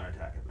 need I'm to- just gonna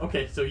attack it.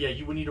 Okay, so yeah,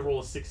 you would need to roll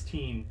a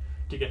 16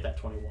 to get that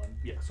 21,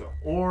 Yeah. So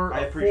or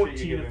I a appreciate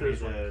 14 you if giving me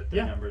there's one. the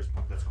Yeah. numbers.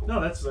 That's cool.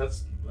 No, that's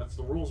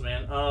the rules,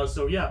 man.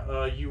 So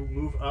yeah, you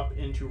move up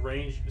into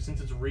range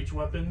since it's a reach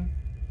weapon.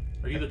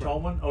 Are you the tall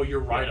one? Oh, you're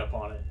right up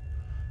on it.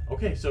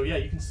 Okay, so yeah,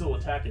 you can still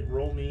attack it.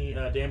 Roll me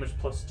damage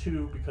plus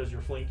 2 because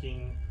you're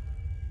flanking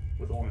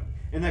with Omen.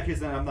 In that case,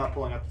 then I'm not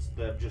pulling up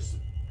the just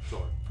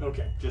sword.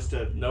 Okay, Just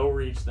to no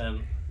reach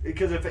then.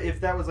 because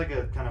if that was like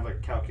a kind of a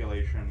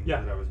calculation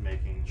Yeah. that I was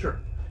making. Sure.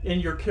 And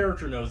your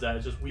character knows that.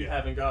 It's just we Yeah.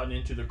 haven't gotten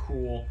into the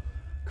cool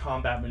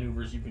combat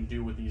maneuvers you can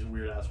do with these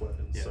weird ass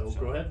weapons. Yeah, so so-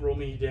 go ahead, roll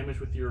me damage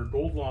with your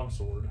gold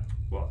longsword.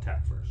 Well,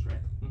 attack first, right?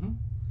 Mm-hmm.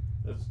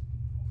 That's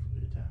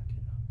the attack.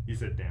 You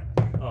said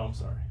damage. Oh, I'm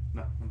sorry.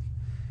 No.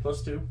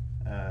 Plus 2.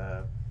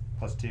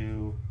 Plus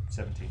 2,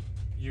 17.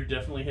 You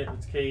definitely hit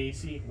its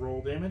KAC.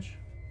 Roll damage.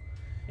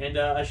 And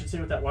I should say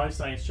with that life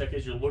science check,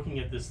 as you're looking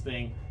at this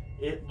thing,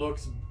 it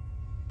looks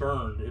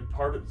burned.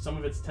 Some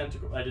of its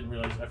tentacle. I didn't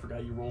realize. I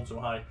forgot you rolled so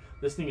high.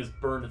 This thing is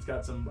burned. It's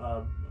got some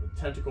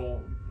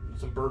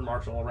some burn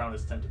marks all around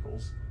its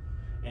tentacles.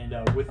 And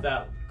with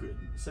that,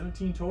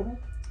 17 total.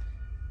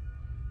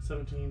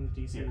 17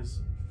 DC is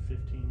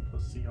 15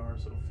 plus CR,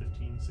 so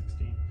 15,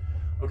 16.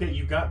 Okay,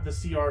 you got the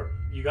CR.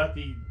 You got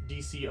the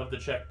DC of the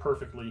check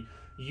perfectly.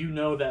 You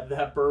know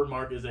that burn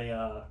mark is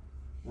a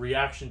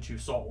reaction to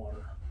salt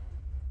water.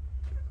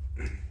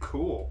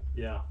 Cool.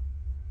 Yeah.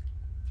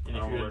 And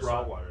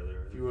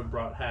if you had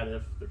brought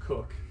Hadif, the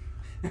cook,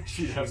 She'd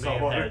she have may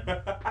salt have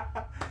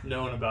water.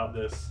 known about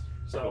this.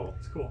 So Cool.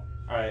 it's cool.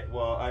 Alright,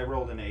 well, I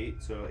rolled an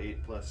 8, so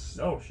 8 plus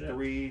Oh, shit.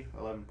 3,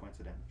 11 points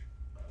of damage.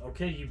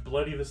 Okay, you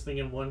bloody this thing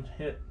in one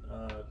hit.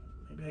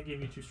 Maybe I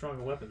gave you too strong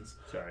of weapons.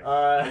 Sorry.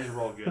 I Uh, just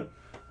rolled good.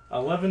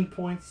 11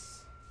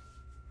 points.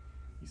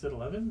 You said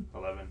 11?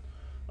 11.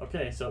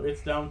 Okay, so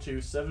it's down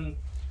to 7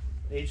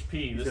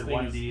 HP. You This said thing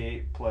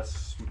 1d8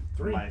 plus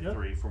 3, my yep,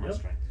 3 for my yep.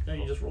 strength. Yeah,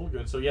 you just rolled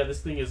good. So yeah,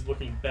 this thing is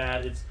looking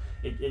bad.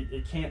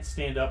 It can't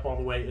stand up all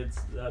the way.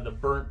 It's the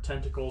burnt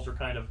tentacles are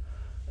kind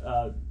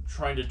of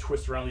trying to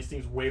twist around. These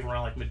things wave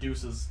around like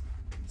Medusa's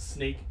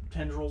snake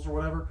tendrils or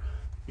whatever.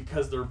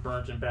 Because they're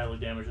burnt and badly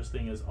damaged, this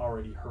thing is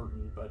already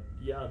hurting. But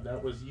yeah,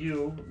 that was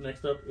you.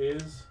 Next up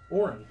is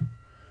Orin.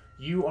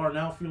 You are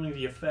now feeling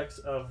the effects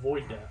of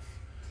Void Death.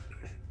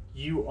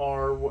 You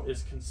are what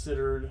is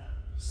considered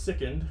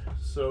sickened,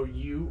 so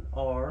you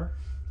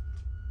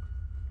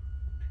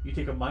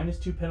take a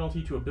 -2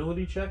 penalty to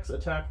ability checks,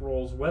 attack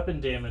rolls, weapon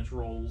damage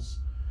rolls,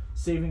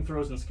 saving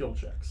throws, and skill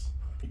checks.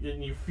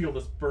 And you feel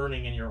this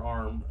burning in your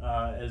arm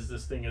as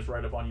this thing is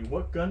right up on you.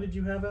 What gun did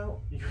you have out?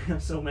 You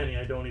have so many,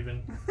 I don't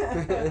even...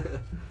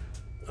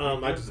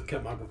 I just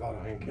kept my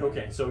bravado hand.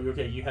 Okay, so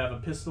you have a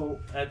pistol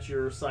at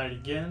your side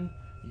again.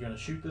 You're gonna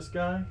shoot this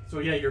guy. So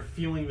yeah, you're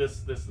feeling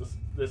this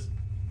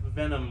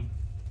venom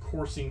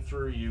coursing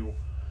through you.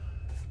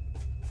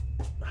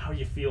 How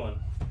you feeling?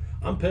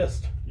 I'm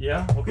pissed.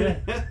 Yeah?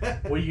 Okay.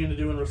 What are you gonna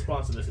do in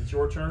response to this? It's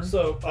your turn?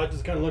 So I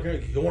just kind of look at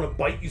it. You want to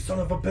bite, you son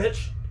of a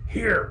bitch?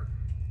 Here.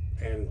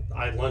 And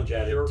I lunge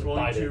at You're it to going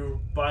bite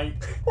to bite.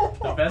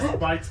 The best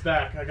bites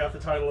back. I got the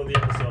title of the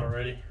episode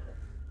already.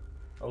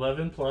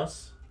 11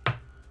 plus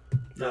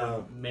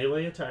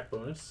melee attack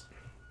bonus.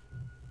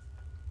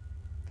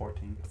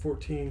 14.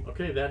 14.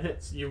 Okay, that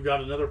hits. You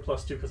got another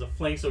 +2 because of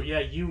flank. So yeah,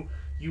 you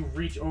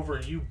reach over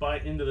and you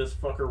bite into this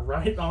fucker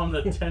right on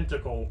the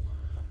tentacle.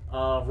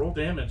 Roll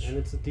damage. And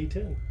it's a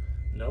D10.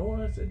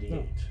 No, it's a D8.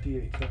 No,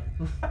 D8.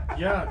 Sorry.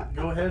 Yeah,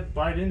 go ahead,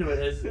 bite into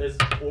it as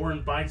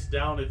Orin bites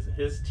down. It's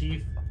his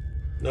teeth.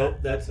 Nope,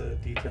 that's a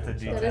D10. That's a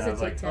D10. That is I a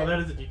was like, D10. Oh, that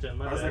is a D10.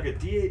 My I was bad. like, a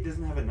D8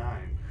 doesn't have a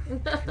 9.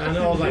 I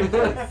know, I was like,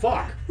 oh,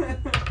 fuck.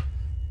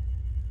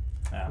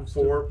 Yeah.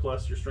 4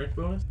 plus your strength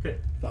bonus. Okay,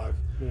 5.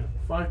 Yeah.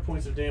 5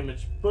 points of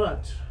damage,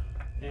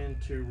 and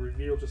to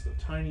reveal just a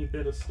tiny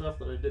bit of stuff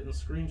that I didn't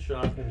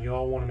screenshot. And you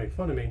all want to make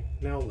fun of me.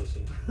 Now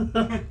listen.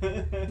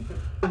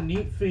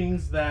 Neat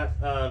things that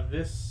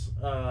this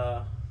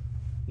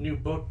new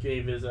book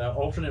gave is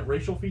alternate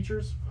racial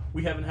features.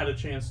 We haven't had a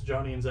chance,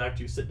 Johnny and Zach,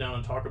 to sit down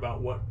and talk about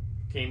what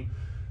came.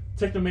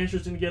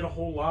 Technomancers didn't get a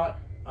whole lot.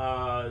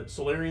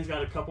 Solarians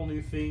got a couple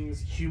new things.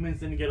 Humans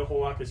didn't get a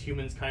whole lot because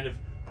humans kind of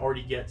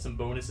already get some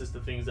bonuses to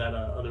things that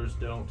others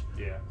don't.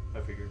 Yeah, I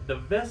figured. The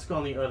Vesk,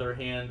 on the other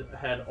hand,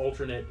 had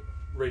alternate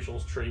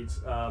racial traits.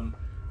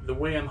 The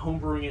way I'm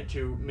homebrewing it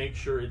to make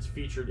sure it's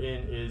featured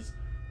in is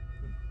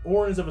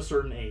Orin is of a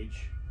certain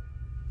age.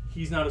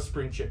 He's not a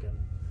spring chicken.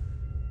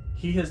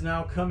 He has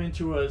now come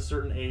into a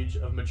certain age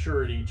of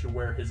maturity to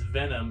where his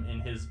venom in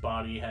his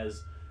body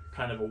has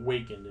kind of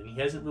awakened, and he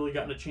hasn't really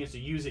gotten a chance to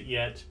use it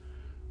yet,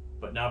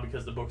 but now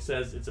because the book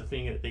says it's a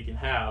thing that they can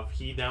have,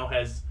 he now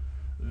has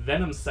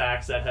venom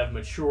sacs that have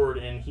matured,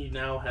 and he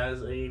now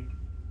has a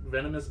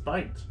venomous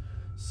bite.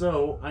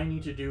 So I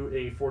need to do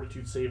a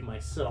fortitude save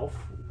myself.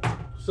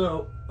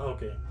 So,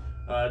 okay.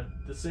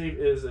 The save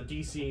is a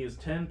DC is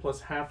 10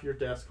 plus half your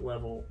desk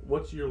level.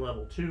 What's your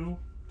level? 2?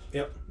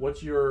 Yep.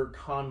 What's your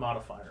con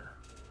modifier?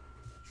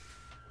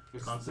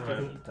 This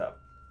Constitution. is the top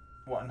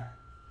 1.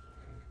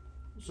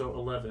 So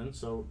 11.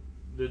 So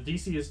the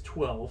DC is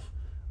 12.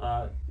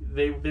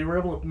 They were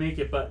able to make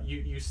it, but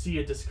you see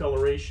a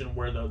discoloration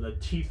where the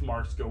teeth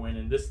marks go in,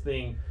 and this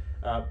thing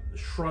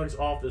shrugs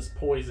off this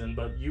poison,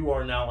 but you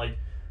are now like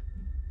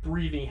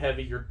breathing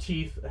heavy. Your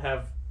teeth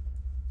have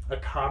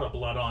Akata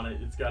blood on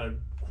it. It's got a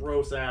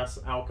gross ass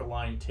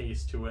alkaline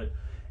taste to it,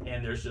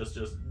 and there's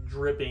just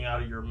dripping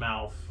out of your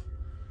mouth.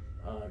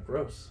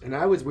 Gross. And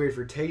I was weird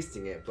for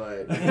tasting it,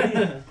 but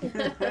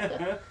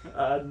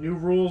New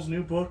rules,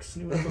 new books,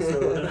 new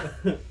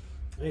episode.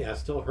 Hey, I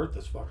still hurt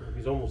this fucker.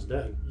 He's almost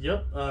dead.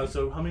 Yep.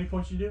 So how many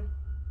points did you do?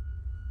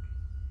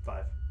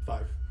 5.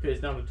 5. Okay,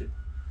 it's down to 2.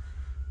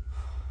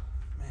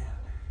 Man.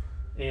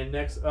 And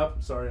next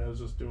up, sorry, I was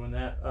just doing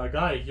that.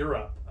 Guy, you're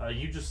up.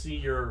 You just see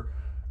your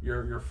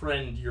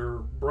friend, your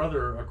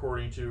brother,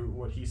 according to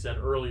what he said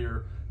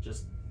earlier,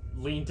 just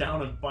lean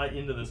down and bite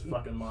into this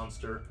fucking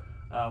monster.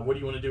 What do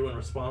you want to do in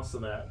response to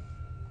that?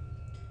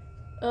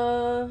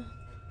 Well,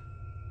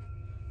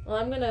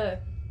 I'm gonna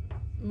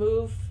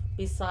move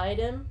beside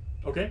him.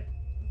 Okay.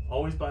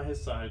 Always by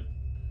his side.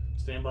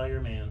 Stand by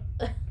your man.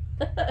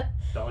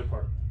 Dolly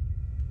Parton.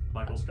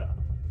 Michael Scott.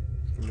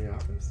 from The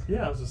Office.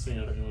 Yeah, I was just seeing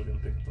if anyone was going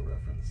to pick up the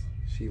reference.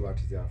 She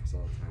watches The Office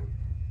all the time.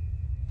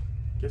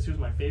 Guess who's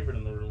my favorite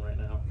in the room right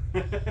now?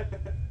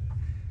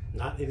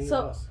 Not any So-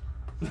 of us.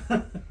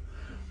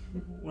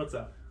 What's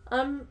up?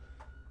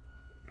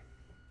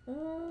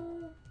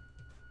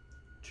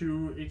 2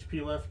 2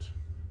 HP left.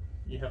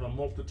 You have a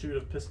multitude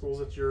of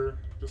pistols at your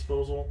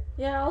disposal.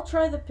 Yeah, I'll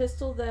try the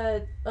pistol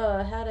that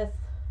Hadith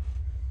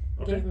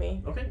gave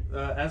me. Okay.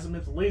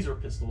 Azimuth laser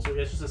pistol. So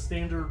yeah, it's just a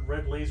standard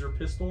red laser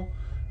pistol.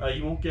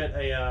 You won't get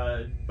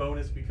a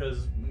bonus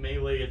because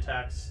melee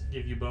attacks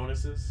give you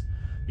bonuses.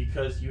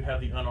 Because you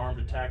have the unarmed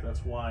attack,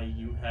 that's why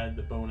you had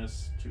the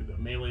bonus to the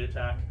melee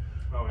attack.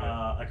 Oh,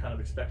 yeah. I kind of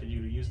expected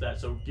you to use that.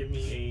 So give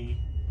me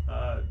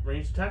a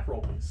ranged attack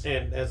roll, please.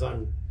 And as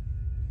I'm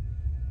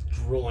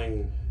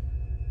drilling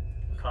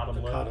Akata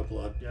blood. Akata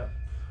blood, Yep.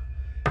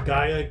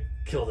 Gaia,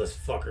 kill this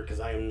fucker because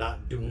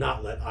do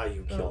not let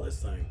Ayu kill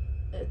this thing.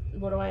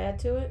 What do I add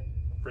to it?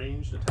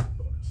 Ranged attack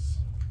bonus.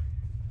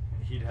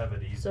 He'd have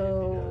it easy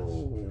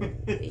So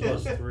if he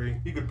Plus does. 3.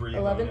 He could breathe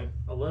 11? on it.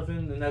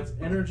 11, and that's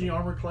energy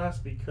armor class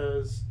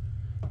because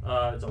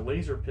it's a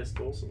laser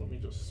pistol. So let me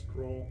just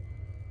scroll.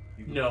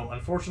 No,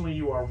 unfortunately,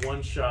 you are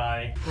one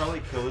shy.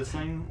 Probably kill this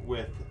thing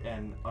with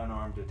an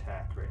unarmed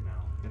attack right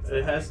now.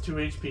 It has 2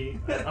 HP.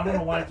 I don't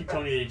know why I keep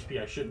telling you the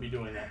HP. I shouldn't be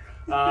doing that.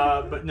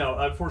 But no,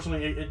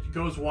 unfortunately, it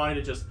goes wide.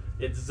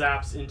 It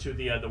zaps into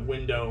the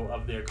window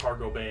of the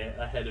cargo bay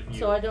ahead of you.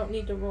 So I don't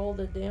need to roll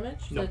the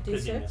damage? No, The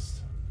because you D6?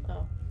 missed.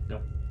 Oh. No.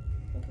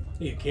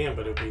 You can,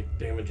 but it'll be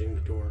damaging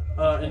the door.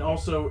 And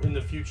also, in the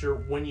future,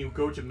 when you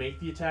go to make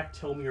the attack,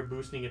 tell me you're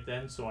boosting it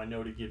then, so I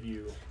know to give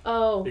you...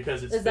 Oh,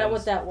 Because it is that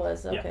what spends- that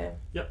was? Yeah. Okay.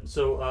 Yep,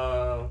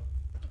 so,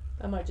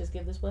 I might just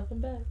give this weapon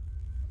back.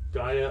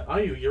 Gaia,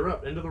 Ayu, you're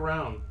up. End of the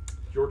round.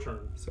 Your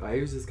turn. So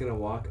Ayu's just gonna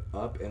walk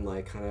up and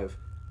like kind of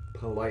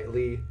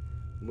politely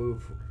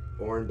move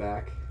Orin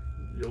back.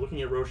 You're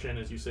looking at Roshan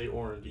as you say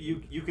Orin.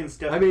 You can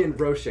step. I mean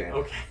Roshan.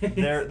 Okay.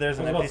 There's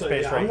an I was empty about to say,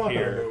 space yeah, I'm not right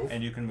gonna here, move.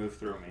 and you can move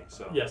through me.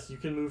 So Yes, you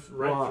can move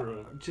right Well, through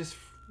him. Just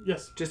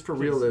Yes. for Please,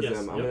 realism,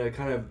 yes, I'm yep. gonna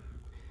kind of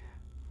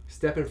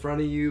step in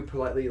front of you,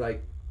 politely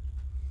like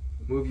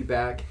move you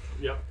back,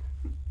 Yep.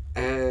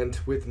 and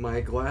with my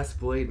glass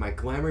blade, my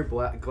glamour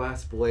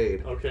glass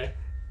blade, Okay.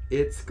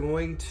 it's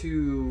going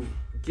to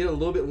get a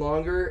little bit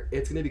longer.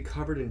 It's going to be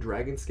covered in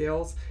dragon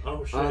scales.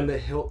 Oh, shit. On the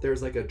hilt,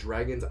 there's like a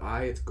dragon's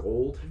eye. It's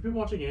gold, Have you been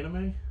watching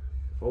anime?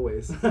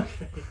 always. Okay.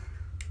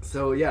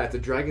 So yeah, it's a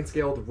dragon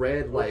scaled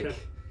red, like Okay.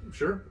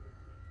 Sure.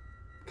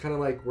 kind of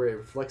like where it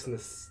reflects in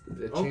this.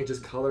 It Oh. changes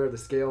color of the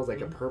scales,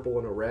 like a purple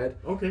and a red.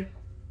 Okay.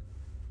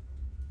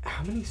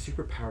 How many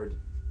superpowered?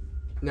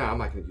 No, I'm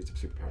not going to use a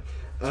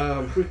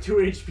superpower. With 2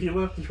 HP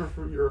left,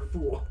 you're a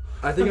fool.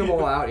 I think I'm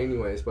all out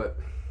anyways, but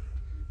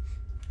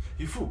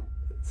you fool.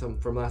 some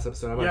from last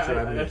episode. I'm Yeah, not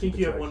sure. I think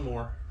you have one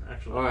more,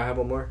 actually. Oh, I have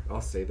one more. I'll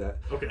save that.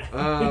 Okay.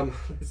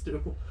 Please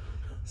do.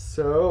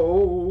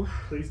 So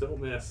Please don't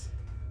miss.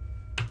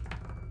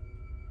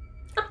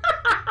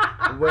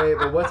 wait,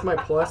 but what's my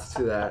plus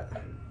to that?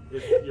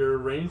 It's your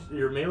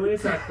melee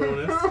attack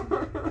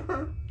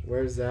bonus,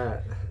 Where's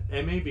that?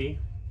 MAB,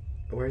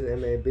 Where's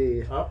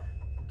MAB? up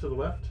to the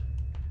left,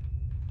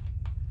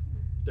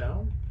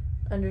 down.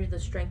 Under the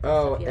strength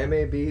Oh, of yeah.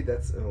 MAB.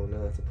 That's oh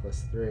no, that's a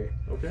 +3.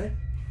 Okay.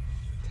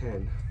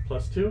 10,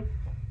 +2.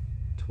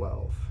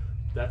 12.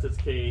 That's its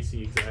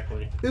KAC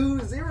exactly. Ooh,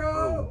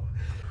 0.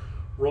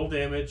 Roll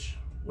damage.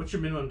 What's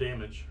your minimum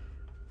damage?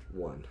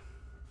 1.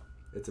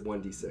 It's a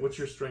 1d6. What's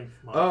your strength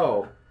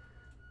Oh,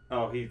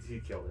 Oh, he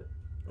killed it.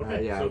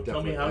 Okay, yeah, so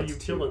tell me definitely. how That's you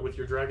kill 2. it with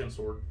your dragon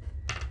sword.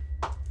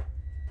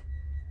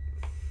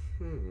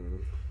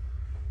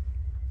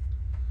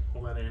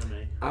 All that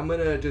anime. I'm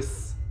gonna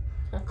just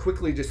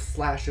quickly just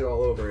slash it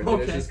all over, and then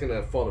it's Okay. just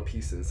gonna fall to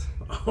pieces.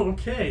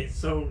 Okay,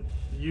 so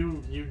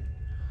you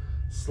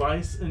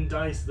slice and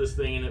dice this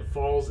thing, and it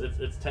falls.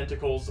 Its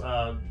tentacles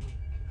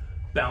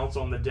bounce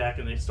on the deck,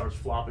 and it starts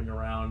flopping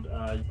around.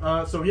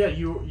 So yeah,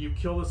 you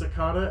kill this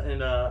Akata,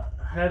 and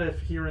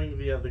Hadith, hearing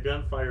the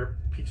gunfire,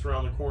 peeks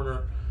around the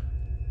corner.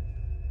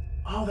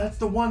 Oh, that's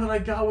the one that I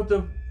got with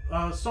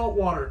the salt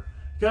water.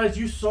 Guys,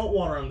 use salt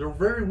water on them. They're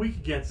very weak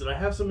against it. I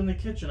have some in the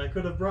kitchen. I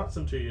could have brought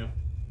some to you.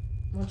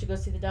 Why don't you go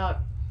see the doc?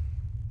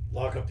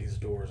 Lock up these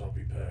doors. I'll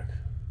be back.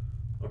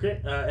 Okay.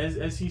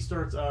 As he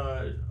starts,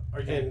 are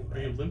you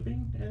And-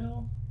 limping at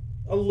all?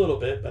 A little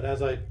bit, but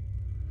as I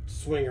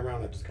swing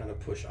around, I just kind of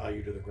push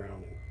Ayu to the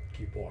ground and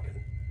keep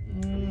walking.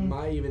 Am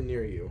I even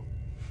near you?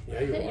 Yeah,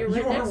 you're You're right.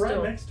 You right are next right to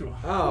him. next to him.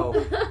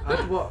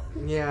 Oh, well,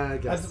 yeah, I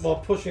guess. Well,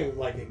 pushing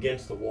like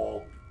against the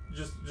wall.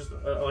 Just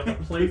like a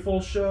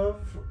playful shove,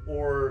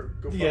 or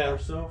go fuck Yeah.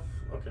 yourself.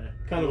 Okay.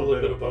 Kind of a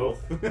little bit of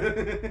both.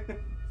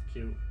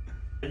 Cute.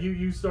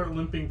 You start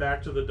limping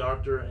back to the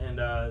doctor, and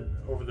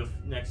over the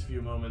next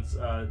few moments,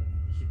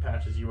 he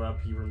patches you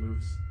up. He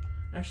removes.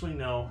 Actually,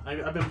 no.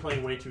 I've been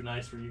playing way too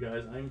nice for you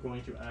guys. I'm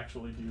going to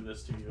actually do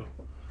this to you.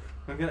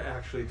 I'm gonna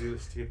actually do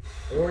this to you.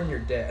 Or you're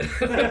dead.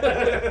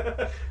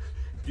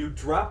 You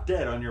drop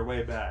dead on your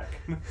way back.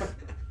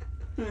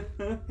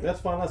 That's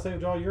fine. I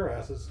saved all your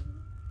asses.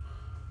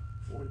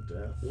 Avoid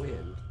death.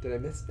 When? Did I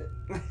miss it?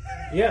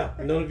 Yeah,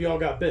 none of y'all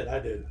got bit. I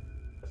did.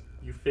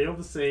 You failed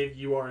to save.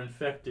 You are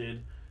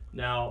infected.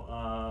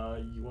 Now,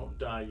 you won't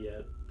die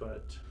yet,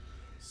 but...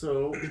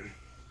 So,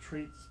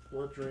 traits,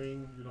 blood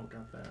drain, you don't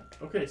got that.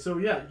 Okay, so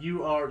yeah,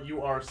 you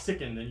are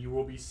sickened, and you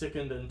will be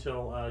sickened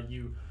until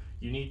you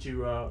You need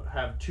to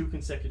have 2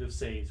 consecutive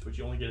saves, but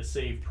you only get a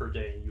save per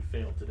day. You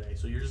failed today,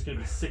 so you're just going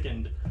to be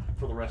sickened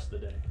for the rest of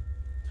the day.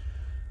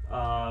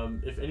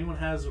 If anyone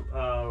has...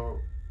 no,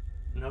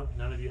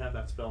 none of you have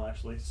that spell,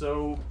 actually.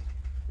 So,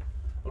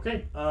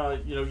 okay,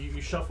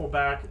 you shuffle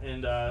back,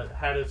 and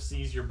Hadif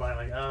sees your bite,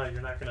 like,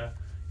 you're not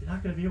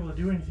gonna be able to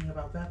do anything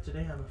about that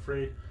today, I'm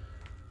afraid.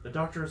 The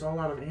doctor is all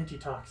out of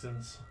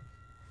antitoxins.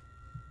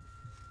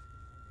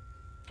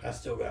 I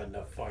still got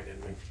enough fight in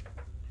me.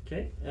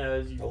 Okay,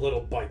 a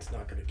little bite's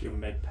not gonna Do kill me.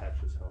 med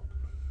patches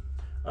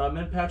help?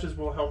 med patches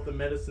will help the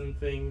medicine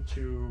thing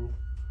to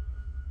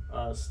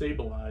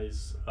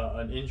stabilize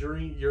an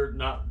injury. You're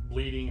not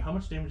bleeding. How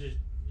much damage did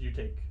you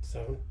take?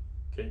 7.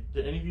 Okay,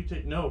 did any of you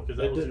take? No, because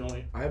that was the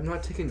only... I have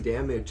not taken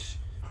damage,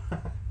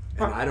 and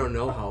I don't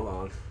know how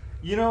long.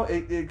 You know,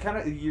 it kind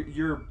of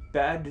your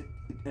bad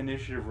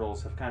initiative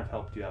rolls have kind of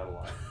helped you out a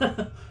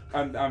lot.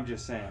 I'm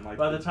just saying. Like,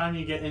 by the time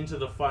you get into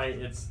the fight,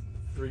 it's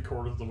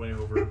 3/4 of the way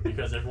over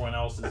because everyone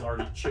else is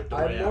already chipped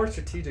away. I'm more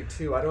strategic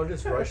too. I don't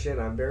just rush in.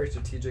 I'm very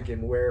strategic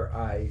in where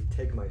I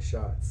take my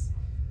shots.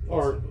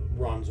 Or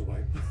runs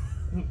away.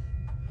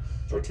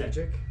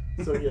 Strategic?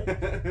 So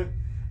yeah.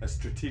 A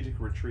strategic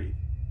retreat.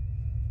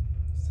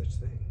 Such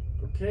thing.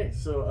 Okay,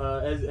 so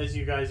as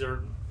you guys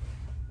are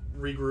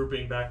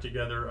regrouping back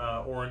together,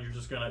 Oren, you're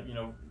just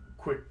gonna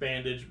quick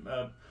bandage.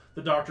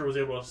 The doctor was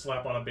able to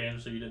slap on a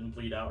bandage so you didn't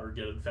bleed out or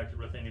get infected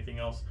with anything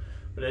else.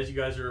 But as you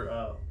guys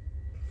are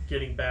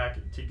getting back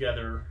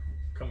together,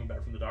 coming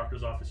back from the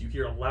doctor's office, you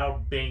hear a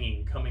loud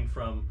banging coming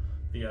from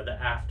the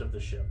aft of the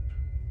ship.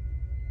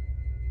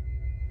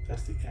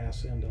 That's the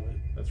ass end of it.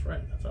 That's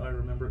right. That's how I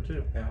remember it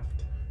too.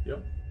 Aft.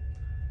 Yep.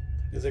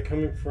 Is it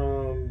coming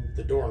from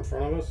the door in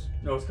front of us?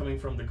 No, it's coming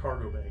from the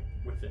cargo bay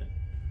within.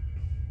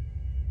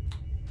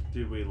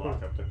 Did we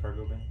lock up the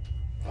cargo bay?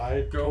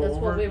 I Go That's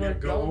what over. we were Go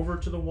going- over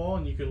to the wall,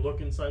 and you can look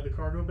inside the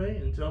cargo bay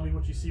and tell me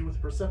what you see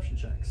with perception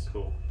checks.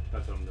 Cool.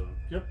 That's what I'm doing.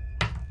 Yep.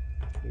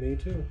 Me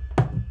too.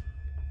 Oh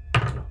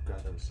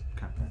god, that was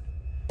kind of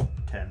bad.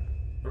 10.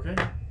 Okay.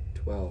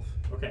 12.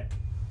 Okay.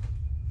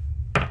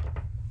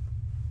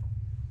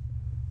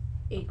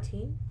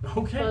 18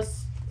 Okay.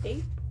 plus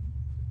 8.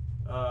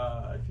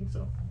 I think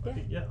so. Yeah. I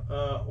think,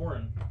 yeah.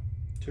 Oren.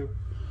 2. You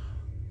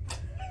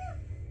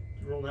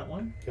roll that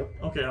one? Yep.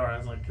 Okay, alright. I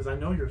was like, because I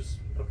know yours.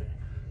 Okay.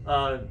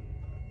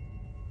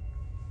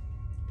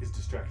 He's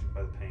distracted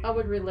by the pain. I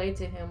would relate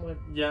to him with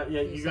Yeah.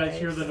 You You guys say.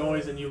 hear the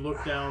noise and you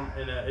look down,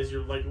 and as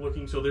you're like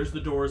looking, so there's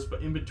the doors,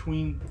 but in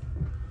between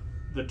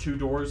the 2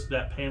 doors,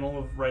 that panel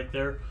of right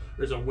there,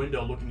 there's a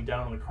window looking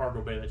down on the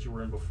cargo bay that you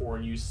were in before,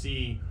 and you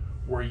see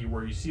where you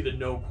were. You see the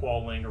no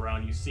qual laying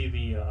around. You see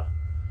the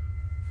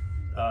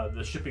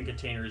shipping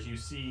containers. You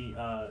see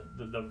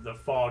the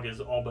fog has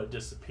all but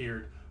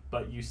disappeared,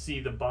 but you see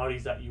the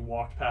bodies that you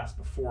walked past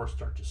before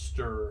start to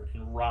stir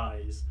and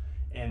rise,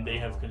 and they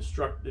have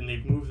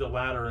they've moved the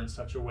ladder in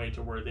such a way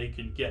to where they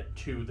can get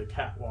to the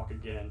catwalk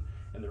again,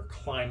 and they're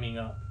climbing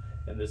up,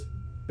 and this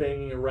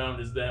banging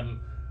around is them.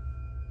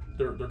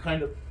 They're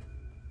kind of.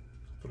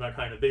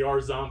 They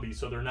are zombies,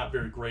 so they're not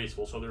very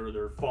graceful. So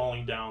they're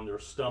falling down, they're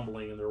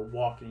stumbling, and they're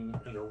walking,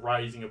 and they're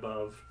rising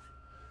above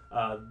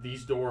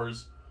these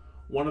doors.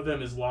 One of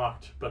them is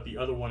locked, but the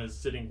other one is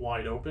sitting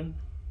wide open.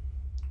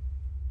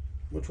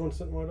 Which one's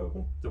sitting wide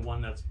open? The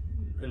one that's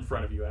in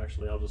front of you,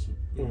 actually. I'll just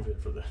move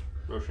it for the...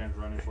 Roshan's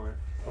running for it.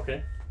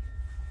 Okay.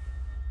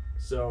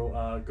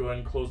 So go ahead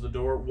and close the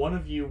door. One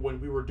of you, when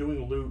we were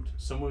doing loot,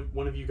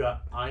 one of you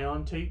got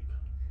ion tape.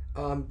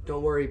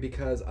 Don't worry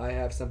because I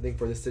have something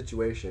for this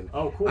situation.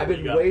 Oh, cool. I've What been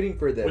do you got? waiting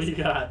for this. What do you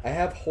got? I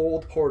have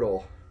Hold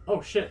Portal. Oh,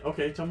 shit.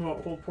 Okay, tell me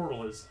what Hold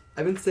Portal is.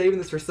 I've been saving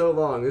this for so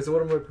long. This is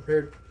one of my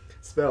prepared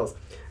spells.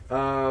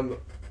 You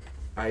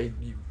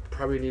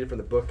probably need it from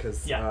the book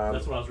because Yeah,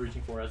 that's what I was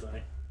reaching for as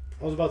I...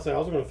 I was about to say, I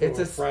was going to throw It's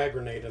a a frag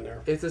grenade in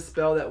there. it's a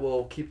spell that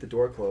will keep the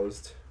door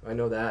closed. I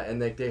know that,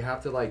 and they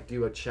have to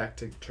do a check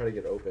to try to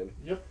get open.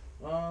 Yep.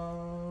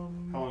 How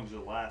long does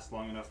it last?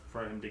 Long enough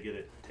for him to get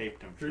it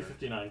taped, I'm sure.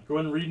 359. Go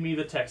ahead and read me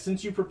the text.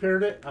 Since you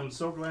prepared it, I'm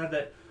so glad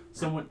that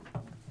someone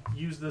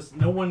used this.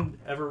 No one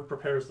ever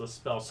prepares the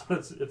spell, so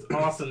it's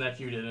awesome that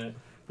you did it.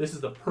 This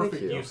is the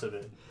perfect you. use of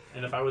it.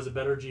 And if I was a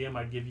better GM,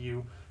 I'd give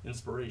you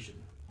inspiration.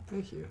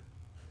 Thank you.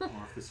 Or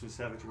if this was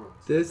Savage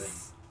Worlds.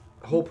 This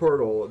Hold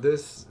Portal,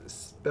 this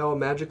spell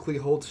magically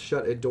holds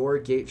shut a door,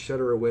 gate,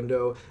 shutter, or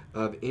window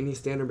of any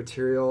standard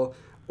material,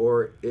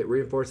 or it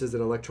reinforces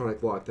an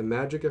electronic lock. The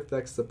magic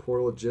affects the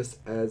portal just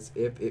as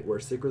if it were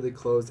secretly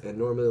closed and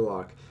normally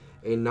locked.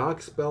 A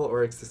knock spell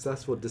or a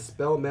successful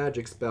dispel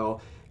magic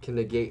spell can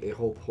negate a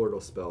whole portal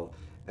spell.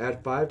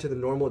 Add 5 to the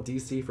normal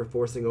DC for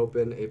forcing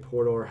open a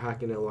portal or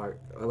hacking an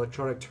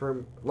electronic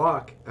term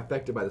lock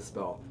affected by the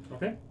spell.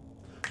 Okay.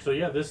 So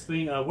yeah, this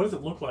thing. What does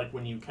it look like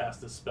when you cast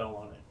this spell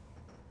on it?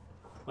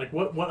 Like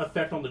what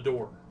effect on the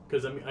door?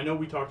 Because I know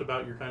we talked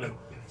about your kind of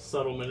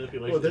subtle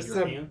manipulation of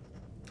your hand.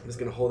 I'm just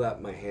going to hold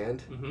out my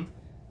hand. Mm-hmm.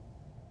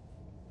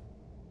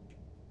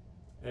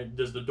 And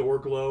does the door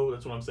glow?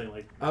 That's what I'm saying.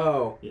 Like,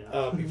 Oh.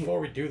 yeah. Before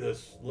we do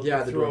this, let's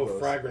Yeah, the throw door a glows.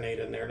 frag grenade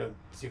in there to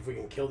see if we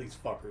can kill these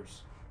fuckers.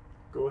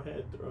 Go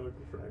ahead,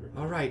 Fragger.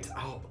 All right.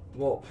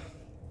 Well,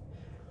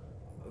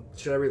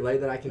 should I relay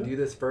that I can do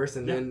this first,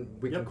 and then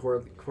we can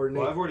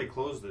coordinate? Well, I've already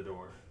closed the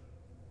door.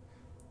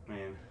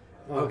 Man.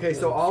 Okay,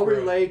 so I'll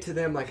relay to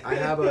them like I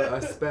have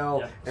a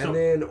spell, and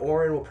then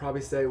Orin will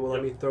probably say, "Well,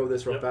 let me throw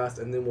this real fast,"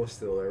 and then we'll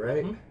steal it,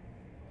 right? Mm-hmm.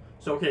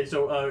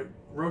 So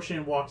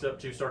Roshan walks up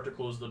to start to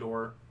close the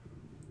door.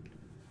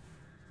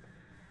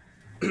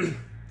 I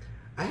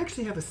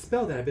actually have a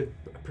spell that I've been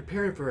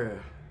preparing for a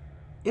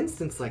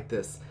instance like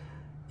this.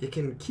 It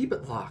can keep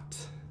it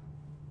locked.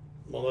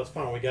 Well, that's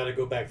fine. We got to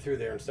go back through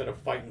there instead of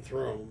fighting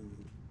through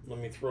them. Let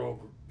me throw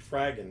a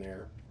frag in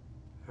there.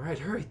 All right,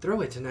 hurry,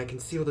 throw it, and I can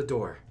seal the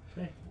door.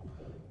 Okay.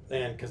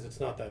 And because it's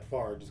not that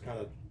far, just kind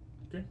of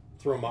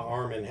throw my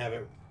arm and have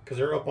it. Because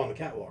they're up on the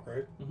catwalk,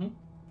 right? Mm-hmm.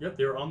 Yep,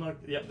 they were on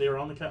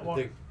the catwalk.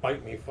 If they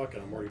bite me, fuck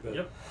it, I'm already bit.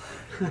 Yep.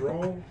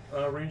 Roll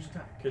ranged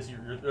attack because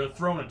you're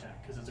thrown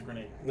attack because it's a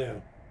grenade. Yeah.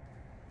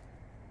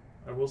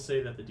 I will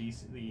say that the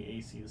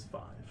AC is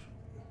 5.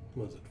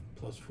 Was it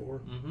 +4?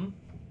 Mm-hmm.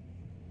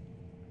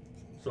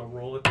 So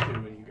roll a 2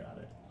 and you got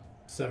it.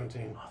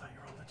 17. Oh, I thought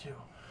you rolled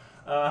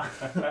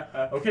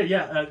a 2. Okay,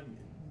 yeah.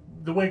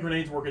 The way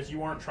grenades work is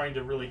you aren't trying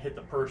to really hit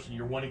the person.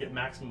 You want to get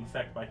maximum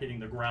effect by hitting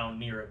the ground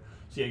near it.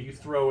 So yeah, you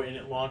throw it and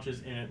it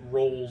launches and it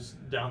rolls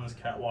down this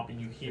catwalk and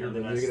you hear and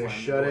the then you're gonna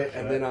shut it,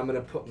 and then I'm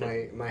gonna put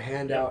my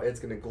hand out. It's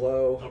gonna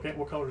glow. Okay,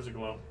 what color does it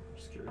glow?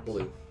 Just curious.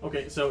 Blue.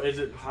 Okay, so is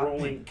it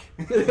rolling?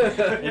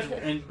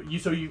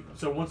 So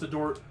once the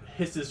door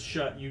hisses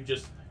shut, you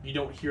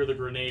don't hear the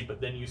grenade, but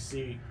then you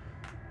see,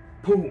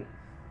 boom.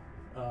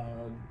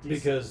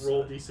 Because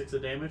roll d6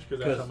 of damage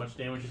because that's how much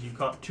damage is. You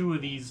caught 2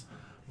 of these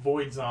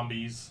void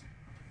zombies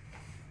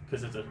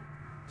because it's a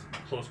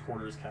close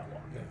quarters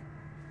catwalk. Yeah.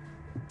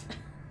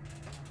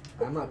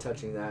 I'm not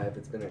touching that if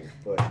it's been at your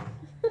foot.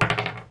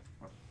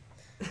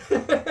 He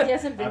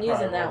hasn't been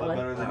using that one.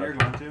 Better than you're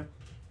going to.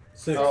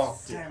 6. Oh,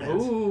 damn it.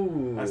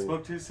 Ooh. I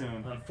spoke too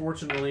soon.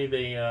 Unfortunately,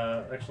 they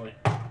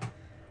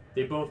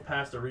both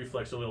passed a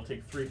reflex, so they'll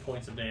take 3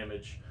 points of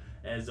damage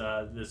as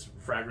this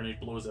frag grenade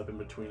blows up in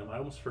between them. I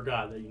almost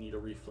forgot that you need a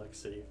reflex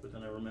save, but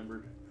then I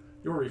remembered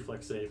your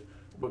reflex save.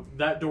 But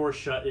that door is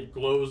shut, it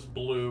glows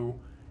blue,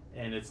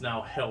 and it's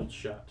now held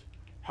shut.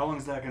 How long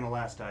is that going to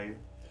last, Ayu?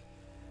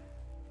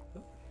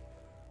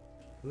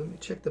 Let me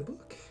check the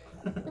book.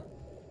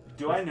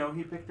 Do I know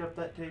he picked up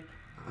that tape?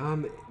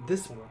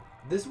 This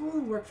will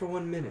only work for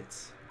 1 minute.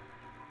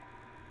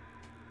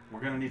 We're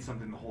going to need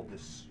something to hold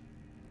this.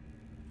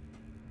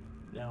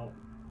 Now,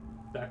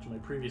 back to my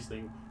previous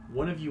thing.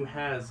 One of you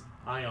has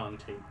ion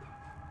tape.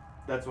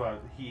 That's why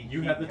he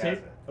have the tape? has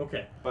it.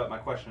 Okay. But my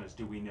question is,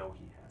 do we know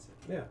he has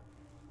it? Yeah.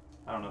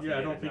 I don't know if Yeah,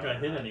 I don't think I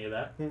hit any of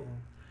that. Mm-mm.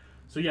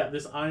 So yeah,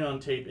 this ion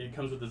tape, it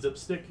comes with a zip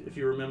stick. If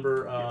you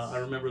remember, Yes. I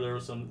remember there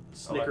was some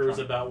Snickers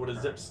about what a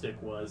zip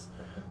stick was.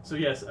 So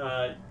yes,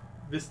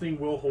 this thing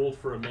will hold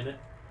for a minute.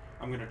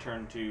 I'm going to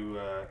turn to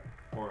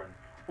Orin.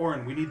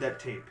 Orin, we need that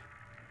tape.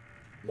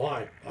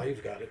 Why?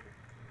 Ayu's got it.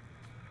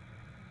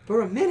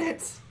 For a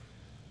minute?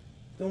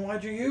 Then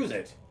why'd you use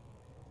it?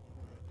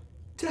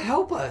 To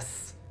help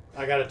us.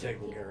 I got it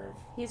taken care of.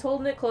 He's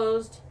holding it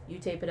closed. You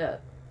tape it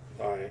up.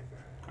 Alright.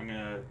 I'm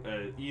going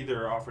to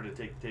either offer to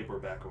take the tape or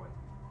back away.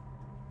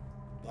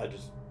 I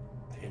just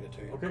hand it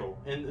to you. Okay. Cool.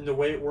 And the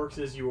way it works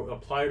is you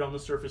apply it on the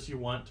surface you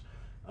want.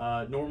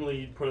 Normally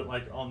you'd put it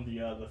like on the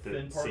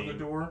thin part of the seam.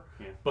 door,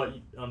 Yeah. but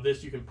on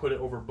this you can put it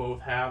over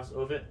both halves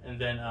of it, and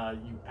then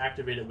you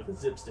activate it with a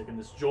zip stick, and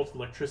this jolt of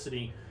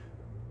electricity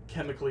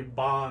chemically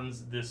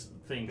bonds this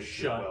thing It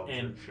shut, welds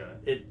and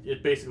it shut.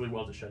 it basically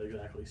welds it shut,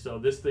 exactly. So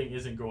this thing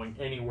isn't going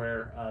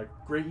anywhere.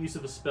 Great use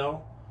of a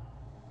spell.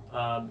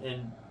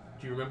 And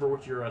do you remember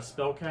what your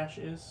spell cache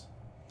is?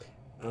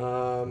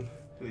 I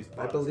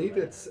believe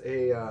it's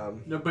a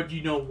No, but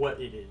you know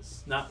what it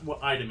is. Not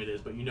what item it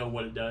is, but you know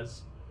what it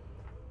does.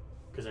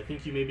 Because I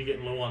think you may be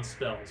getting low on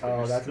spells. but Oh,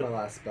 your that's my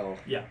last spell.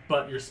 Yeah,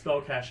 but your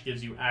spell cache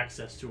gives you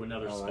access to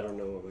another Oh, spell. I don't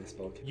know what my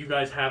spell can. You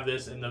guys have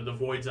this, and the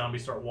void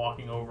zombies start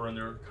walking over, and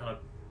they're kind of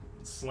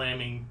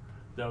slamming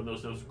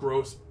those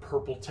gross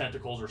purple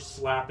tentacles, or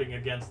slapping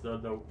against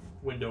the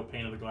window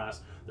pane of the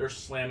glass. They're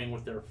slamming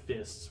with their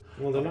fists.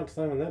 Well, they're not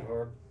slamming that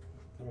hard.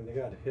 I mean, they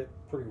got hit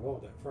pretty well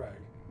with that frag.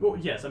 Well,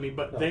 yes, I mean,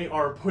 but they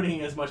are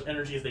putting as much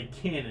energy as they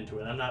can into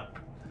it. I'm not.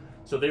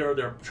 So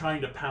they're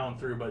trying to pound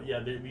through, but yeah,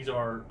 these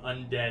are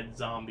undead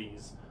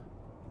zombies.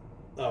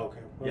 Oh,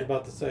 okay. I was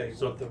about to say,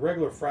 So- with the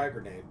regular frag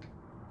grenade,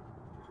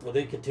 will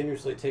they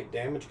continuously take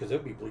damage? Because they'll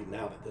be bleeding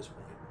out at this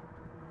point.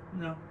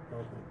 No.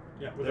 Okay.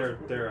 Yeah, but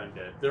They're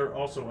undead. they're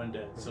also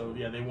undead. So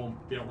yeah, they don't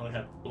really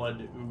have blood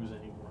to ooze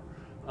anymore.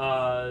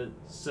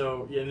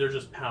 So yeah, and they're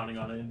just pounding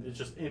on it, and it's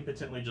just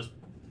impotently just.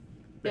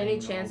 Any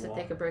banging on chance the that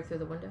they wall. could break through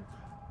the window?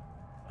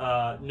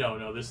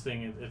 No. This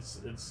thing,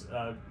 it's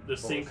the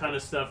same kind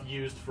of stuff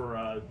used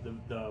for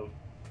the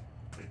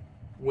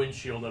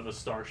windshield of a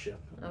starship.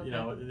 Okay. You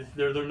know,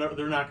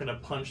 they're not going to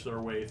punch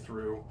their way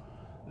through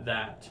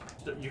that.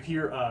 So you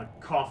hear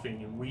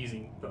coughing and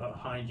wheezing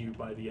behind you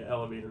by the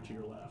elevator to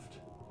your left.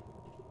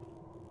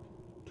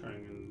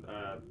 Turning in.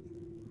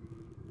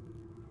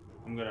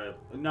 I'm gonna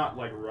not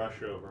like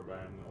rush over, but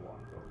I'm gonna walk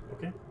over.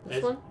 Okay.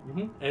 This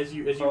one? As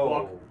you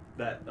walk.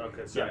 That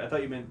okay. Sorry, Yeah. I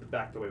thought you meant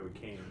back the way we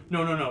came.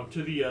 No.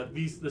 To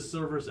the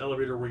Cerberus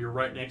elevator where you're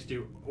right next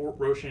to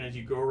Roshan as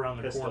you go around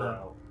the Pistol corner.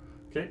 out.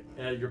 Okay.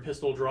 Your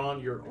pistol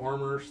drawn, your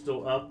armor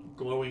still up,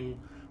 glowing,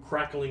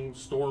 crackling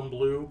storm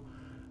blue.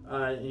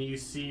 And you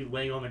see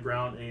laying on the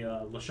ground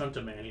a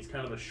Lashunta man. He's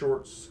kind of a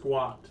short,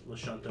 squat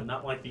Lashunta,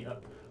 not like the.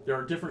 There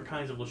are different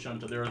kinds of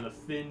Lashunta. There are the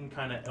thin,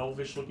 kind of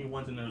elvish-looking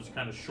ones, and there's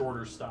kind of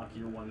shorter,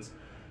 stockier ones.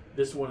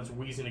 This one is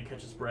wheezing to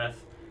catch his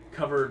breath,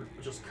 covered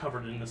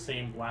in the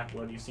same black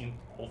blood you've seen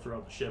all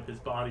throughout the ship. His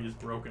body is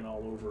broken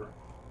all over.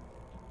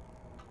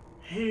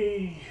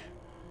 Hey,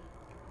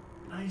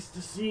 nice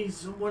to see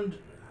someone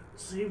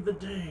save the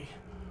day.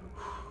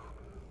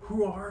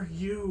 Who are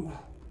you?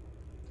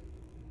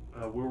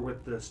 We're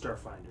with the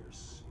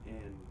Starfinders,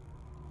 and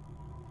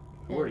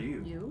who are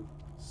you? You?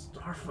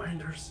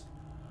 Starfinders.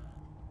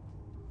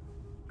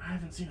 I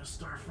haven't seen a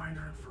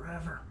Starfinder in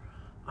forever.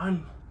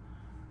 I'm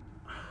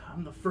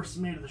the first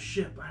mate of the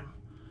ship.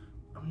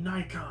 I'm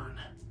Nikon.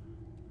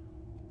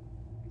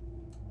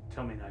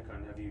 Tell me,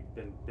 Nikon, have you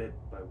been bit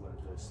by one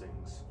of those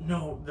things?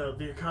 No, the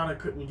Akata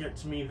couldn't get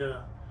to me.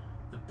 The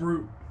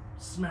brute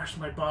smashed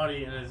my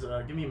body and is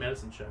give me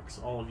medicine checks.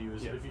 All of you.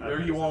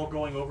 Are you all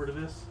going over to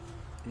this?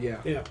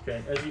 Yeah.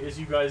 Okay. As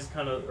you guys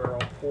kind of are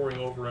all pouring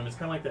over him, it's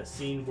kind of like that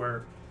scene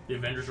where the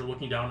Avengers are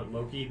looking down at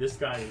Loki. This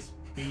guy is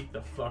beat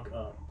the fuck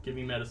up. Give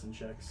me medicine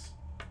checks.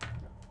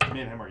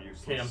 Me and him are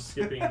useless. Okay, I'm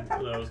skipping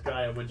those.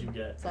 Gaia, what'd you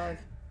get? 5.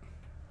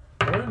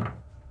 Oren?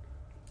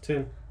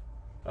 10.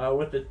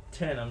 With the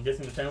 10, I'm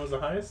guessing the 10 was the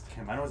highest?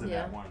 Okay, mine was a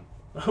Yeah. nat 1.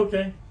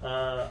 Okay.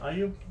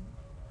 Ayu?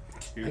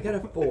 I got a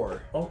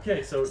 4.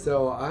 Okay, so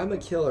So I'm a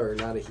killer,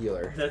 not a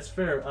healer. that's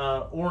fair.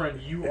 Oren,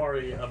 you are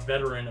a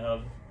veteran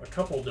of a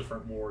couple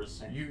different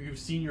wars. You've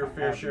seen your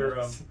fair share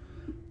of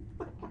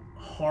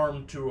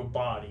harm to a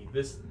body.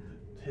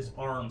 His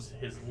arms,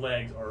 his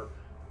legs are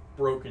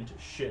broken to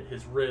shit.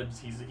 His ribs,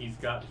 he's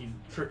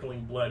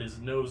trickling blood. His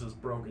nose is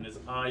broken. His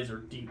eyes are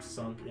deep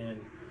sunk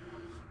in.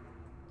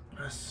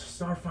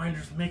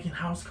 Starfinder's making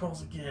house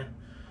calls again.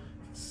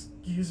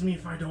 Excuse me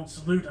if I don't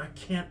salute. I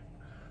can't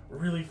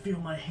really feel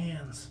my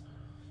hands.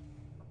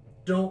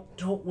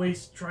 Don't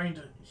waste trying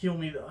to heal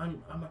me.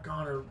 I'm a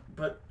goner.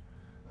 But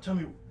tell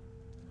me,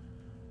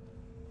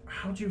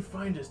 how'd you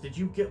find us? Did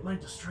you get my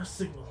distress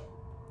signal?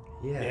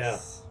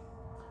 Yes.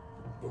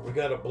 But we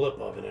got a blip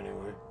of it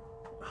anyway.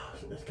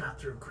 It got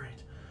through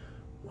great.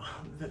 Well,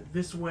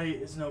 this way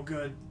is no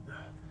good.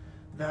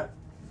 The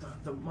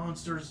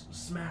monsters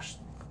smashed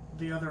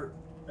the other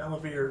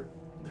elevator.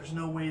 There's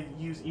no way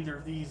to use either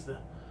of these.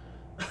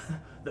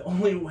 The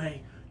only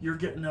way you're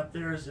getting up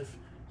there is if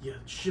you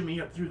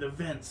shimmy up through the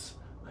vents.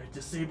 I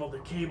disabled the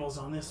cables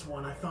on this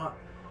one. I thought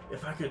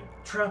if I could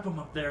trap them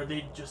up there,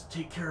 they'd just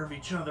take care of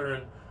each other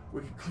and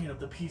we could clean up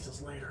the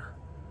pieces later.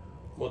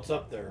 What's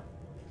up there?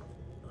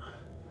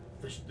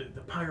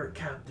 The pirate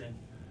captain.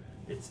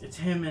 It's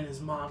him and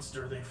his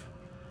monster.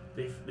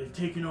 They've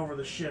taken over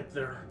the ship.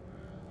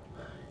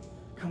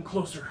 Come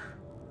closer.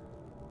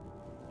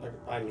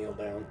 I kneel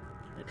down.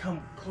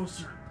 Come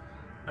closer.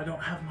 I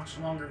don't have much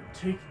longer.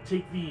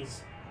 Take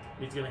these.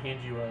 He's gonna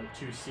hand you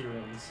 2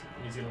 serums,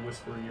 and he's gonna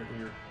whisper in your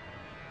ear.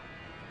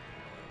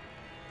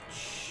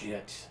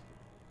 Shit.